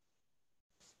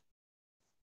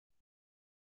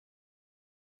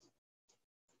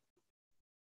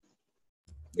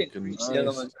 Nice. The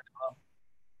other ones.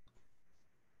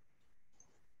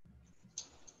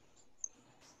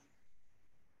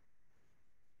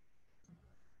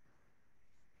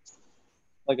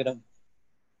 Look at them.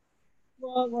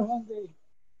 Well, we're hungry.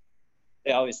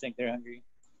 They always think they're hungry.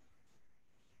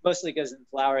 Mostly because in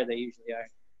flower, they usually are.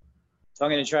 So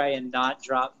I'm going to try and not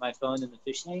drop my phone in the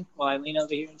fish tank while I lean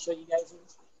over here and show you guys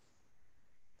this.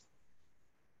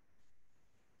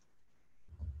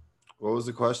 What was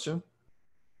the question?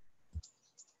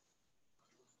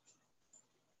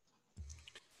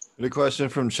 The question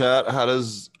from chat: how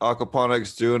does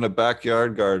aquaponics do in a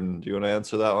backyard garden? Do you want to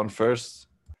answer that one first?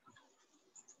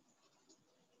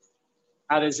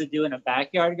 How does it do in a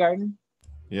backyard garden?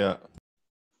 Yeah.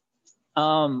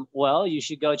 Well, you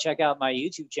should go check out my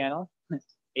YouTube channel,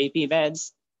 AP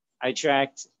Meds. I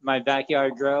tracked my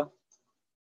backyard grow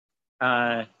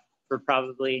for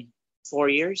probably 4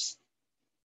 years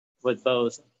with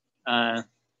both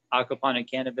aquaponic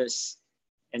cannabis,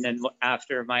 and then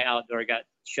after my outdoor got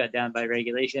shut down by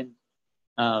regulation,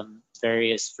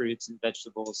 various fruits and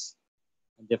vegetables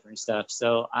and different stuff.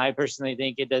 So I personally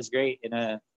think it does great in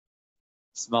a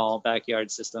small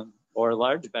backyard system or a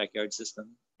large backyard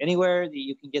system, anywhere that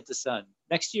you can get the sun.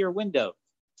 Next to your window,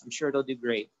 I'm sure it'll do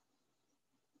great.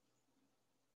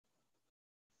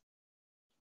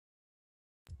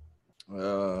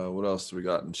 What else do we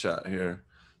got in chat here?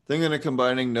 Thinking of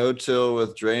combining no-till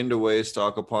with drain-to-waste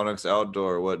aquaponics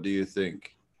outdoor. What do you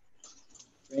think?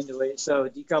 Drain-to-waste, so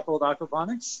decoupled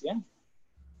aquaponics, yeah.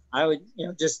 I would,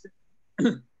 just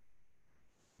the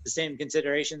same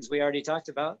considerations we already talked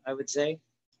about, I would say,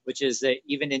 which is that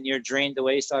even in your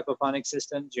drain-to-waste aquaponic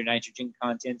systems, your nitrogen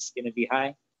content's going to be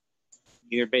high.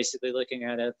 You're basically looking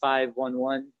at a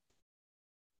 5-1-1,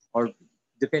 or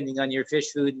depending on your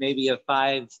fish food, maybe a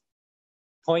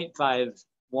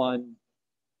 5.51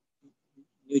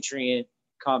 nutrient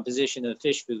composition of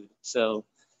fish food. So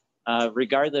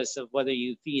regardless of whether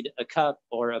you feed a cup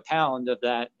or a pound of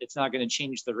that, it's not going to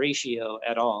change the ratio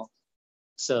at all.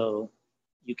 So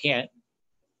you can't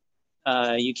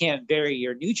vary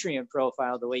your nutrient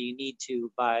profile the way you need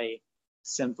to by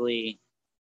simply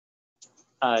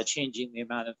changing the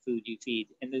amount of food you feed,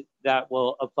 and that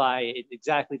will apply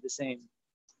exactly the same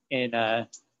in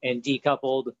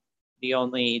decoupled. The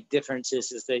only difference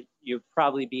is that you'll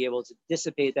probably be able to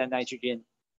dissipate that nitrogen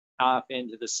off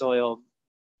into the soil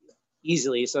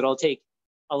easily. So it'll take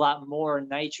a lot more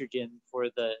nitrogen for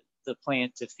the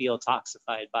plant to feel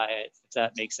toxified by it, if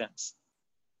that makes sense.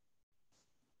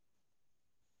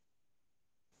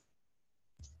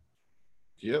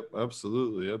 Yep,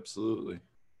 absolutely, absolutely.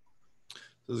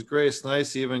 This is Grace.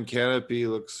 Nice even canopy.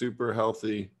 Looks super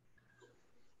healthy.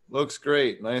 Looks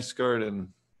great. Nice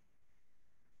garden.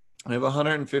 I have a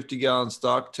 150-gallon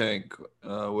stock tank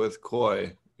with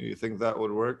koi. Do you think that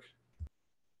would work?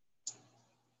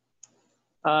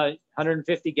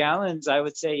 150 gallons, I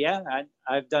would say, yeah.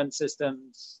 I've done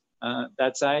systems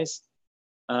that size.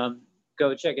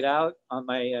 Go check it out on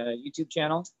my YouTube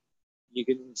channel. You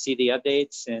can see the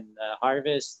updates and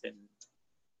harvest and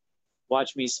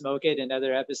watch me smoke it in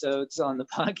other episodes on the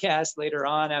podcast later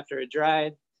on after it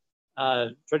dried.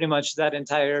 Pretty much that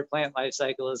entire plant life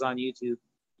cycle is on YouTube.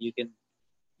 You can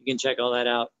check all that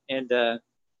out. And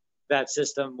that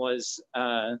system was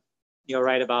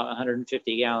right about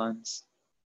 150 gallons.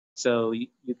 So you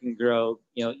can grow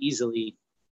easily.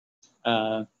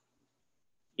 I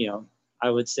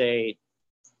would say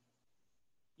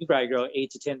you probably grow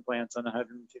 8 to 10 plants on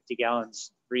 150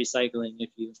 gallons recycling if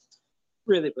you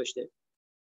really pushed it.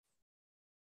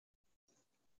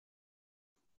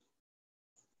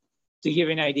 To give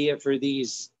you an idea, for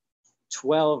these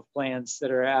 12 plants that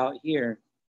are out here,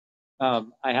 I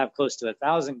have close to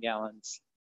 1,000 gallons.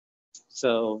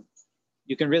 So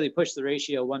you can really push the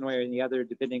ratio one way or the other,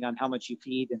 depending on how much you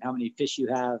feed and how many fish you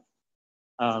have.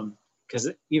 Because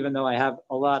even though I have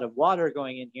a lot of water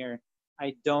going in here,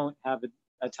 I don't have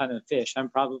a ton of fish. I'm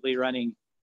probably running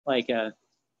like a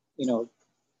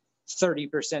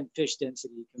 30% fish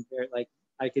density compared. Like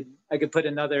I could put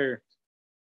another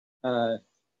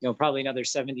probably another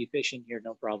 70 fish in here,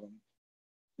 no problem,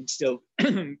 and still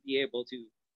be able to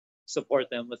support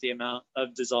them with the amount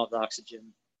of dissolved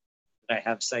oxygen that I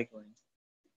have cycling.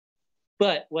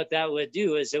 But what that would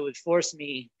do is it would force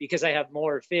me, because I have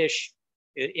more fish,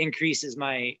 it increases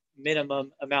my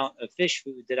minimum amount of fish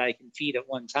food that I can feed at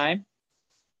one time.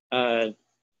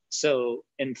 So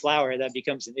in flower, that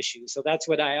becomes an issue. So that's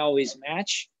what I always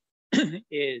match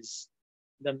is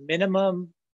the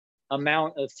minimum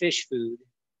amount of fish food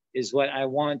is what I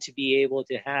want to be able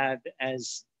to have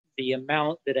as the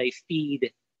amount that I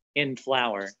feed in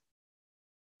flower.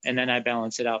 And then I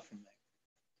balance it out from there.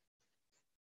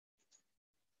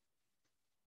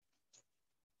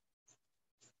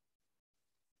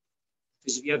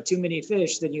 Because if you have too many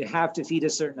fish, then you have to feed a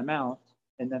certain amount,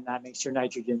 and then that makes your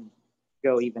nitrogen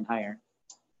go even higher.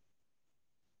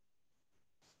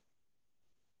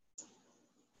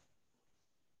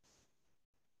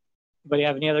 Anybody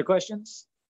have any other questions?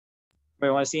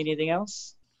 Anybody want to see anything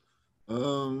else?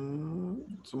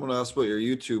 Someone asked what your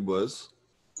YouTube was.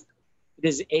 It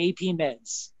is AP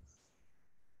Meds.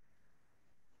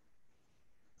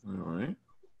 All right.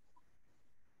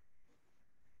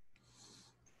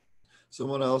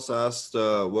 Someone else asked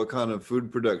what kind of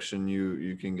food production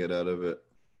you can get out of it.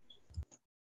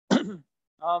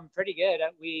 Pretty good.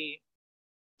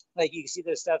 Like you can see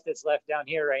the stuff that's left down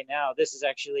here right now. This is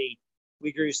actually,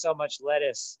 we grew so much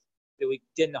lettuce that we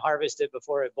didn't harvest it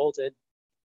before it bolted.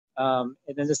 And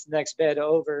then this next bed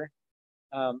over,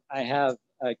 I have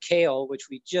kale, which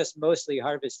we just mostly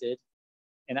harvested.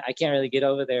 And I can't really get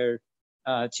over there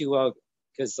too well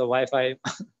because the Wi-Fi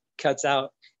cuts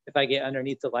out if I get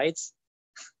underneath the lights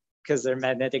because they're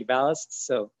magnetic ballasts.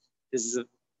 So this is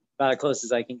about as close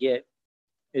as I can get,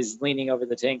 is leaning over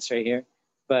the tanks right here.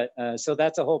 But so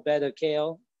that's a whole bed of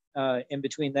kale in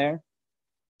between there.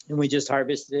 And we just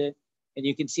harvested it. And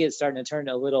you can see it starting to turn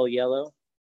a little yellow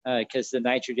because the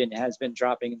nitrogen has been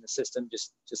dropping in the system,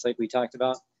 just like we talked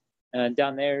about. And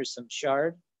down there is some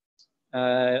chard.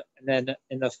 And then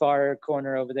in the far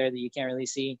corner over there that you can't really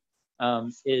see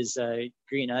is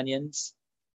green onions.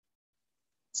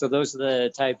 So those are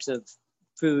the types of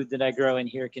food that I grow in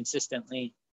here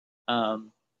consistently.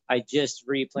 I just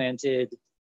replanted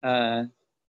the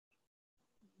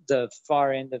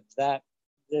far end of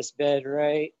this bed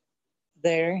right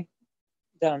there,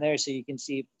 down there, so you can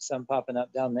see some popping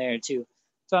up down there too.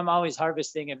 So I'm always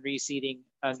harvesting and reseeding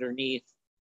underneath,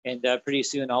 and pretty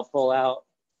soon I'll pull out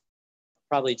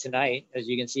probably tonight, as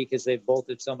you can see, because they've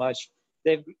bolted so much.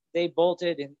 They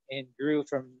bolted and grew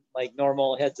from like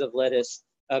normal heads of lettuce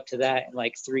up to that in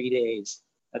like 3 days.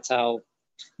 That's how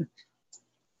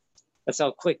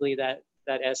quickly that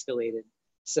escalated.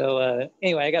 So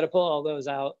anyway, I got to pull all those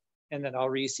out and then I'll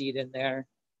reseed in there.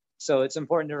 So it's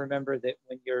important to remember that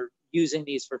when you're using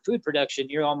these for food production,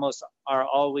 you are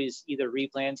always either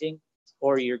replanting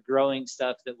or you're growing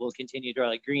stuff that will continue to grow.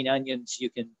 Like green onions, you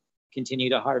can continue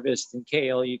to harvest, and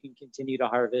kale, you can continue to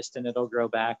harvest and it'll grow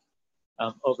back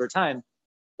over time.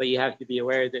 But you have to be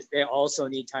aware that they also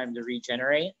need time to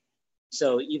regenerate.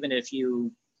 So even if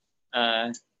you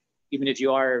are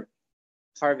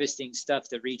harvesting stuff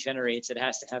that regenerates, it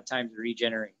has to have time to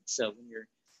regenerate. So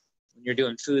when you're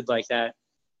doing food like that,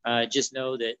 just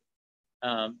know that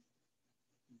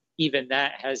even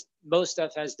that most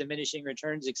stuff has diminishing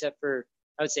returns, except for,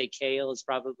 I would say kale is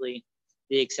probably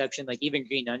the exception. Like even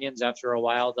green onions, after a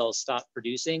while, they'll stop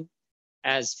producing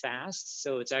as fast.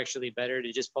 So it's actually better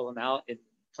to just pull them out and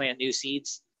plant new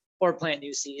seeds, or plant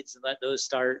new seeds and let those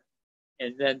start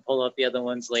and then pull up the other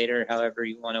ones later, however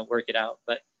you want to work it out.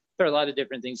 But there are a lot of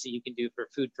different things that you can do for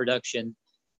food production,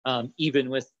 even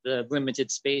with the limited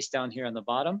space down here on the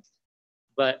bottom.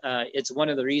 But it's one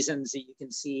of the reasons that you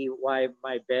can see why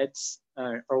my beds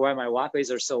or why my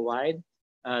walkways are so wide.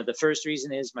 The first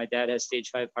reason is my dad has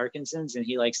stage 5 Parkinson's and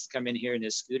he likes to come in here in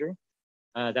his scooter.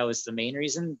 That was the main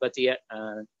reason. But the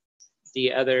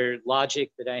other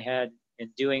logic that I had in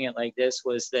doing it like this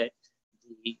was that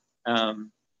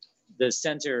the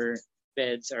center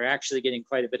beds are actually getting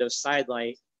quite a bit of side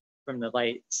light from the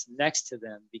lights next to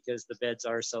them because the beds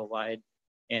are so wide,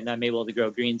 and I'm able to grow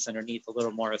greens underneath a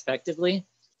little more effectively.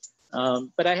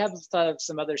 But I have thought of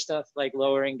some other stuff like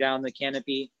lowering down the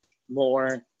canopy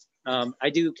more. I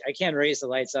can raise the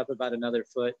lights up about another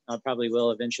foot. I probably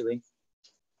will eventually.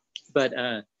 But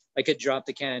I could drop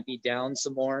the canopy down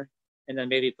some more and then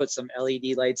maybe put some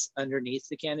LED lights underneath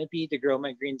the canopy to grow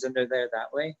my greens under there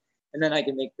that way. And then I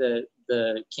can make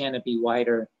the canopy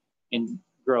wider and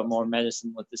grow more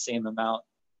medicine with the same amount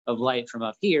of light from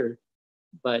up here,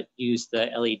 but use the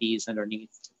LEDs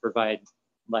underneath to provide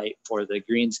light for the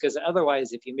greens. Because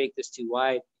otherwise, if you make this too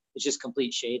wide, it's just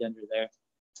complete shade under there.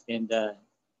 And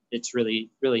it's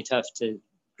really, really tough to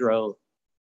grow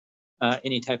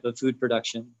any type of food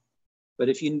production. But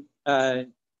if you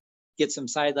get some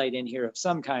side light in here of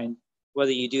some kind,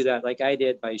 whether you do that like I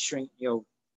did by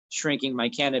shrinking my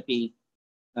canopy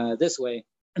this way,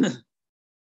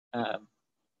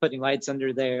 putting lights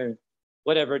under there,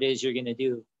 whatever it is you're going to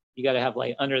do, you got to have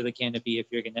light under the canopy if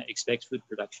you're going to expect food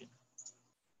production.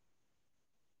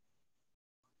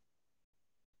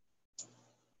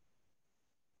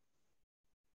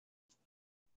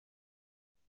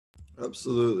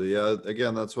 Absolutely. Yeah.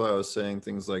 Again, that's why I was saying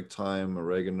things like thyme,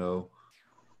 oregano,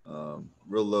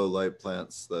 real low light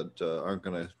plants that aren't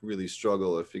going to really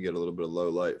struggle if you get a little bit of low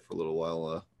light for a little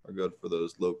while are good for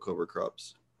those low cover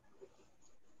crops.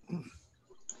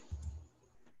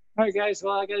 All right, guys.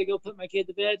 Well, I got to go put my kid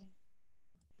to bed.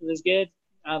 It was good.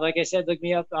 Like I said, look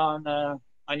me up on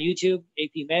YouTube,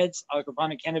 AP Meds,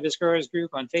 Aquaponic Cannabis Growers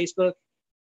Group on Facebook,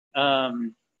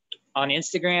 on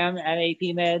Instagram at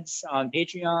AP Meds, on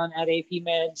Patreon at AP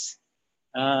Meds.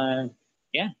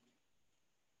 Yeah.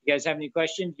 If you guys have any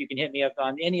questions, you can hit me up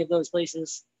on any of those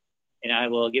places, and I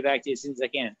will get back to you as soon as I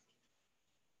can.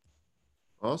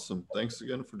 Awesome. Thanks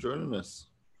again for joining us.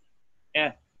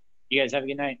 Yeah. You guys have a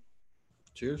good night.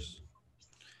 Cheers.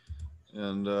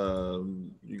 And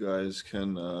you guys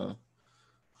can,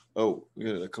 we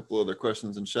got a couple other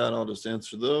questions in chat. I'll just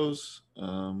answer those.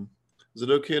 Is it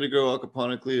okay to grow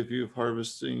aquaponically if you have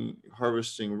harvesting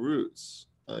roots?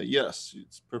 Yes,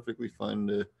 it's perfectly fine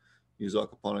to use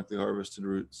aquaponically harvested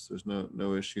roots. There's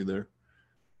no issue there.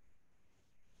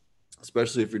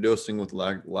 Especially if you're dosing with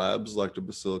labs,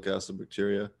 lactobacillic acid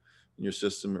bacteria in your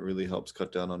system, it really helps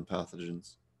cut down on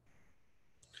pathogens.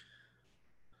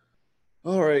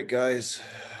 All right, guys,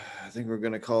 I think we're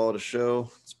going to call it a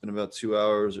show. It's been about 2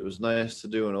 hours. It was nice to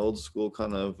do an old school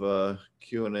kind of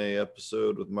Q&A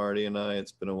episode with Marty and I.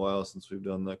 It's been a while since we've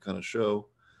done that kind of show.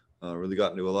 Really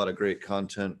got into a lot of great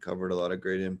content, covered a lot of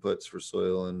great inputs for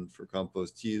soil and for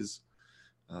compost teas.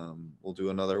 We'll do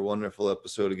another wonderful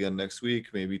episode again next week,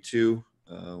 maybe 2.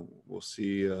 We'll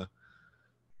see.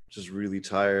 Just really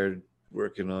tired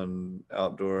working on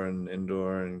outdoor and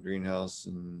indoor and greenhouse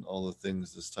and all the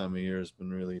things this time of year has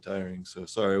been really tiring. So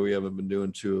sorry we haven't been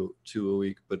doing two a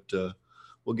week, but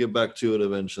we'll get back to it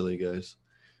eventually, guys.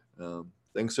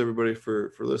 Thanks everybody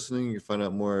for listening. You can find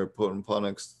out more at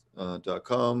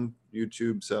potentponics.com,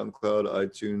 YouTube, SoundCloud,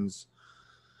 iTunes,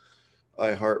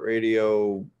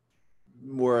 iHeartRadio,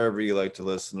 wherever you like to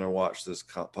listen or watch this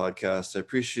podcast. I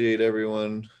appreciate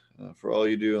everyone for all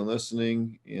you do and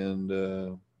listening, and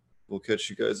we'll catch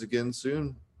you guys again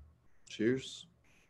soon. Cheers.